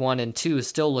Ghostbusters 1 and 2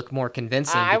 still look more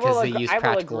convincing because they use practical effects.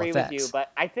 I will agree with you,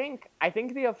 but I think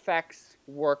the effects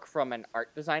work from an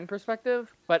art design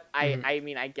perspective, but I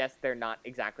mean, I guess they're not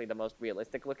exactly the most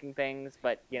realistic looking things,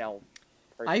 but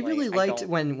I really liked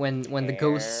when the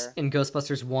ghosts in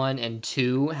Ghostbusters 1 and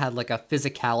 2 had like a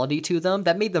physicality to them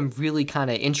that made them really kind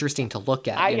of interesting to look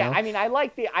at. I mean, I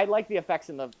like the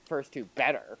effects in the first two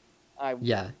better.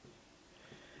 Yeah.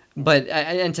 But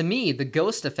and to me, the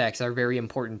ghost effects are a very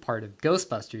important part of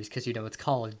Ghostbusters because it's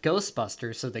called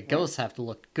Ghostbusters, so the ghosts have to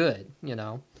look good.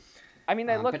 I mean,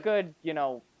 they look good,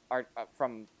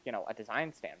 from a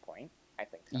design standpoint. I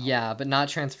think so. Yeah, but not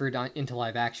transferred into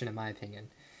live action, in my opinion.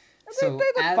 They look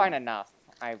fine enough.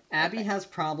 Abby has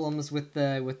problems with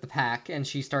the pack, and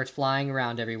she starts flying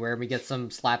around everywhere. And we get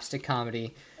some slapstick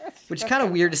comedy, which is kind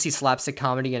of weird to see slapstick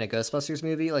comedy in a Ghostbusters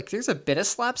movie. Like, there's a bit of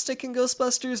slapstick in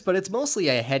Ghostbusters, but it's mostly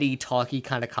a heady, talky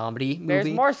kind of comedy movie.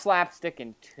 There's more slapstick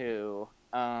in 2.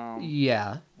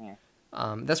 Yeah.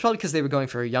 That's probably because they were going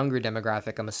for a younger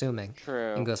demographic, I'm assuming.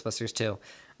 True. In Ghostbusters 2.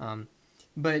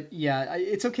 But yeah,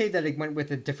 it's okay that it went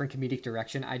with a different comedic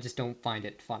direction. I just don't find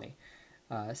it funny.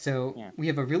 We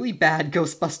have a really bad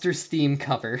Ghostbusters theme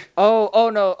cover.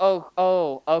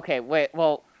 Okay, wait,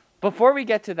 well, before we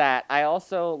get to that, I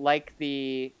also like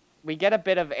we get a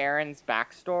bit of Erin's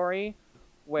backstory,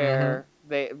 where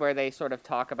they sort of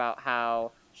talk about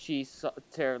how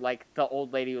the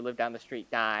old lady who lived down the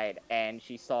street died, and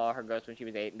she saw her ghost when she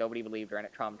was 8, nobody believed her, and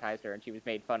it traumatized her, and she was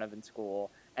made fun of in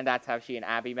school. And that's how she and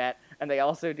Abby met. And they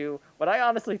also do what I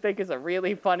honestly think is a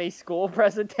really funny school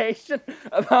presentation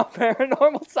about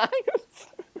paranormal science.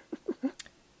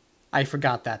 I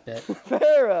forgot that bit.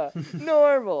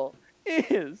 Paranormal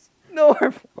is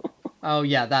normal. Oh,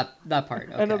 yeah, that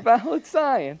part. Okay. And about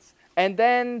science. And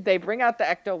then they bring out the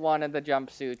Ecto-1 and the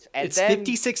jumpsuits. And it's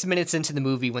 56 minutes into the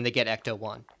movie when they get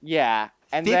Ecto-1. Yeah.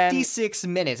 And 56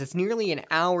 minutes. It's nearly an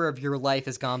hour of your life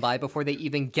has gone by before they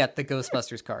even get the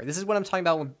Ghostbusters car. This is what I'm talking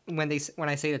about when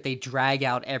I say that they drag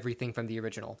out everything from the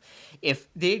original. If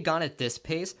they had gone at this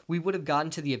pace, we would have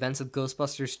gotten to the events of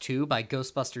Ghostbusters 2 by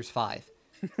Ghostbusters 5.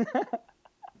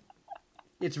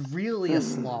 It's really a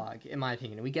slog, in my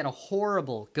opinion. We get a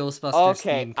horrible Ghostbusters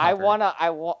theme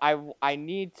cover. I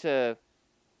need to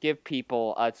give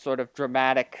people a sort of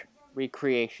dramatic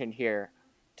recreation here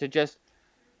to just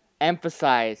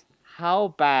emphasize how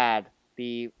bad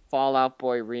the Fall Out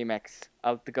Boy remix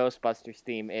of the Ghostbusters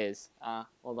theme is.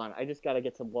 Hold on, I just gotta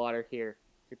get some water here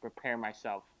to prepare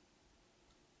myself.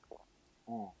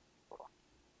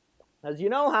 Because you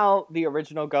know how the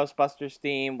original Ghostbusters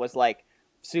theme was like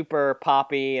super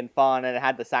poppy and fun, and it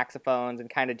had the saxophones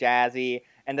and kind of jazzy,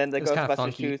 and then the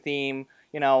Ghostbusters 2 theme,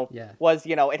 was,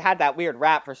 it had that weird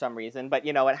rap for some reason, but,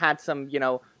 it had some,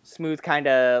 smooth kind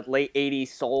of late 80s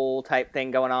soul type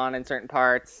thing going on in certain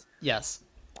parts. Yes.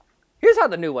 Here's how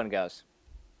the new one goes.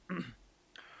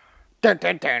 It's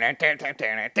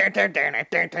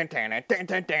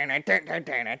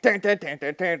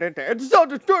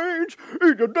something strange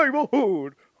in the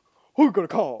neighborhood. Who you gonna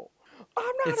call?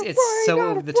 I'm not afraid. It's so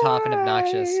over the top and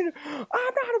obnoxious. I'm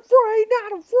not afraid.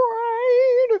 Not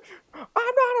afraid.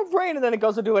 I'm not afraid. And then it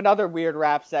goes into another weird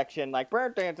rap section, like.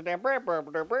 Well,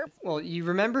 you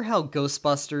remember how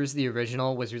Ghostbusters, the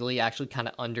original, was really actually kind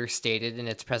of understated in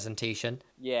its presentation?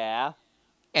 Yeah.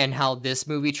 And how this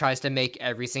movie tries to make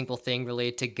every single thing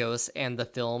related to ghosts and the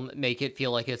film make it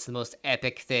feel like it's the most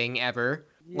epic thing ever.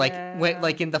 Yeah.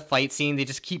 Like in the fight scene, they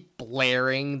just keep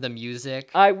blaring the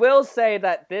music. I will say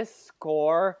that this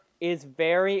score is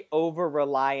very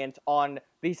over-reliant on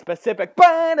the specific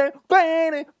that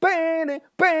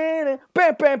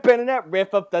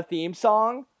riff of the theme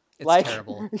song. It's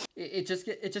terrible. It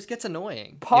just gets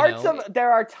annoying.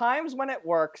 There are times when it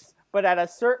works, but at a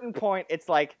certain point, it's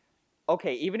like,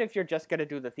 okay, even if you're just gonna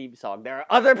do the theme song, there are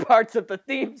other parts of the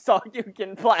theme song you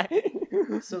can play.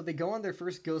 So they go on their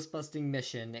first ghost-busting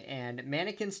mission, and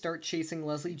mannequins start chasing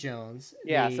Leslie Jones.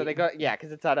 Yeah,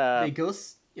 because it's at a...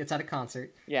 It's at a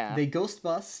concert. Yeah. They ghost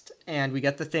bust, and we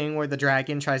get the thing where the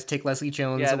dragon tries to take Leslie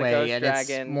Jones away, and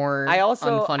dragon. It's more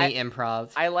unfunny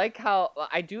improv.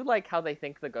 I do like how they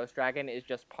think the ghost dragon is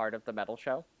just part of the metal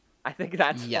show. I think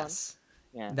that's fun.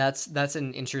 Yeah. That's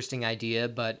an interesting idea,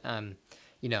 but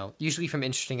usually from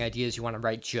interesting ideas you want to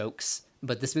write jokes,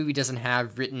 but this movie doesn't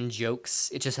have written jokes.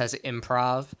 It just has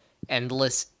improv,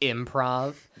 endless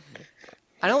improv.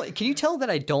 Can you tell that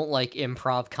I don't like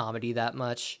improv comedy that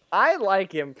much? I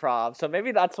like improv, so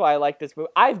maybe that's why I like this movie.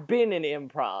 I've been in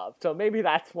improv, so maybe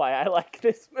that's why I like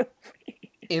this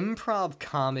movie. Improv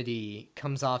comedy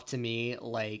comes off to me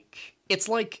like it's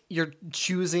like you're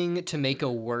choosing to make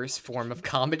a worse form of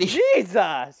comedy.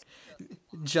 Jesus!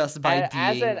 Just by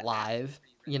being live,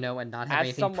 and not having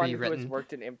anything pre-written. As someone who has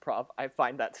worked in improv, I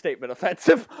find that statement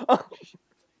offensive.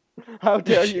 How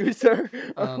dare you, sir?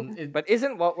 But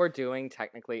isn't what we're doing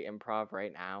technically improv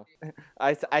right now?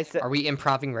 I said. Are we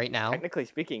improving right now? Technically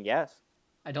speaking, yes.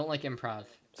 I don't like improv.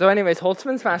 So, anyways,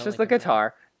 Holtzman smashes the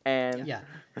guitar, and you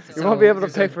won't be able to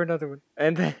pay for another one.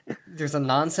 And then there's a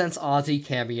nonsense Ozzy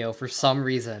cameo for some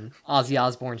reason. Ozzy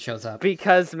Osbourne shows up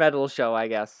because metal show, I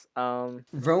guess.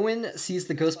 Rowan sees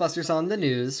the Ghostbusters on the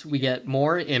news. We get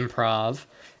more improv.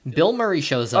 Bill Murray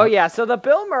shows up. Oh yeah, so the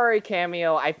Bill Murray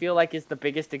cameo I feel like is the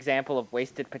biggest example of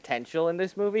wasted potential in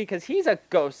this movie because he's a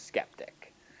ghost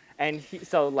skeptic. And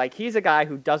he's a guy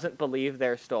who doesn't believe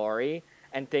their story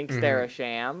and thinks they're a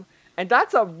sham. And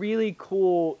that's a really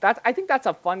cool I think that's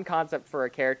a fun concept for a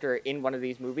character in one of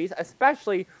these movies,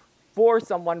 especially for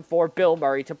Bill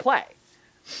Murray to play.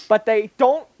 But they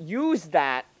don't use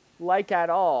that at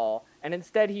all. And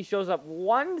instead he shows up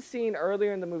one scene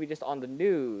earlier in the movie just on the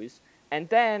news. And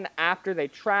then, after they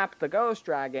trap the ghost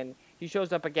dragon, he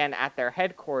shows up again at their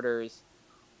headquarters.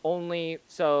 And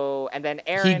then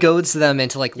Aaron... He goads them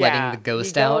into, letting the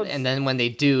ghost out, and then when they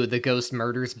do, the ghost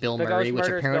murders Bill Murray, which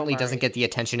apparently doesn't get the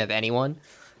attention of anyone.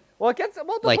 Well,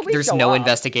 police there's no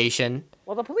investigation.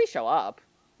 Well, the police show up.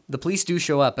 The police do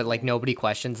show up, but, nobody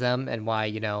questions them, and why,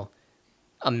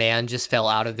 a man just fell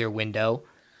out of their window.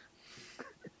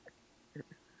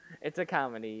 It's a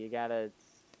comedy, you gotta...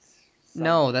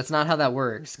 No, that's not how that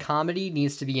works. Comedy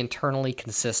needs to be internally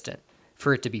consistent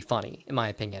for it to be funny, in my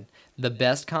opinion. The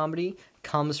best comedy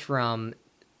comes from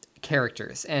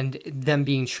characters and them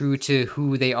being true to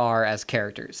who they are as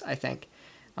characters, I think.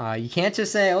 You can't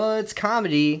just say, oh, it's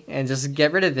comedy, and just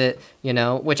get rid of it,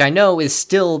 which I know is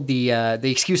still the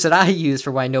excuse that I use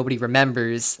for why nobody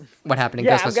remembers what happened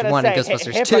in Ghostbusters 1 and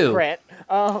Ghostbusters 2.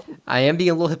 I am being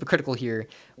a little hypocritical here,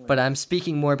 but I'm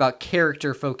speaking more about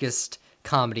character-focused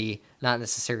comedy, not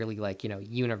necessarily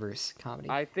universe comedy.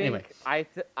 I think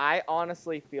I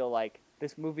honestly feel like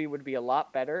this movie would be a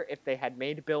lot better if they had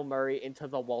made Bill Murray into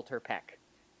the Walter Peck,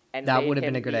 and that would have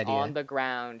been a good idea. On the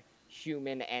ground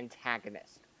human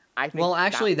antagonist. I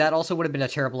think that also would have been a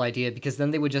terrible idea because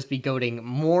then they would just be goading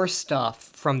more stuff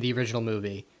from the original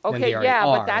movie.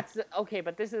 Okay,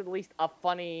 but this is at least a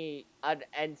funny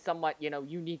and somewhat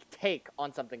unique take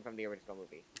on something from the original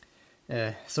movie.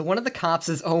 So one of the cops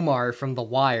is Omar from The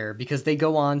Wire because they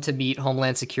go on to meet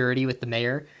Homeland Security with the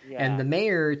mayor, and the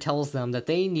mayor tells them that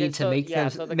they need to make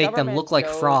them look like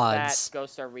frauds. That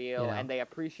ghosts are real, and they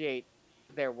appreciate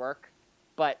their work,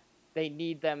 but they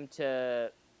need them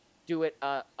to do it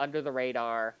under the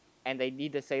radar, and they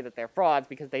need to say that they're frauds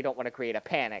because they don't want to create a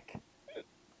panic.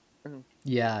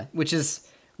 Yeah, which is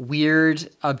weird,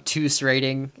 obtuse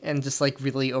writing, and just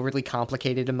really overly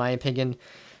complicated in my opinion.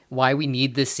 why we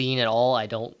need this scene at all, I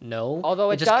don't know.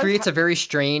 Although it it just does creates a very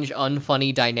strange,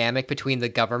 unfunny dynamic between the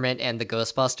government and the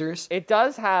Ghostbusters. It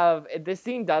does have, this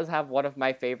scene does have one of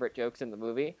my favorite jokes in the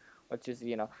movie, which is,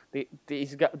 you know,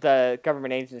 the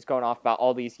government agents going off about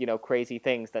all these, you know, crazy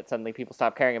things that suddenly people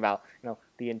stop caring about. You know,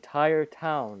 the entire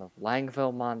town of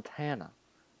Langville, Montana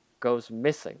goes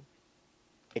missing.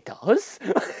 It does?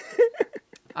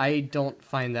 I don't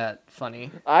find that funny.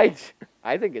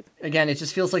 I think it's... Again, it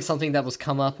just feels like something that was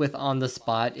come up with on the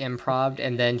spot, improv,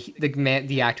 and then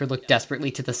the actor looked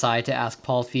desperately to the side to ask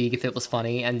Paul Feig if it was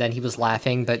funny, and then he was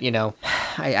laughing, but, you know,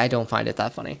 I don't find it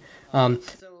that funny.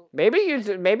 Maybe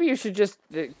you should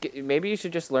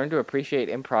just learn to appreciate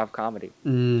improv comedy.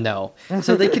 No.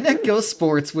 So they connect Ghost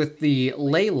Sports with the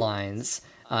ley lines.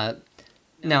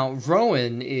 Now,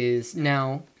 Rowan is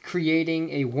now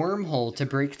creating a wormhole to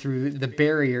break through the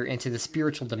barrier into the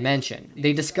spiritual dimension.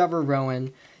 They discover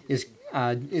Rowan is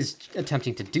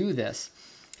attempting to do this.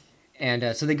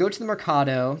 And so they go to the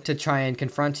Mercado to try and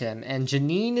confront him. And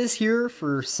Janine is here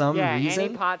for some reason.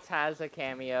 Annie Potts has a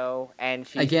cameo, and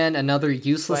she's again another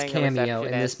useless cameo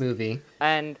in this movie.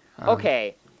 And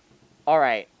okay, all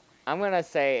right, I'm gonna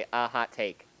say a hot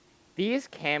take. These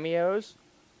cameos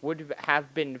would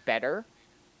have been better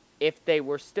if they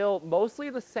were still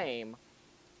mostly the same,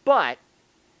 but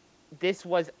this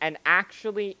was an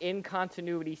actually in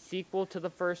continuity sequel to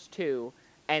the first two.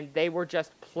 And they were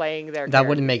just playing their. That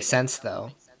wouldn't make sense,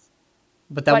 though.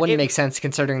 But that wouldn't make sense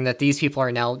considering that these people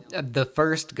are now the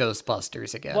first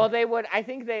Ghostbusters again. Well, they would. I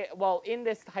think they. Well, in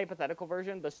this hypothetical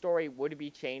version, the story would be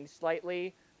changed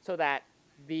slightly so that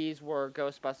these were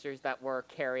Ghostbusters that were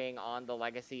carrying on the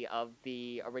legacy of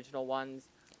the original ones.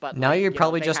 But now you're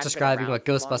probably just describing what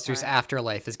Ghostbusters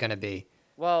Afterlife is going to be.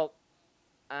 Well,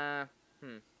 Well,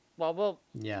 we'll.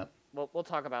 Yeah. We'll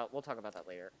talk about that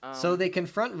later. So they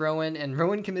confront Rowan, and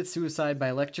Rowan commits suicide by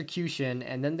electrocution,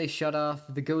 and then they shut off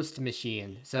the ghost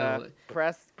machine. So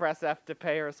press F to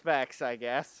pay respects, I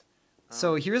guess.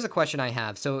 So here's a question I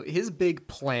have. So his big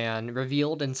plan,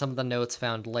 revealed in some of the notes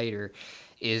found later,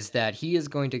 is that he is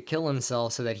going to kill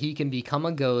himself so that he can become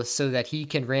a ghost so that he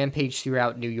can rampage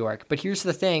throughout New York. But here's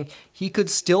the thing, he could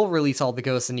still release all the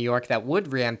ghosts in New York that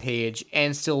would rampage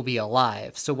and still be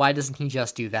alive. So why doesn't he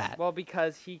just do that? Well,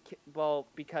 because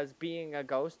being a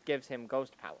ghost gives him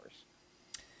ghost powers.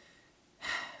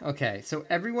 Okay, so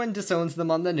everyone disowns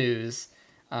them on the news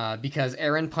because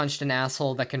Erin punched an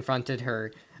asshole that confronted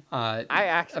her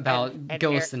about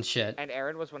ghosts and shit. And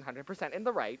Erin was 100% in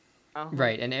the right.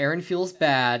 Right, and Erin feels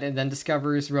bad and then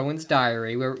discovers Rowan's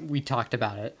diary, where we talked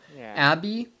about it. Yeah.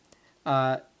 Abby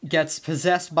gets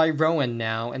possessed by Rowan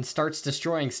now and starts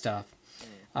destroying stuff.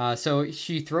 So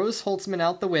she throws Holtzman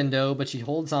out the window, but she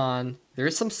holds on.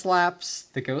 There's some slaps.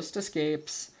 The ghost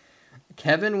escapes.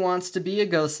 Kevin wants to be a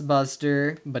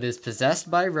Ghostbuster, but is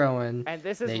possessed by Rowan. And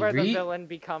this is where the villain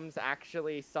becomes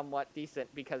actually somewhat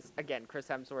decent, because, again, Chris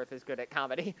Hemsworth is good at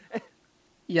comedy.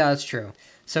 Yeah, that's true.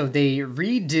 So they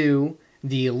redo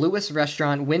the Lewis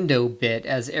restaurant window bit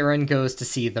as Erin goes to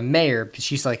see the mayor, because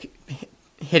she's, like,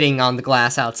 hitting on the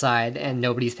glass outside, and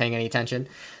nobody's paying any attention.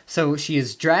 So she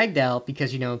is dragged out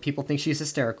because, you know, people think she's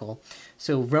hysterical.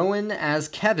 So Rowan, as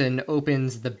Kevin,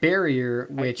 opens the barrier,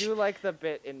 which... I do like the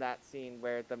bit in that scene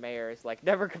where the mayor is like,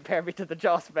 never compare me to the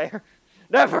Joss mayor.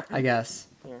 Never! I guess.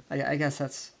 Yeah. I guess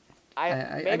that's...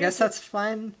 I guess that's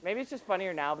fine. Maybe it's just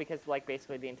funnier now because, like,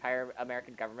 basically the entire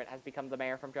American government has become the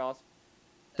mayor from Jaws.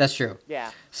 That's true.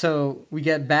 Yeah. So we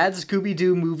get bad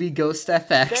Scooby-Doo movie Ghost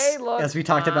FX, as we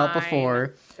talked about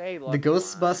before. The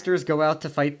Ghostbusters go out to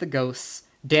fight the ghosts.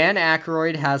 Dan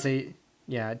Aykroyd has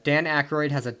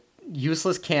a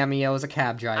useless cameo as a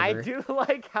cab driver. I do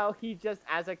like how he just,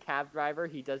 as a cab driver,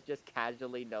 he does just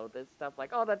casually know this stuff.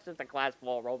 Like, oh, that's just a glass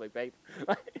wall rolling, babe.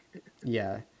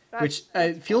 Yeah. Which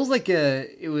feels like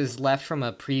it was left from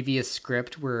a previous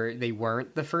script where they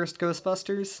weren't the first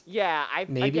Ghostbusters. Yeah,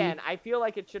 Maybe. Again, I feel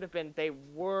like it should have been they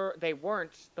weren't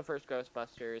the first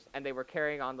Ghostbusters, and they were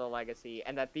carrying on the legacy,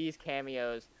 and that these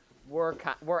cameos were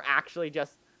actually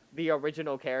just the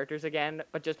original characters again,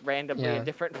 but just randomly in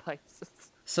different places.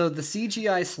 So the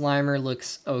CGI Slimer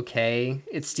looks okay.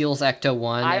 It steals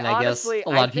Ecto-1, and I guess honestly,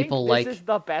 a lot of people like... this is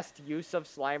the best use of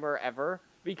Slimer ever.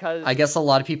 Because I guess a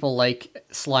lot of people like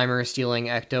Slimer stealing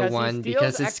Ecto-1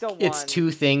 because it's two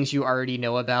things you already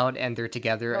know about and they're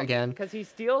together again. Because he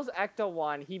steals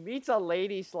Ecto-1, he meets a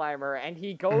lady Slimer, and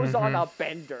he goes on a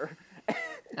bender.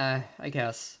 I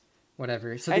guess.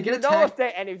 Whatever. So and they get attacked.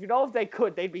 If you know if they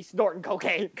could, they'd be snorting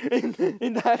cocaine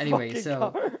in that fucking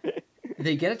car.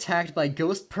 They get attacked by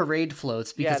ghost parade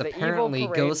floats because apparently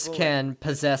ghosts can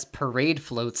possess parade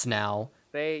floats now,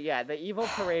 The evil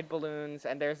parade balloons,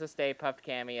 and there's a Stay Puft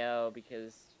cameo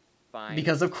because fine.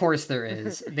 Because of course there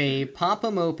is. They pop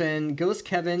them open. Ghost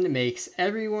Kevin makes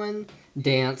everyone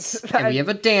dance, and we have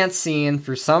a dance scene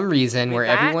for some reason where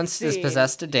everyone is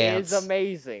possessed to dance. It's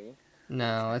amazing.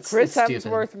 No, Chris stupid.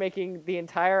 Hemsworth making the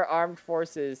entire armed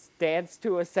forces dance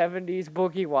to a 70s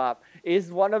boogie wop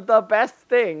is one of the best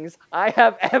things I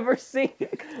have ever seen.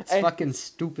 It's fucking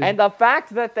stupid. And the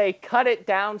fact that they cut it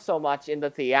down so much in the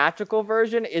theatrical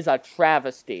version is a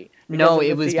travesty. No,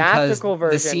 it was because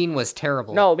the scene was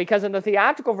terrible. No, because in the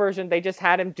theatrical version, they just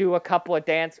had him do a couple of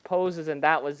dance poses and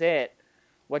that was it,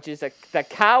 which is the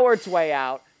coward's way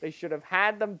out. They should have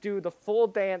had them do the full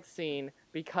dance scene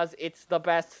because it's the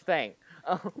best thing.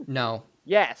 No.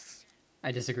 Yes.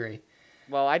 I disagree.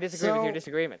 Well, I disagree with your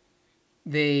disagreement.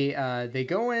 They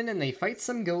go in and they fight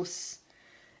some ghosts,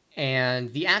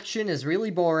 and the action is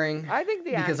really boring. I think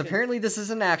because apparently this is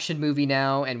an action movie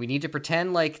now, and we need to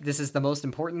pretend like this is the most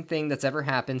important thing that's ever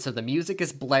happened. So the music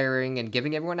is blaring and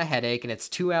giving everyone a headache, and it's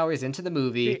 2 hours into the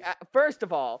movie. First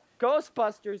of all,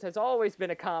 Ghostbusters has always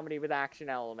been a comedy with action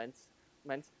elements.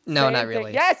 No, not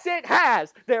really. Yes, it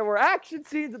has. There were action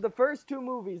scenes in the first 2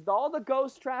 movies. All the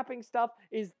ghost trapping stuff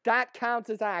that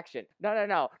counts as action.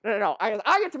 No.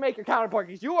 I get to make your counterpoint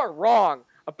because you are wrong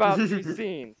about these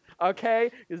scenes.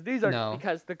 Okay, because these are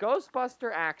because the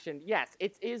Ghostbuster action. Yes,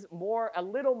 it is a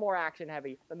little more action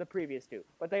heavy than the previous 2,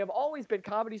 but they have always been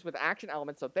comedies with action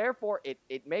elements. So therefore,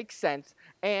 it makes sense,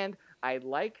 and I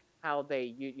like how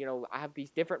they have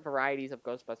these different varieties of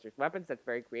Ghostbusters weapons. That's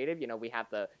very creative. We have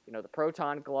the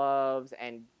proton gloves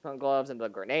and the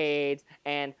grenades,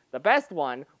 and the best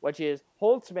one, which is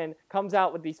Holtzman comes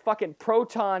out with these fucking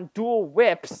proton dual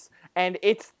whips, and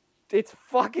it's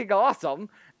fucking awesome.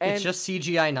 And it's just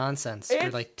CGI nonsense for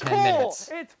like 10 cool.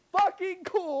 minutes. It's fucking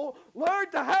cool.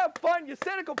 Learn to have fun, you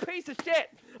cynical piece of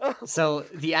shit. So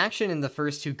the action in the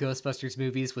first 2 Ghostbusters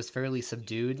movies was fairly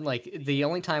subdued. Like the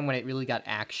only time when it really got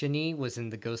actiony was in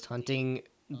the ghost hunting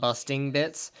busting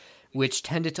bits, which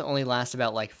tended to only last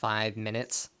about like 5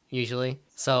 minutes usually.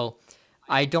 So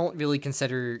I don't really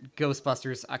consider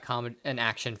Ghostbusters an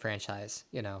action franchise,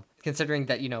 considering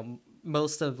that,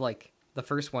 most of like the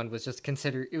first one was just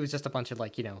it was just a bunch of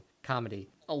like, comedy.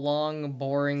 A long,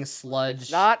 boring sludge.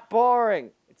 It's not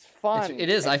boring. It's fun. It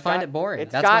is. I find it boring.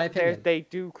 That's my opinion. They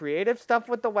do creative stuff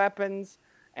with the weapons,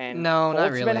 and no,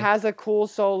 not really. Holtzman has a cool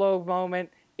solo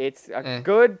moment. It's a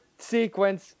good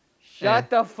sequence. Shut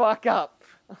the fuck up.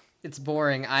 It's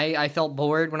boring. I felt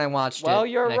bored when I watched it.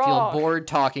 You're and wrong. I feel bored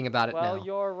talking about it now. Well,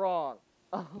 you're wrong.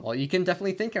 Well, you can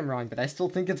definitely think I'm wrong, but I still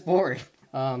think it's boring.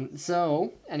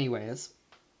 So, anyways,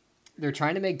 they're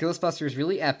trying to make Ghostbusters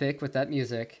really epic with that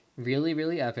music. Really,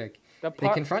 really epic. They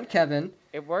confront Kevin.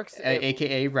 It works.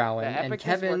 AKA Rowan. And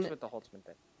Kevin. Works with the Holtzman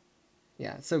thing.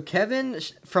 Yeah, so Kevin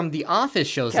from The Office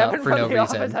shows up for no reason. Kevin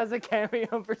from The Office has a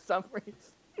cameo for some reason.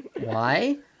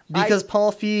 Why? Because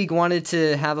Paul Feig wanted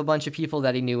to have a bunch of people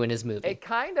that he knew in his movie. It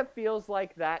kind of feels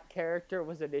like that character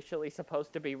was initially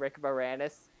supposed to be Rick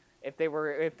Moranis. If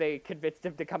they convinced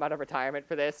him to come out of retirement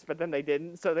for this, but then they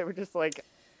didn't, so they were just like,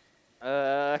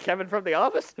 Kevin from The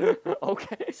Office?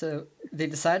 Okay. So they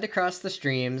decide to cross the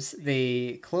streams.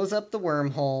 They close up the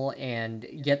wormhole and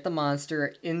get the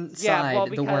monster inside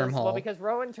the wormhole. Well, because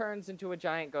Rowan turns into a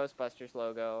giant Ghostbusters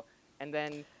logo, and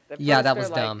then that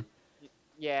was dumb.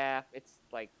 Yeah, it's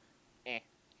like, eh.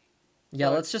 Yeah,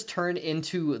 let's just turn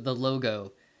into the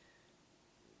logo.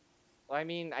 Well, I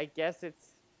mean, I guess at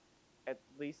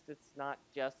least it's not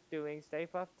just doing Stay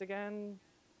Puft again.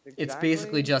 Exactly. It's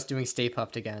basically just doing Stay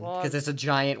Puft again, because it's a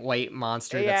giant white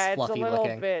monster that's fluffy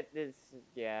looking.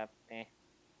 Yeah,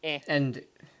 it's a little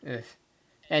bit.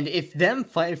 And if them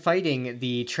fighting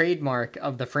the trademark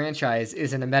of the franchise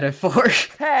isn't a metaphor,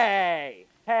 hey,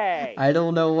 I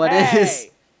don't know what is.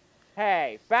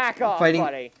 Hey, back off,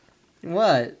 buddy.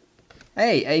 What?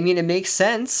 Hey, I mean, it makes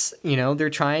sense. They're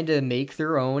trying to make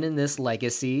their own in this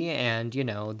legacy, and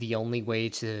the only way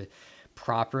to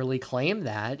properly claim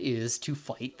that is to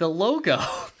fight the logo.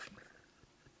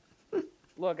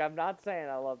 Look, I'm not saying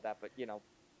I love that, but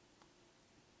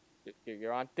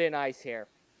you're on thin ice here.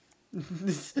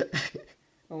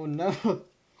 Oh no.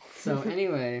 So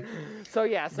anyway. So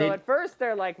at first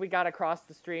they're like, we gotta cross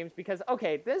the streams because,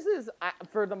 okay, this is,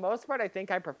 for the most part, I think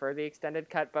I prefer the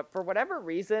extended cut, but for whatever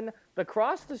reason, the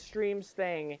cross the streams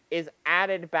thing is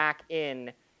added back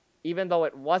in, even though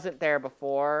it wasn't there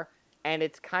before, and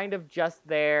it's kind of just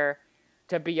there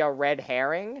to be a red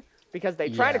herring, because they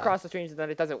try to cross the streams and then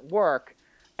it doesn't work,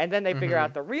 and then they figure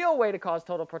out the real way to cause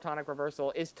total protonic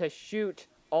reversal is to shoot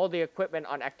all the equipment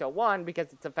on Ecto-1,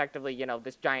 because it's effectively,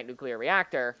 this giant nuclear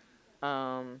reactor.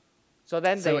 So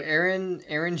then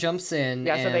Aaron jumps in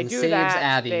so they and do saves that.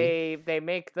 Abby.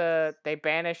 They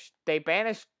banish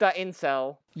the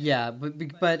incel. Yeah,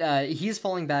 but he's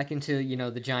falling back into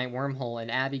the giant wormhole,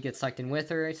 and Abby gets sucked in with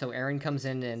her. So Aaron comes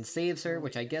in and saves her,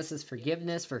 which I guess is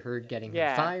forgiveness for her getting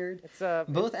fired.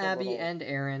 Both Abby and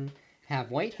Aaron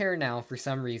have white hair now for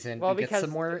some reason. Well, we because get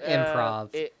some more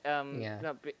improv.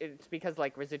 No, it's because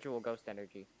like residual ghost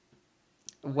energy.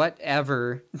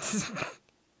 Whatever.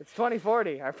 It's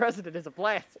 2040. Our president is a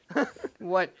plant.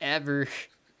 Whatever.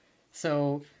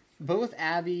 So both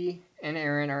Abby and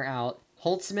Aaron are out.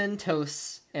 Holtzman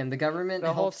toasts, and the government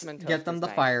helps get them the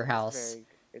firehouse.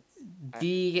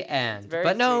 The end.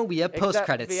 But no, we have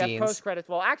post-credit scenes. We have post-credits.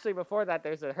 Well, actually, before that,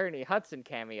 there's a Ernie Hudson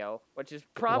cameo, which is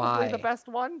probably the best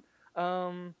one.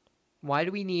 Why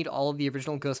do we need all of the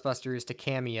original Ghostbusters to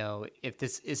cameo if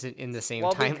this isn't in the same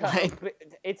timeline?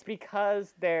 It's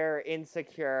because they're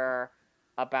insecure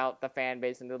about the fan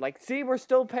base, and they're like, see, we're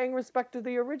still paying respect to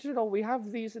the original. We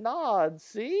have these nods.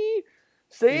 See?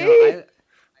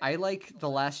 I like The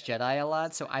Last Jedi a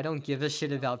lot, so I don't give a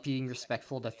shit about being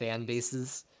respectful to fan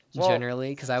bases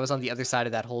generally, because I was on the other side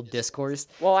of that whole discourse.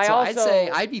 I'd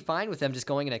say I'd be fine with them just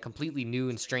going in a completely new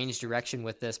and strange direction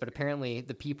with this, but apparently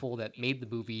the people that made the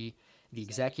movie, the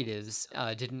executives,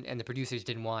 didn't, and the producers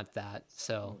didn't want that,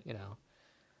 so,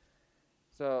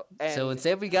 So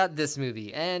instead we got this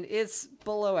movie, and it's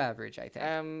below average, I think.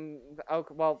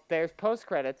 Okay, well, there's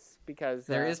post-credits, because...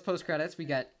 There is post-credits. We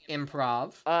got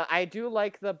improv. I do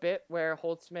like the bit where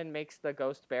Holtzman makes the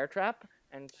ghost bear trap,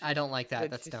 and... I don't like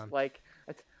that. That's dumb. Like,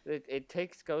 it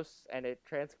takes ghosts and it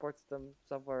transports them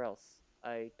somewhere else.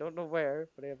 I don't know where,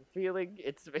 but I have a feeling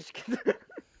it's Michigan.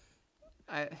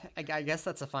 I guess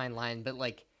that's a fine line, but,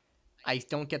 like... I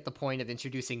don't get the point of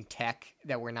introducing tech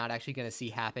that we're not actually going to see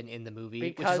happen in the movie.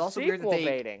 Because which is also weird that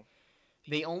baiting.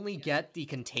 They only get the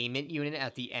containment unit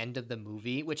at the end of the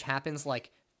movie, which happens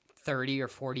like 30 or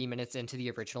 40 minutes into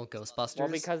the original Ghostbusters. Well,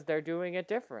 because they're doing it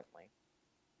differently.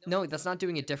 No, that's not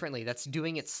doing it differently. That's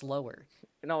doing it slower.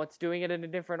 No, it's doing it in a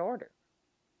different order.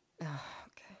 Okay.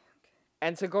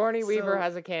 And Sigourney Weaver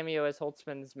has a cameo as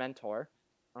Holtzman's mentor.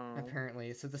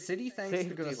 Apparently. So the city thanks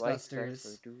the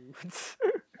Ghostbusters.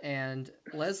 And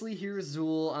Leslie hears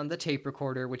Zool on the tape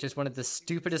recorder, which is one of the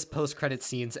stupidest post-credit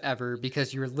scenes ever,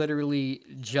 because you're literally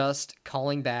just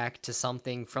calling back to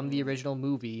something from the original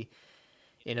movie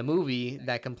in a movie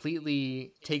that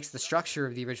completely takes the structure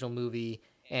of the original movie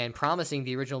and promising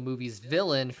the original movie's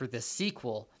villain for this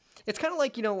sequel. It's kind of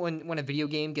like, when a video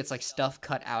game gets, like, stuff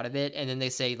cut out of it, and then they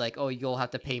say, like, oh, you'll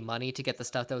have to pay money to get the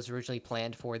stuff that was originally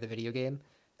planned for the video game.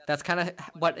 That's kind of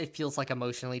what it feels like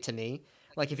emotionally to me.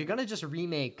 Like, if you're going to just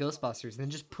remake Ghostbusters, then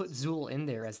just put Zool in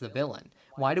there as the villain.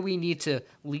 Why do we need to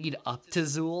lead up to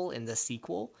Zool in the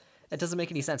sequel? That doesn't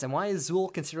make any sense. And why is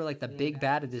Zool considered, like, the big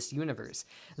bad of this universe?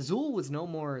 Zool was no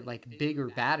more, like, big or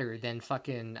badder than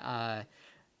fucking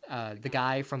the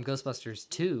guy from Ghostbusters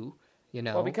 2,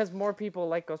 Well, because more people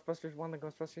like Ghostbusters 1 than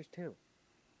Ghostbusters 2.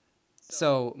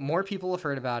 So, more people have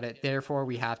heard about it, therefore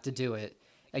we have to do it.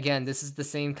 Again, this is the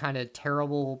same kind of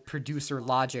terrible producer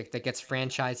logic that gets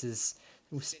franchises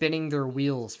spinning their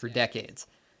wheels for decades,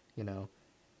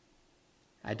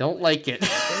 I don't like it. I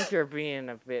think you're being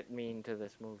a bit mean to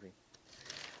this movie.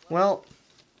 Well,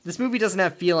 this movie doesn't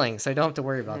have feelings, so I don't have to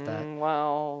worry about that.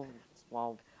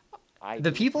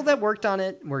 The people that worked on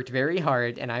it worked very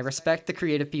hard, and I respect the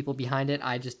creative people behind it.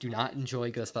 I just do not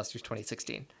enjoy Ghostbusters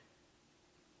 2016.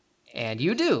 And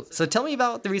you do. So tell me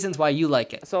about the reasons why you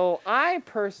like it. So I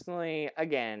personally,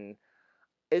 again...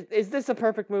 Is this a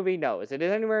perfect movie? No. Is it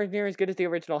anywhere near as good as the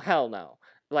original? Hell no.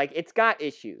 Like, it's got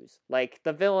issues. Like,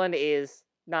 the villain is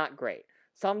not great.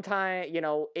 Sometimes,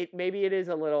 maybe it is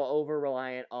a little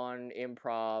over-reliant on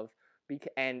improv,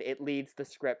 and it leads the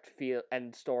script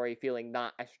and story feeling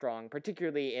not as strong,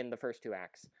 particularly in the first two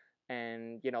acts.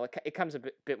 And, it comes a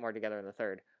bit more together in the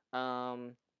third.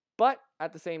 But,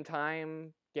 at the same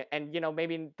time, and,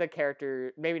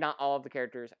 maybe not all of the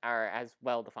characters are as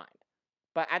well-defined.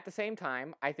 But at the same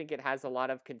time, I think it has a lot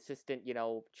of consistent,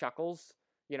 chuckles.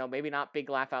 Maybe not big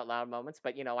laugh out loud moments,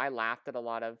 but, I laughed at a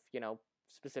lot of,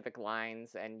 specific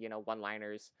lines and,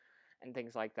 one-liners and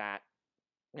things like that.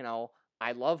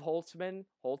 I love Holtzman.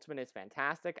 Holtzman is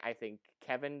fantastic. I think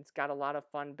Kevin's got a lot of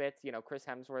fun bits. Chris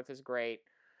Hemsworth is great.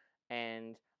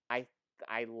 And I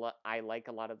like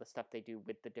a lot of the stuff they do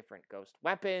with the different ghost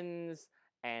weapons.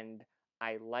 And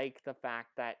I like the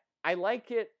fact that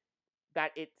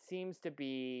that it seems to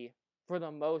be, for the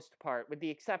most part, with the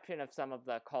exception of some of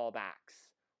the callbacks,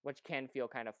 which can feel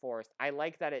kind of forced, I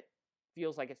like that it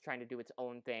feels like it's trying to do its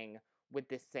own thing with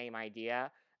this same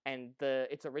idea. And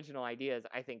its original ideas,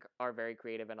 I think, are very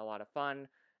creative and a lot of fun.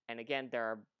 And again,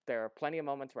 there are plenty of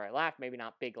moments where I laugh, maybe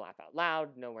not big laugh out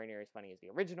loud, nowhere near as funny as the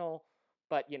original,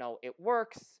 but it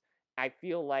works. I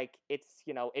feel like it's,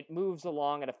 it moves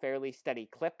along at a fairly steady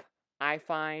clip. I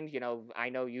find, I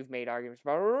know you've made arguments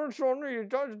about,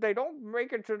 they don't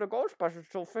make it to the Ghostbusters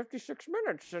till 56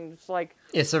 minutes, and it's like...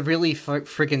 It's a really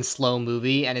freaking slow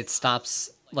movie, and it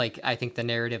stops, I think, the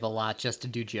narrative a lot just to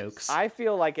do jokes. I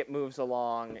feel like it moves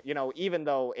along, even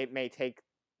though it may take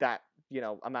that,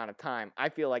 amount of time, I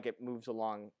feel like it moves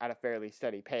along at a fairly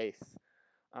steady pace.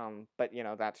 But,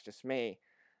 that's just me.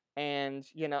 And,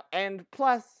 and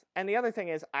plus, and the other thing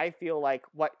is, I feel like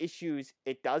what issues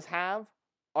it does have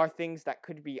are things that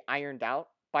could be ironed out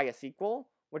by a sequel,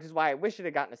 which is why I wish it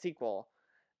had gotten a sequel.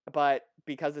 But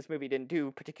because this movie didn't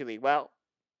do particularly well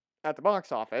at the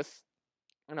box office,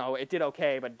 it did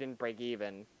okay, but it didn't break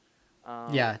even.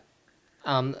 Yeah.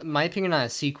 My opinion on a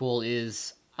sequel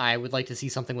is I would like to see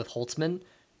something with Holtzman,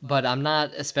 but I'm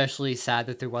not especially sad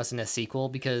that there wasn't a sequel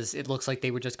because it looks like they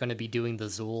were just going to be doing the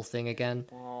Zool thing again,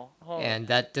 and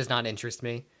that does not interest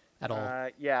me at all.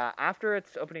 Yeah, after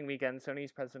its opening weekend,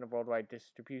 Sony's president of worldwide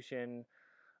distribution,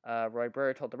 Roy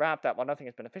Burr, told The Wrap that while nothing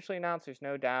has been officially announced, there's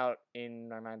no doubt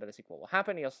in our mind that a sequel will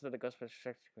happen. He also said the Ghostbusters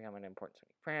will become an important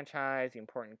Sony franchise. The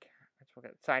important characters will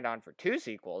get signed on for 2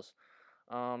 sequels.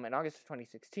 In August of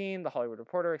 2016, The Hollywood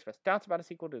Reporter expressed doubts about a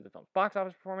sequel due to the film's box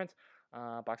office performance.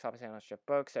 Box office analyst Jeff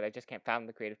Book said, "I just can't fathom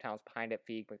the creative talents behind it,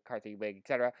 Feig, McCarthy, Wig,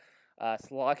 etc.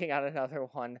 Slogging out another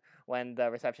one when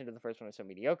the reception to the first one was so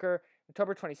mediocre." In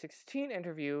October 2016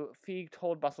 interview, Feig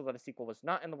told Bustle that a sequel was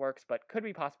not in the works, but could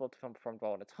be possible if the film performed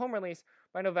well at its home release.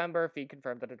 By November, Feig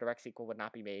confirmed that a direct sequel would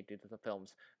not be made due to the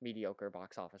film's mediocre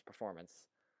box office performance.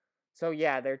 So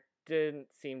yeah, there didn't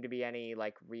seem to be any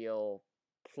real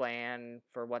plan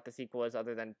for what the sequel is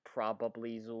other than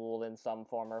probably Zool in some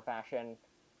form or fashion.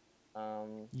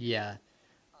 Yeah.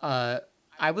 I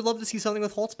would love to see something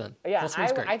with Holtzman. Yeah,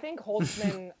 Holtzman's great. I think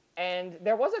Holtzman, and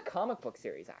there was a comic book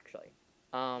series actually.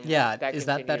 Yeah, that is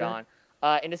that better? On.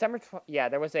 In December,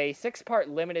 there was a 6-part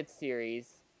limited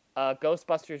series,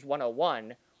 Ghostbusters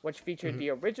 101, which featured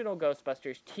the original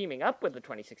Ghostbusters teaming up with the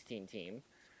 2016 team,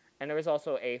 and there was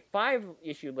also a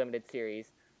 5-issue limited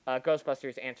series,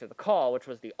 Ghostbusters Answer the Call, which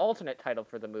was the alternate title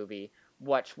for the movie,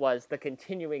 which was the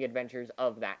continuing adventures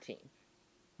of that team.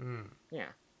 Yeah.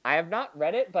 I have not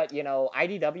read it, but,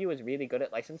 IDW is really good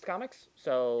at licensed comics,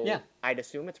 so yeah. I'd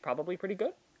assume it's probably pretty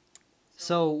good.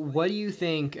 So what do you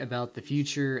think about the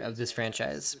future of this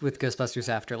franchise with Ghostbusters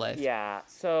Afterlife? Yeah,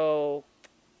 so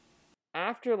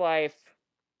Afterlife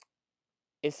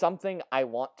is something I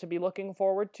want to be looking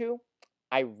forward to.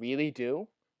 I really do,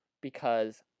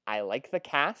 because I like the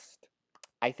cast.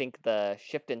 I think the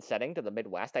shift in setting to the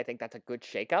Midwest, I think that's a good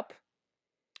shakeup.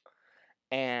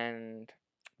 And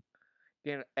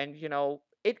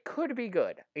it could be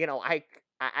good.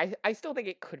 I still think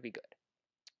it could be good.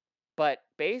 But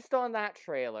based on that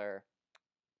trailer,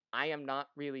 I am not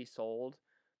really sold,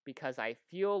 because I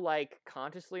feel like,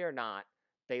 consciously or not,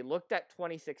 they looked at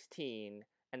 2016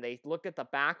 and they looked at the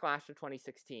backlash of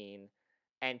 2016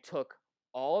 and took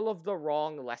all of the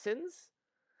wrong lessons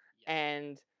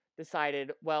and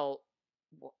decided,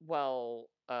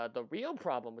 the real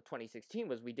problem with 2016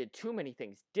 was we did too many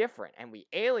things different and we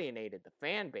alienated the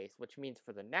fan base, which means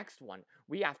for the next one,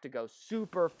 we have to go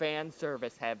super fan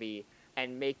service heavy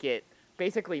and make it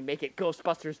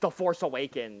Ghostbusters The Force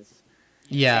Awakens.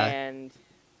 Yeah. And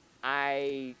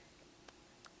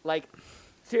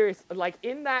serious,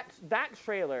 in that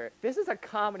trailer, this is a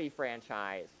comedy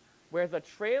franchise where the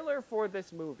trailer for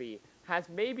this movie has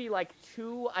maybe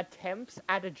 2 attempts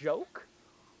at a joke.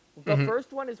 The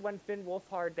first one is when Finn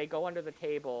Wolfhard, they go under the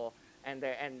table, and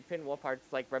Finn Wolfhard's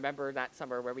remember that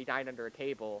summer where we died under a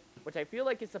table, which I feel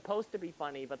like is supposed to be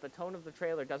funny, but the tone of the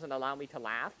trailer doesn't allow me to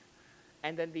laugh.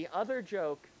 And then the other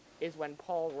joke is when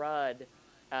Paul Rudd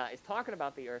is talking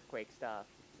about the earthquake stuff.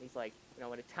 He's like, in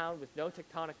a town with no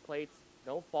tectonic plates,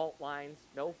 no fault lines,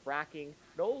 no fracking,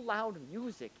 no loud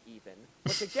music even,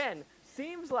 which again,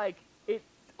 seems like it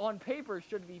on paper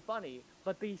should be funny,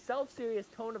 but the self-serious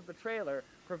tone of the trailer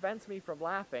prevents me from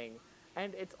laughing.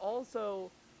 And it's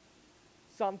also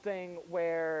something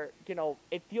where,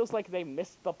 it feels like they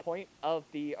missed the point of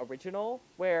the original,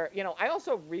 where, I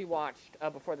also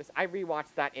rewatched, before this, I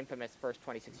rewatched that infamous first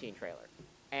 2016 trailer.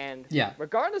 And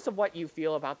regardless of what you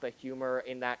feel about the humor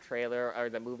in that trailer or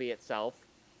the movie itself,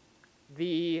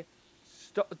 the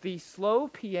slow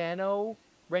piano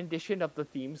rendition of the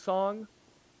theme song,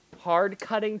 hard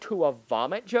cutting to a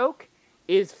vomit joke,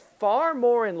 is far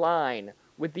more in line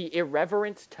with the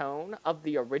irreverent tone of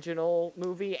the original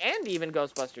movie, and even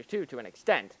Ghostbusters 2 to an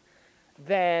extent,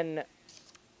 than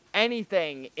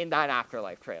anything in that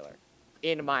Afterlife trailer,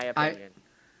 in my opinion.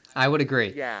 I would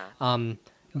agree. Yeah.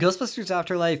 Ghostbusters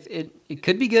Afterlife, it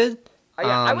could be good.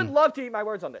 I would love to eat my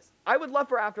words on this. I would love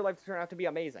for Afterlife to turn out to be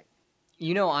amazing.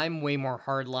 You know, I'm way more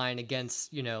hardline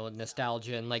against,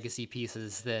 nostalgia and legacy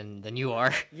pieces than you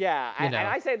are. Yeah, and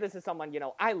I say this as someone,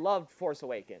 I loved Force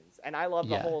Awakens, and I love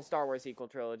the whole Star Wars sequel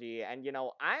trilogy, and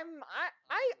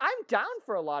I'm down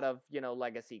for a lot of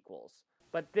Lego sequels,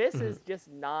 but this is just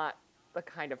not the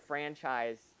kind of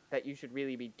franchise that you should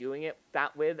really be doing it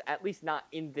that with, at least not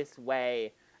in this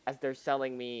way as they're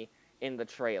selling me in the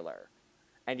trailer.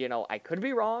 And, I could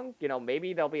be wrong.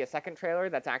 Maybe there'll be a second trailer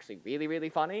that's actually really, really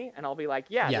funny, and I'll be like,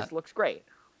 yeah. This looks great.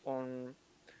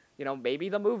 Maybe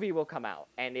the movie will come out,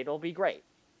 and it'll be great.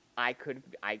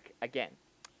 Again,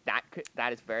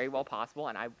 that is very well possible,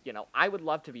 and I would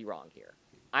love to be wrong here.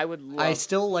 I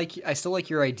still like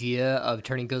your idea of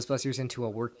turning Ghostbusters into a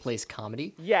workplace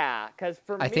comedy. Yeah, because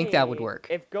for me, I think that would work.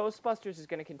 If Ghostbusters is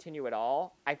going to continue at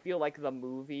all, I feel like the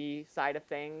movie side of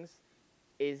things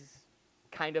is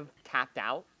kind of tapped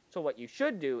out. So what you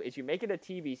should do is you make it a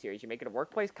TV series, you make it a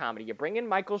workplace comedy, you bring in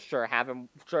Michael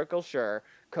Schur,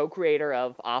 co-creator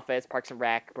of Office, Parks and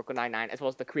Rec, Brooklyn Nine-Nine, as well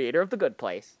as the creator of The Good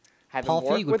Place. Paul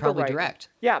Feig would probably direct.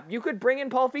 Yeah, you could bring in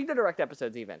Paul Feig to direct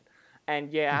episodes even.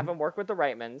 And have him work with the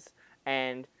Reitmans,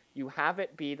 and you have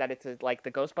it be that it's like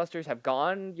the Ghostbusters have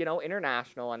gone,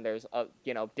 international, and there's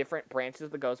different branches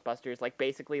of the Ghostbusters, like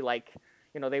basically like,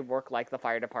 they work like the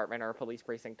fire department or a police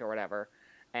precinct or whatever.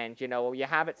 And, you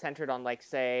have it centered on, like,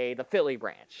 say, the Philly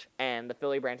branch. And the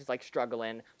Philly branch is, like,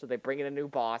 struggling. So they bring in a new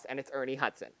boss, and it's Ernie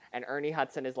Hudson. And Ernie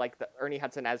Hudson is, like, Ernie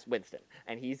Hudson as Winston.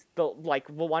 And he's, the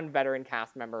one veteran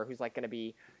cast member who's, like, going to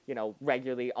be,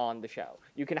 regularly on the show.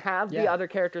 You can have the other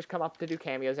characters come up to do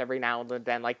cameos every now and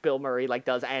then. Like, Bill Murray, like,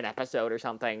 does an episode or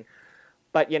something.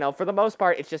 But, for the most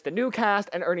part, it's just a new cast,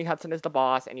 and Ernie Hudson is the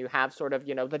boss, and you have sort of,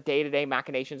 the day-to-day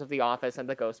machinations of the office and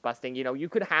the ghost busting. You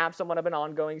could have somewhat of an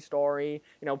ongoing story,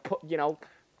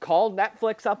 call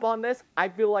Netflix up on this. I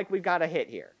feel like we've got a hit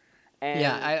here. And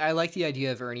I like the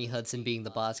idea of Ernie Hudson being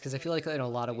the boss, because I feel like in a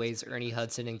lot of ways Ernie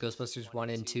Hudson in Ghostbusters 1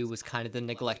 and 2 was kind of the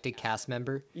neglected cast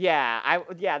member. Yeah,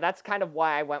 that's kind of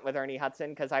why I went with Ernie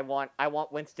Hudson, because I want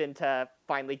Winston to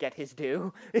finally get his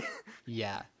due.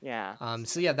 Yeah. Yeah.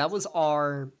 So that was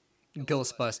our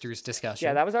Ghostbusters discussion.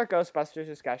 Yeah, that was our Ghostbusters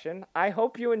discussion. I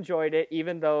hope you enjoyed it,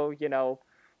 even though,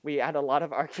 we had a lot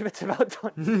of arguments about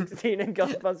 2016 and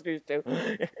Ghostbusters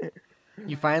 2.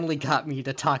 You finally got me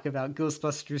to talk about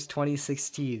Ghostbusters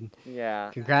 2016. Yeah.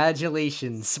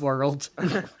 Congratulations, world.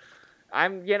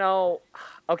 I'm,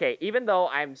 okay, even though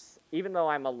I'm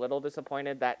a little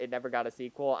disappointed that it never got a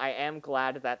sequel, I am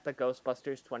glad that the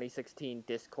Ghostbusters 2016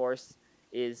 discourse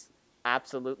is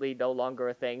absolutely no longer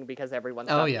a thing because everyone's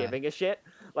not giving a shit.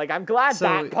 Like, I'm glad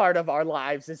that part of our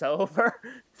lives is over.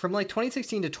 From, like,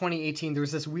 2016 to 2018, there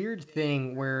was this weird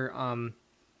thing where,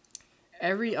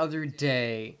 every other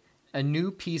day, a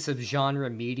new piece of genre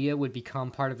media would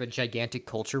become part of a gigantic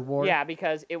culture war. Yeah,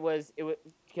 because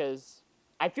because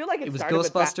I feel like it was started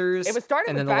Ghostbusters, with it was started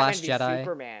and with then The Batman Last v Jedi.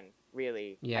 Superman,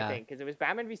 really. Yeah. I think because it was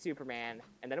Batman v Superman,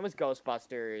 and then it was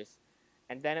Ghostbusters,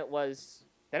 and then it was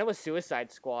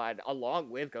Suicide Squad along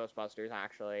with Ghostbusters.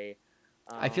 Actually,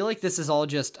 I feel like this is all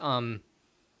just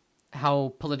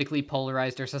how politically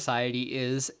polarized our society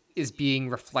is being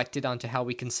reflected onto how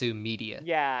we consume media.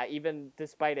 Yeah, even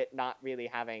despite it not really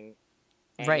having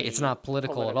right, it's not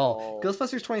political at all.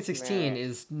 Ghostbusters 2016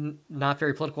 is not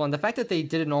very political, and the fact that they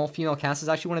did an all-female cast is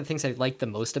actually one of the things I like the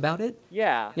most about it.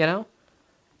 Yeah.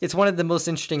 It's one of the most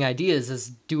interesting ideas is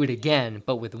do it again,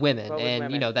 but with women,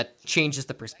 that changes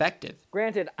the perspective.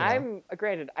 Granted, I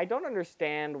don't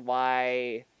understand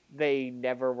why they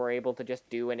never were able to just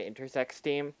do an intersex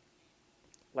team.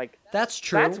 Like, that's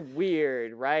true. That's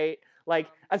weird, right? Like,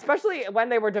 especially when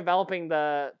they were developing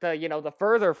the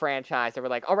Further franchise, they were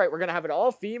like, all right, we're going to have an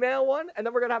all-female one, and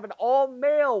then we're going to have an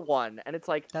all-male one. And it's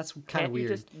like, that's kind of weird.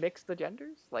 Can't you just mix the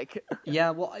genders? Like, yeah,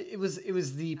 well, it was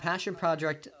the passion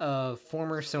project of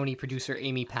former Sony producer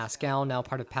Amy Pascal, now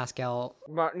part of Pascal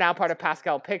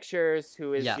Pictures,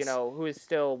 who is, who is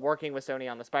still working with Sony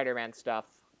on the Spider-Man stuff.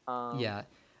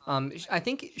 I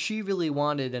think she really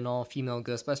wanted an all-female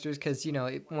Ghostbusters because,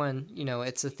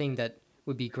 it's a thing that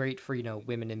would be great for,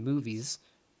 women in movies,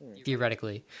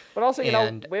 theoretically. But also,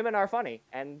 women are funny,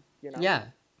 and, Yeah.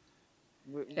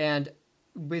 And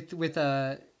with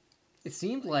it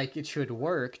seemed like it should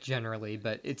work, generally,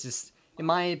 but it's just, in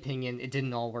my opinion, it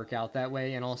didn't all work out that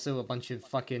way, and also a bunch of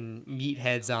fucking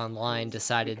meatheads online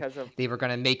decided they were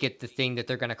going to make it the thing that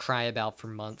they're going to cry about for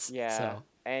months. Yeah, so.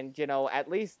 And, at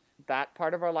least that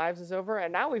part of our lives is over,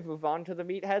 and now we've moved on to the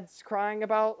meatheads crying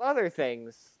about other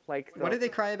things, Like, What did they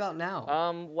cry about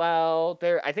now? Well,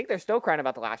 I think they're still crying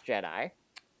about The Last Jedi.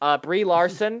 Brie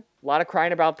Larson, a lot of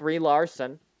crying about Brie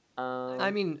Larson.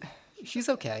 I mean, she's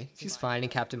okay. She's fine in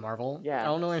Captain Marvel. Yeah. I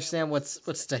don't understand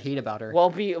what's to hate about her.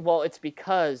 Well, it's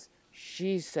because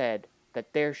she said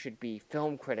that there should be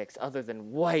film critics other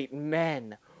than white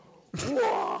men.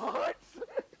 What?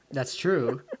 That's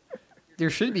true. There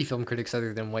should be film critics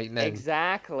other than white men.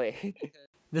 Exactly.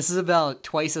 This is about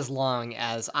twice as long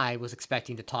as I was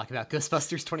expecting to talk about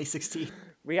Ghostbusters 2016.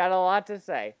 We got a lot to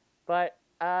say, but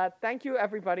thank you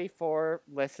everybody for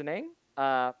listening.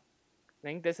 I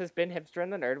think this has been Hipster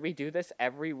and the Nerd. We do this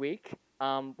every week.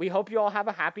 We hope you all have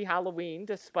a happy Halloween,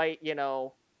 despite,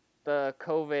 the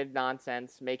COVID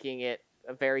nonsense making it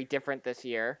very different this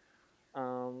year.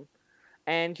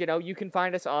 And, you can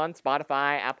find us on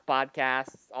Spotify, Apple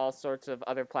Podcasts, all sorts of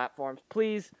other platforms.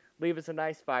 Please leave us a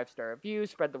nice 5-star review.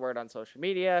 Spread the word on social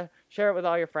media. Share it with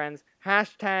all your friends.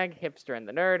 Hashtag Hipster and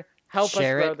the Nerd. Help us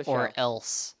grow the show. Or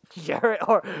else. Share it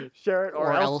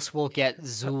or else we'll get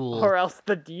Zool. Or else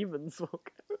the demons will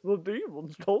the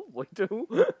demons totally do.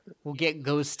 We'll get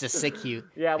ghosts to sick you.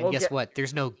 Yeah, and guess what?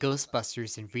 There's no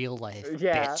Ghostbusters in real life,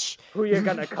 bitch. Who you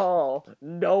gonna call?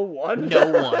 No one. No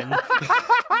one.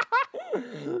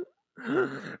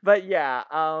 But yeah,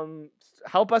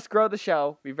 help us grow the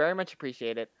show. We very much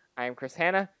appreciate it. I am Chris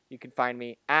Hanna. You can find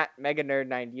me at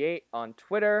MegaNerd98 on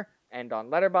Twitter and on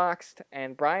Letterboxd.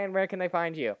 And Brian, where can they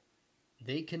find you?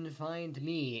 They can find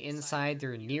me inside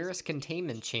their nearest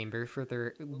containment chamber for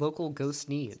their local ghost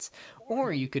needs.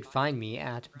 Or you could find me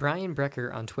at Brian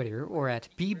Brecker on Twitter or at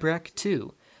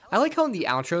BBreck2. I like how in the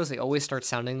outros they always start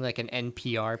sounding like an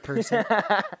NPR person.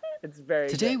 It's very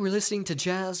Today good. we're listening to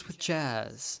Jazz with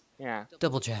Jazz. Yeah.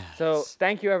 Double jazz. So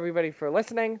thank you everybody for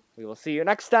listening. We will see you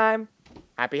next time.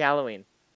 Happy Halloween.